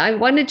I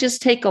want to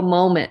just take a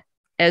moment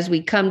as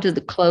we come to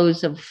the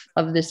close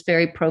of this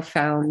very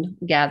profound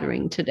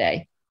gathering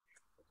today.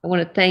 I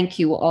want to thank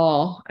you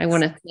all. I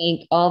want to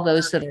thank all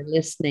those that are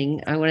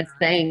listening. I want to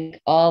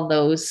thank all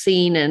those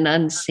seen and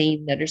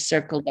unseen that are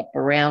circled up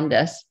around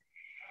us.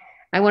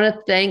 I want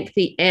to thank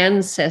the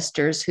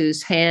ancestors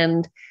whose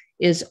hand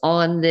is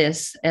on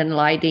this and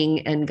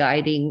lighting and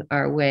guiding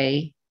our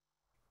way.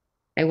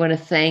 I want to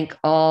thank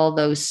all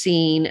those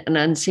seen and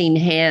unseen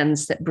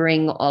hands that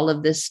bring all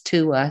of this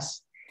to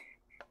us.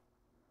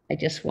 I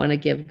just want to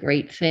give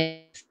great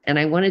thanks. And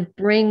I want to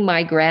bring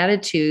my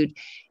gratitude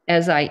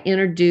as I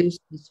introduce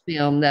this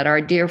film that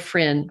our dear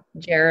friend,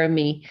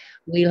 Jeremy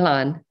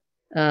Whelan,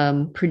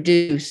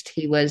 produced.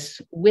 He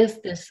was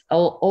with this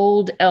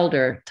old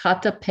elder,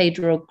 Tata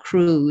Pedro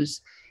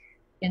Cruz,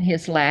 in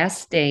his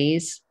last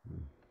days.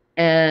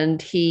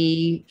 And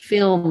he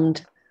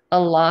filmed a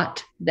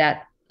lot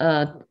that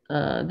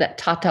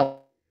Tata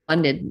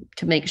wanted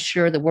to make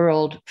sure the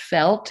world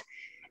felt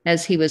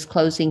as he was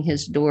closing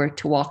his door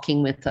to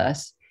walking with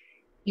us.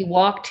 He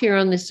walked here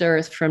on this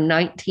earth from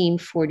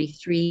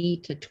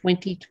 1943 to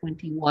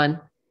 2021.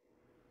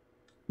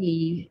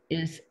 He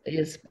is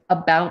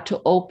about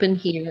to open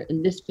here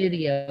in this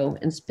video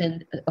and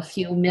spend a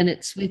few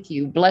minutes with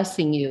you,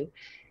 blessing you,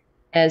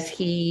 as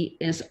he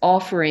is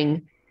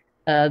offering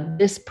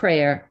this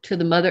prayer to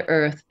the Mother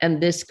Earth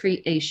and this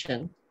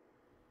creation.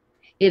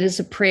 It is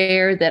a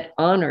prayer that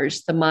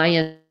honors the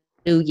Mayan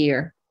New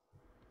Year.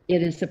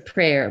 It is a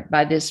prayer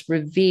by this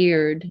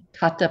revered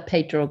Tata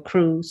Pedro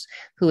Cruz,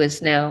 who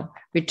has now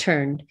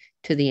returned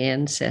to the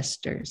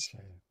ancestors.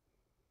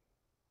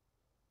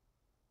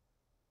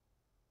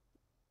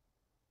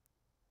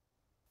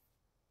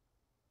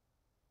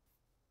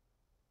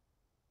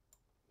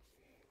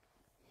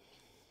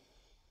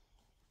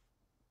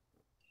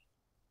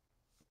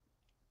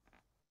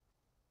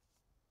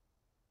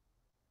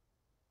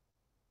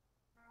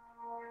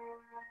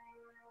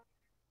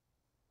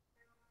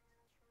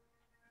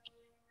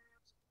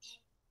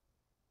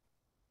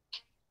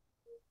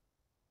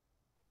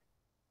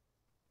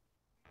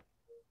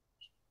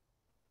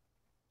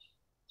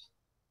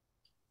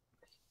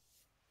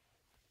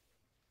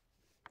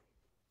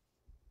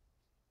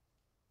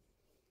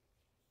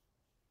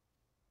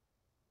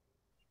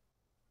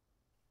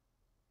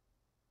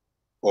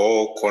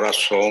 Oh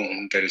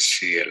corazón del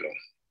cielo,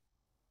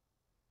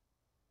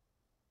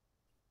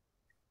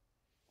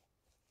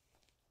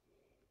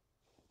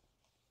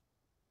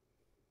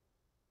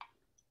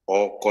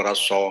 oh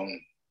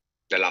corazón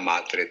de la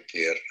madre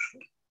tierra,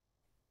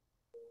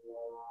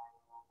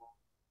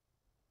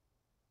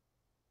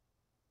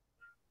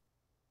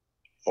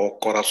 oh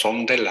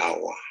corazón del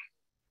agua,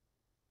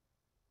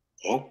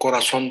 oh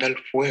corazón del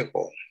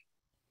fuego,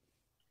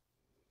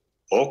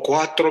 oh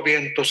cuatro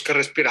vientos que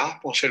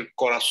respiramos el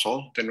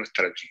corazón de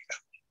nuestra vida.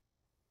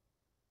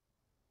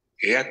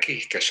 He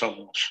aquí que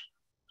somos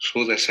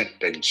su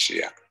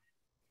descendencia.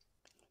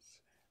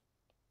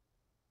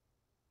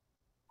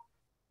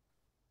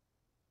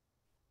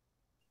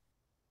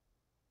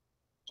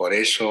 Por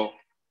eso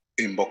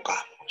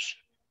invocamos.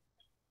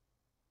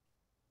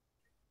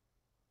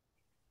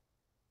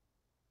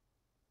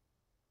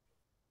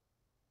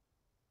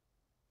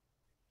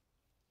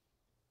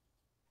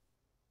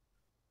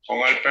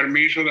 Con el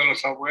permiso de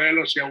los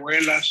abuelos y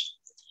abuelas,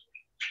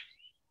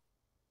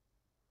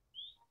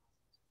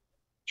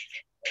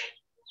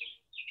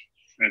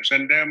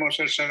 encendemos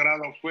el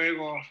sagrado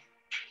fuego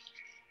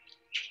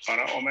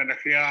para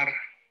homenajear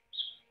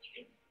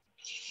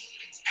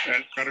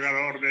el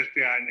cargador de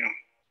este año.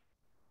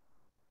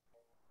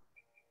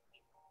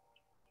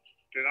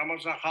 Te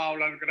damos a Jau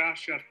las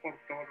gracias por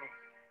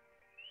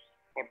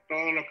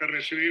todo lo que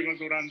recibimos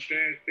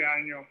durante este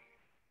año,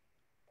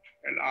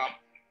 el app.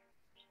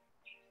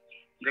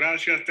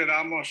 Gracias te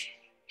damos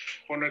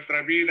por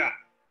nuestra vida,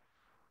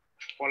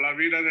 por la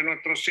vida de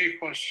nuestros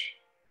hijos,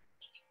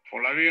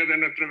 por la vida de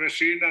nuestras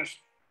vecinas,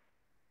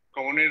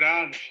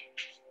 comunidad,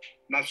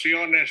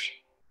 naciones,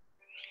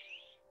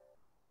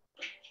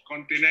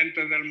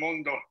 continentes del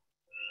mundo.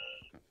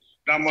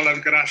 Damos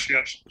las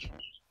gracias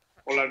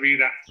por la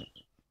vida.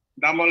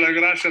 Damos las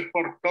gracias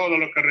por todo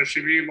lo que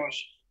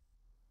recibimos.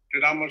 Te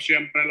damos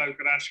siempre las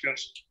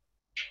gracias.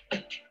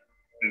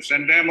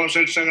 Encendemos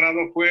el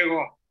sagrado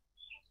fuego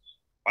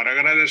para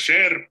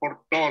agradecer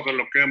por todo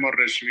lo que hemos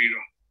recibido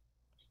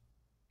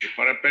y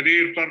para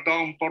pedir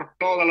perdón por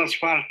todas las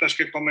faltas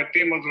que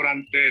cometimos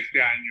durante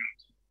este año.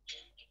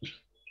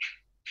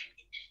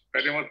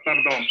 Pedimos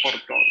perdón por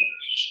todo.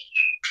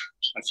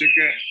 Así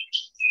que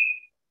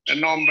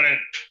en nombre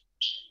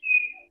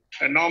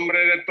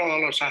de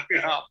todos los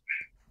Ajijab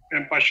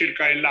en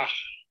Pachilcailaj,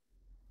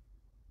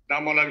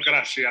 damos las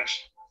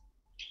gracias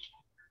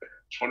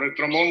por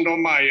nuestro mundo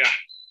maya,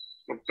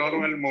 por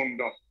todo el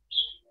mundo.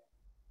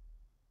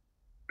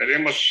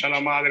 Pedimos a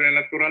la Madre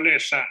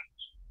Naturaleza,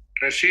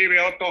 recibe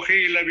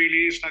Otoji-le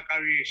Luisah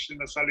Cabiz en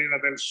la salida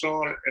del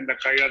sol, en la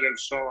caída del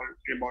sol,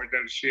 y Moy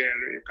del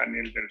cielo y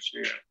Canil del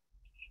cielo.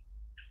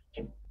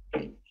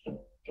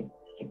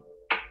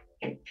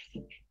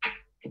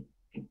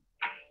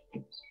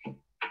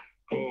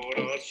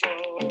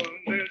 corazón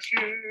del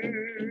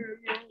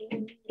cielo,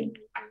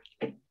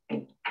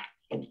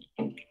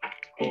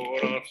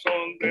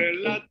 corazón de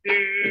la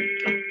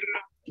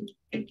tierra,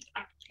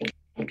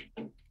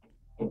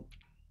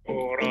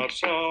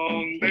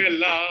 corazón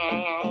del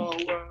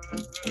agua,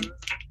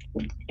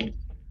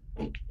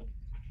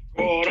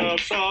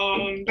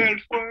 corazón del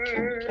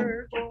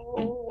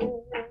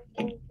fuego,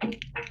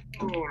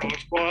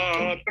 los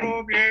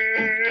cuatro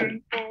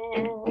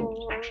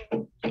vientos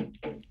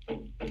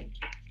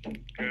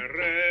que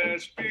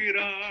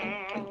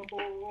respiramos,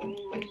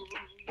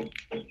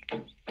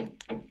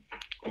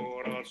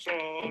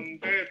 corazón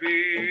de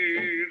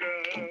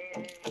vida,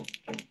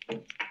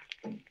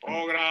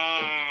 oh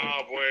gran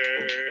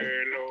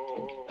abuelo,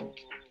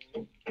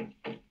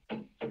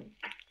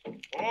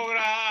 oh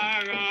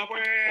gran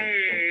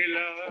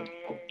abuela,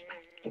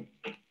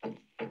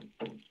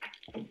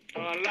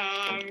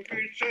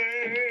 Malanguiche,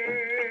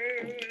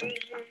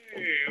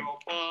 oh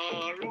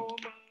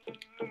paloma,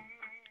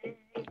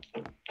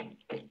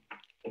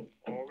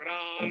 oh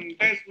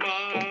grandes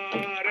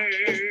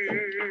mares,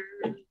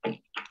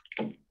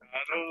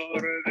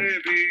 dador de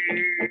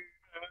vida,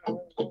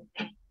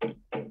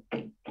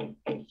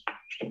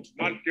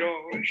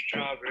 Maldios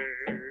Chávez,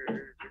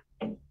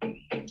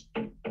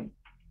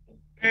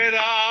 te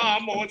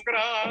damos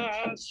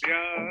gracias.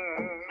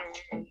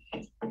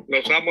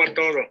 Los amo a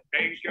todos.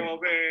 Thank you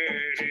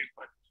very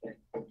much.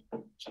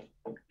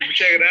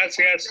 Muchas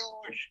gracias.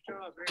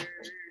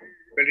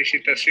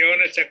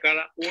 Felicitaciones a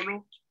cada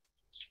uno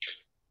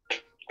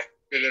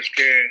de los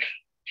que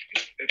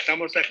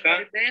estamos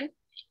acá.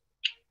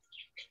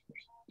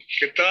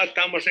 Que todos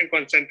estamos en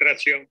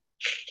concentración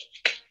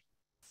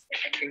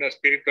en la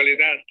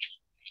espiritualidad.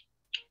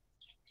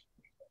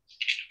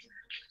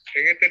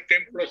 En este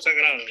templo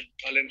sagrado,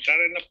 al entrar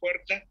en la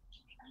puerta,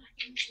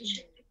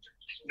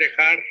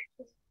 dejar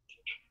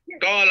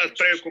todas las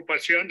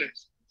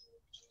preocupaciones,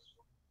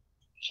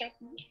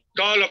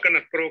 todo lo que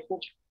nos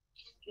preocupa,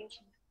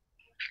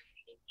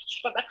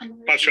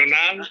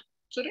 pasional,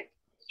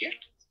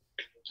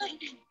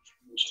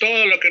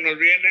 todo lo que nos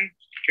viene,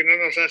 que no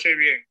nos hace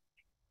bien.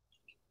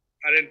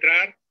 Al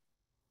entrar,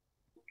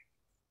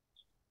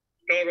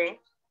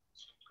 todo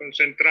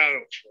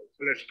concentrado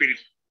en el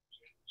espíritu,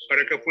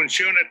 para que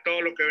funcione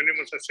todo lo que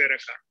venimos a hacer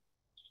acá.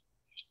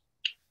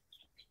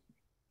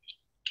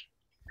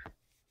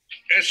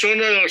 Es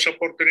una de las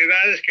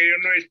oportunidades que yo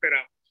no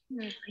esperaba.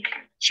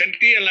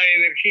 Sentía la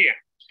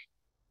energía,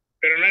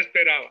 pero no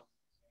esperaba.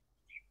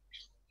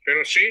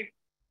 Pero sí,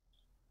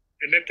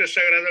 en este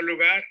sagrado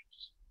lugar,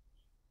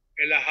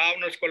 el Ajao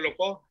nos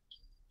colocó,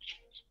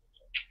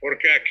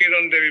 porque aquí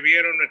donde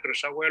vivieron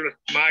nuestros abuelos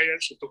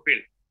mayas y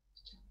tupil,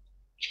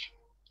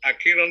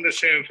 aquí donde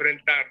se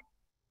enfrentaron.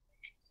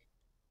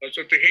 Los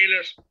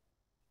utijiles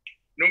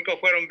nunca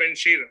fueron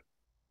vencidos.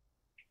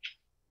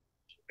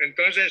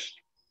 Entonces,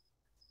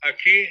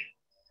 aquí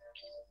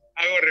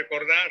hago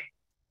recordar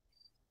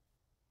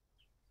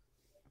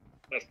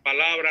las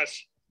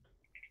palabras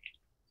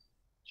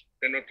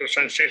de nuestros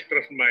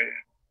ancestros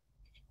mayas.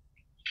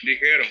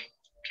 Dijeron,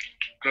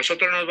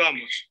 nosotros nos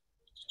vamos,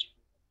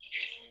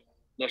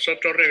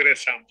 nosotros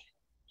regresamos.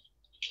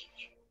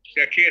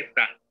 Y aquí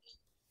está.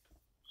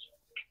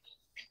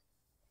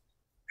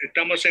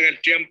 Estamos en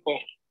el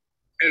tiempo,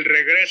 el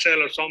regreso de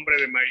los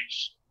hombres de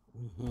maíz.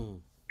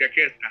 Y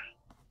aquí está.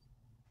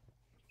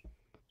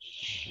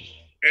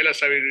 Es la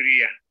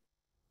sabiduría.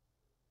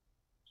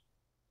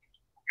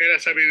 Es la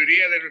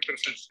sabiduría de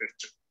nuestros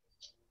ancestros.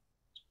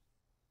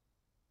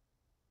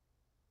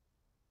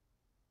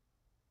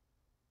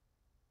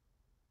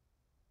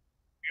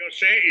 Yo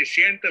sé y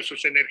siento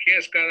sus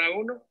energías cada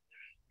uno,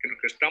 que los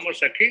que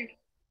estamos aquí,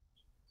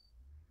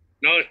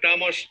 no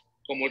estamos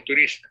como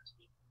turistas.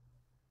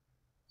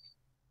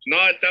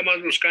 No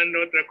estamos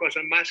buscando otra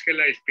cosa más que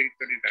la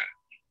espiritualidad.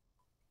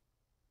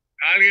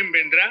 Alguien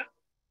vendrá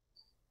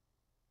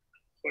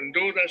con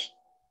dudas.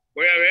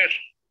 Voy a ver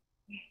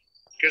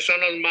qué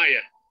son los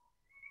mayas.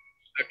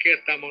 Aquí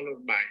estamos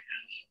los mayas.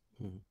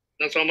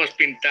 No somos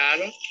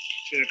pintados,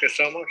 sino que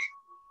somos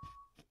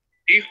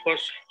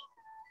hijos,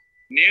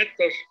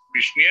 nietos,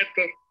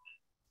 bisnietos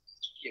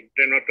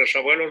de nuestros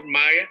abuelos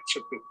mayas,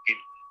 Tutu.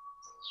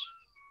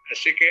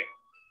 Así que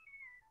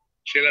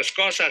si las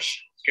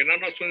cosas que no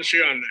nos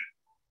funcionan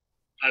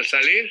al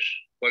salir,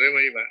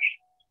 podemos llevar.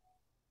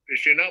 Y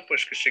si no,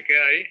 pues que se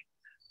queda ahí.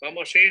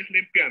 Vamos a ir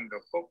limpiando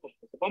poco a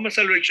poco. Vamos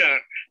a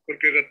luchar,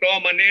 porque de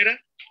todas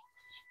maneras,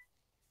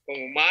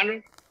 como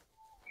humanos,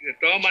 de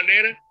todas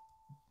maneras,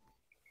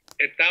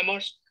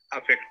 estamos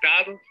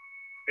afectados,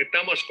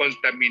 estamos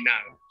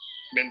contaminados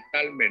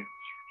mentalmente,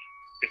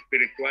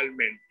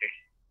 espiritualmente.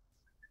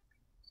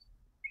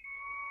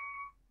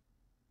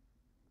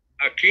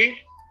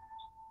 Aquí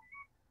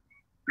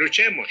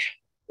luchemos,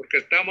 porque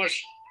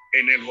estamos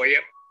en el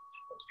Guayab,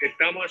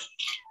 estamos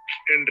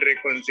en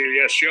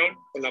reconciliación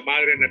con la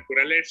madre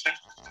naturaleza,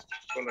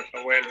 con los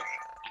abuelos.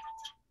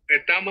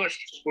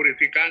 Estamos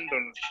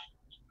purificándonos,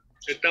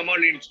 estamos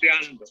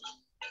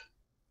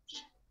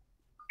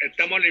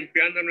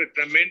limpiando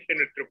nuestra mente,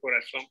 nuestro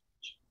corazón.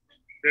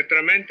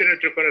 nuestra mente y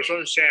nuestro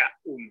corazón sea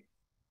uno.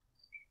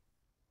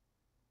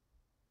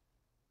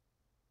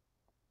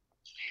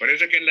 Por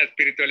eso que en la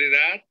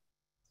espiritualidad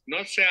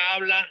no se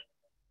habla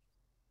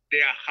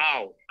de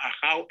Ahau.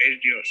 Ahau es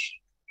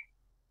Dios,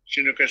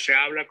 sino que se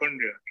habla con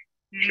Dios.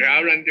 Se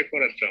habla en tu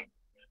corazón.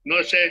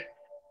 No se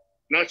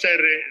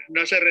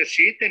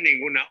recite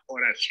ninguna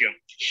oración,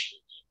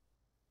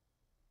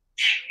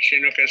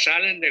 sino que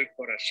salen del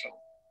corazón.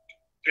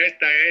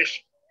 Esta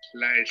es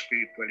la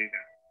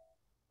espiritualidad.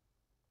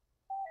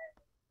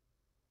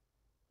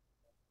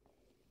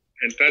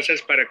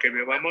 Entonces, para que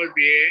vivamos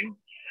bien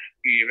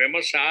y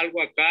llevemos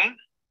algo acá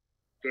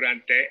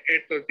durante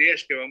estos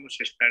días que vamos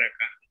a estar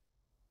acá.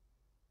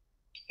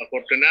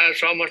 Afortunados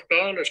somos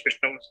todos los que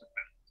estamos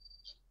acá.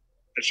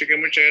 Así que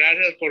muchas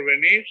gracias por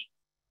venir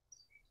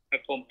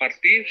a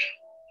compartir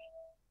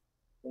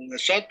con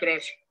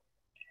nosotros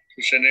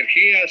sus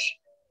energías,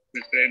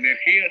 nuestras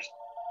energías,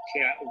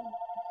 sea un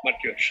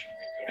Matios.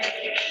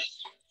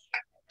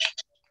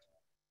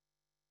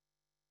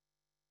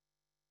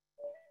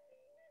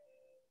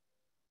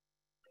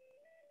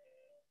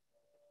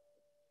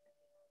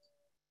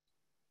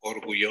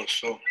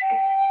 Orgullosos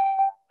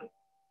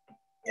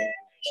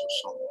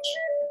somos.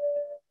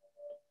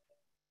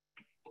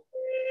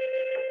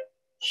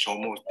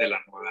 Somos de la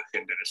nueva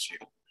generación.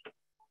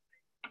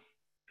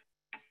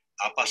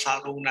 Ha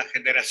pasado una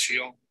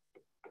generación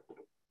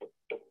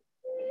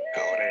y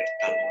ahora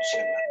estamos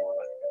en la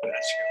nueva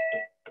generación.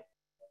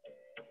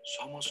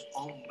 Somos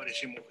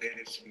hombres y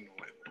mujeres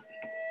nuevos.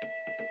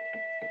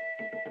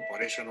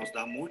 Por eso nos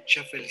da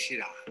mucha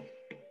felicidad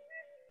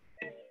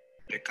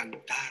de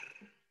cantar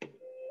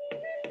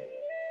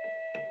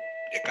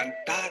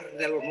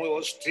de los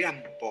nuevos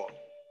tiempos.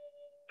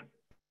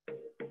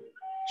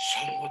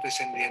 Somos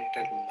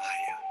descendientes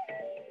maya.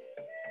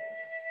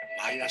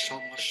 Mayas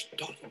somos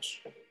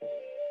todos.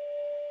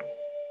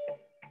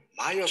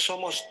 Mayas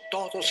somos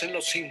todos en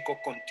los 5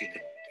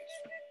 continentes.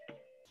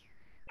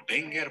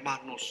 Ven,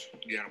 hermanos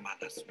y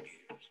hermanas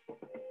míos,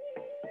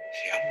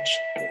 seamos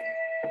uno.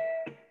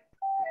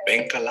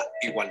 Venga la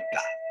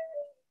igualdad,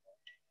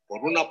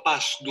 por una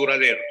paz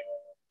duradera,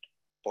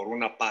 por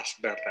una paz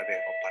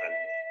verdadera para el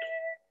mundo.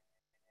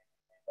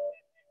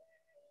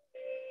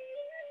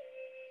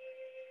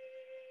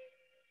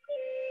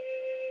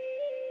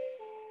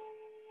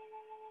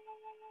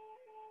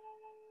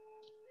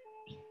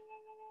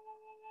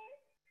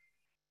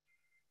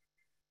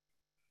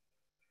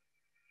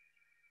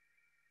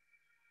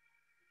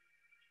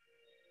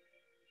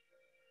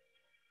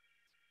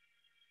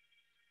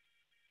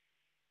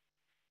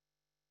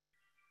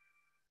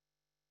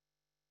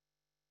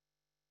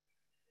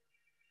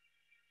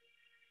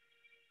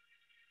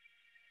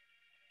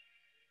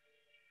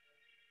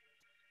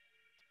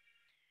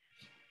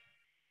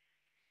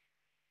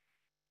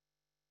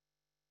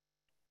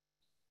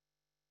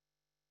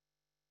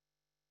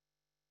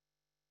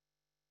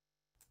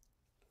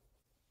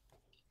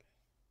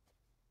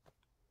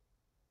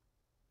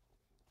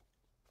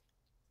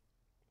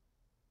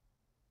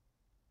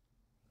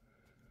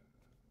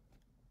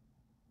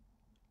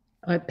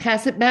 I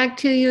pass it back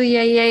to you,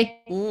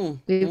 Yeye.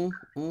 We've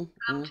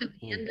come to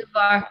the end of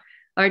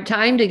our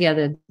time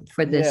together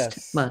for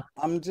this month.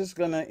 I'm just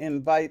going to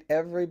invite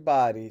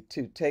everybody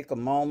to take a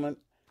moment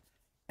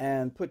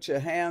and put your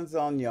hands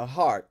on your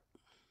heart.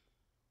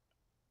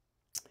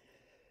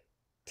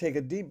 Take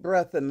a deep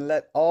breath and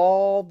let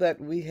all that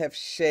we have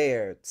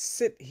shared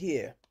sit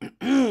here.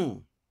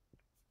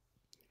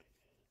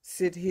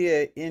 Sit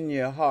here in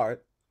your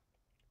heart.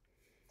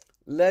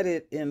 Let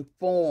it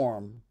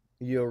inform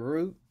your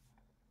root.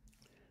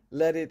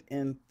 Let it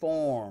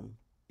inform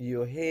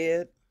your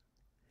head.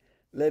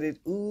 Let it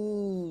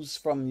ooze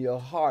from your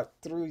heart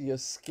through your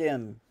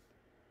skin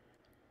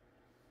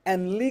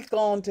and leak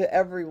on to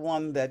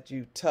everyone that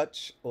you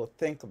touch or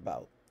think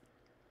about.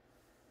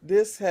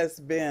 This has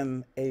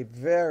been a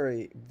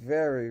very,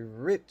 very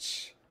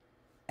rich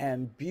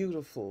and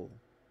beautiful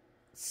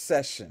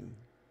session.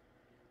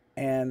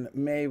 And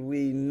may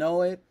we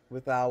know it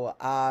with our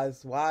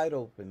eyes wide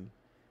open,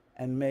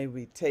 and may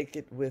we take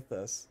it with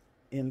us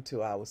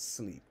into our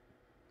sleep.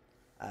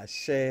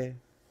 Ashe,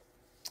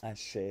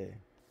 ashe,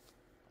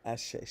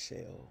 ashe,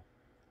 sheo.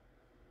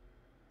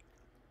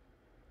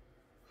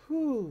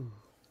 Whew.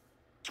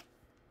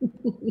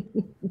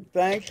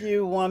 Thank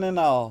you, one and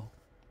all.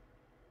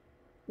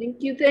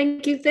 Thank you,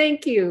 thank you,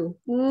 thank you.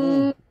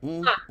 You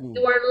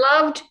are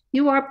loved.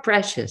 You are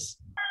precious.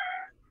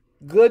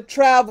 Good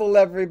travel,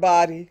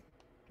 everybody.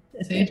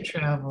 Safe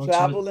travel.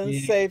 Travel in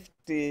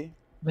safety.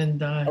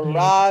 Mindahi.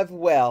 Arrive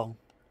well.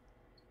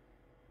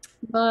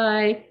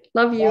 Bye.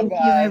 Love you. Bye-bye.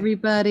 Thank you,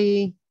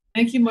 everybody.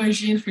 Thank you,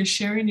 Margine, for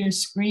sharing your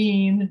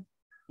screen.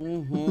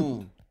 Thank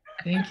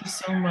you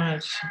so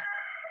much.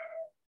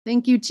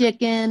 Thank you,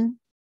 chicken.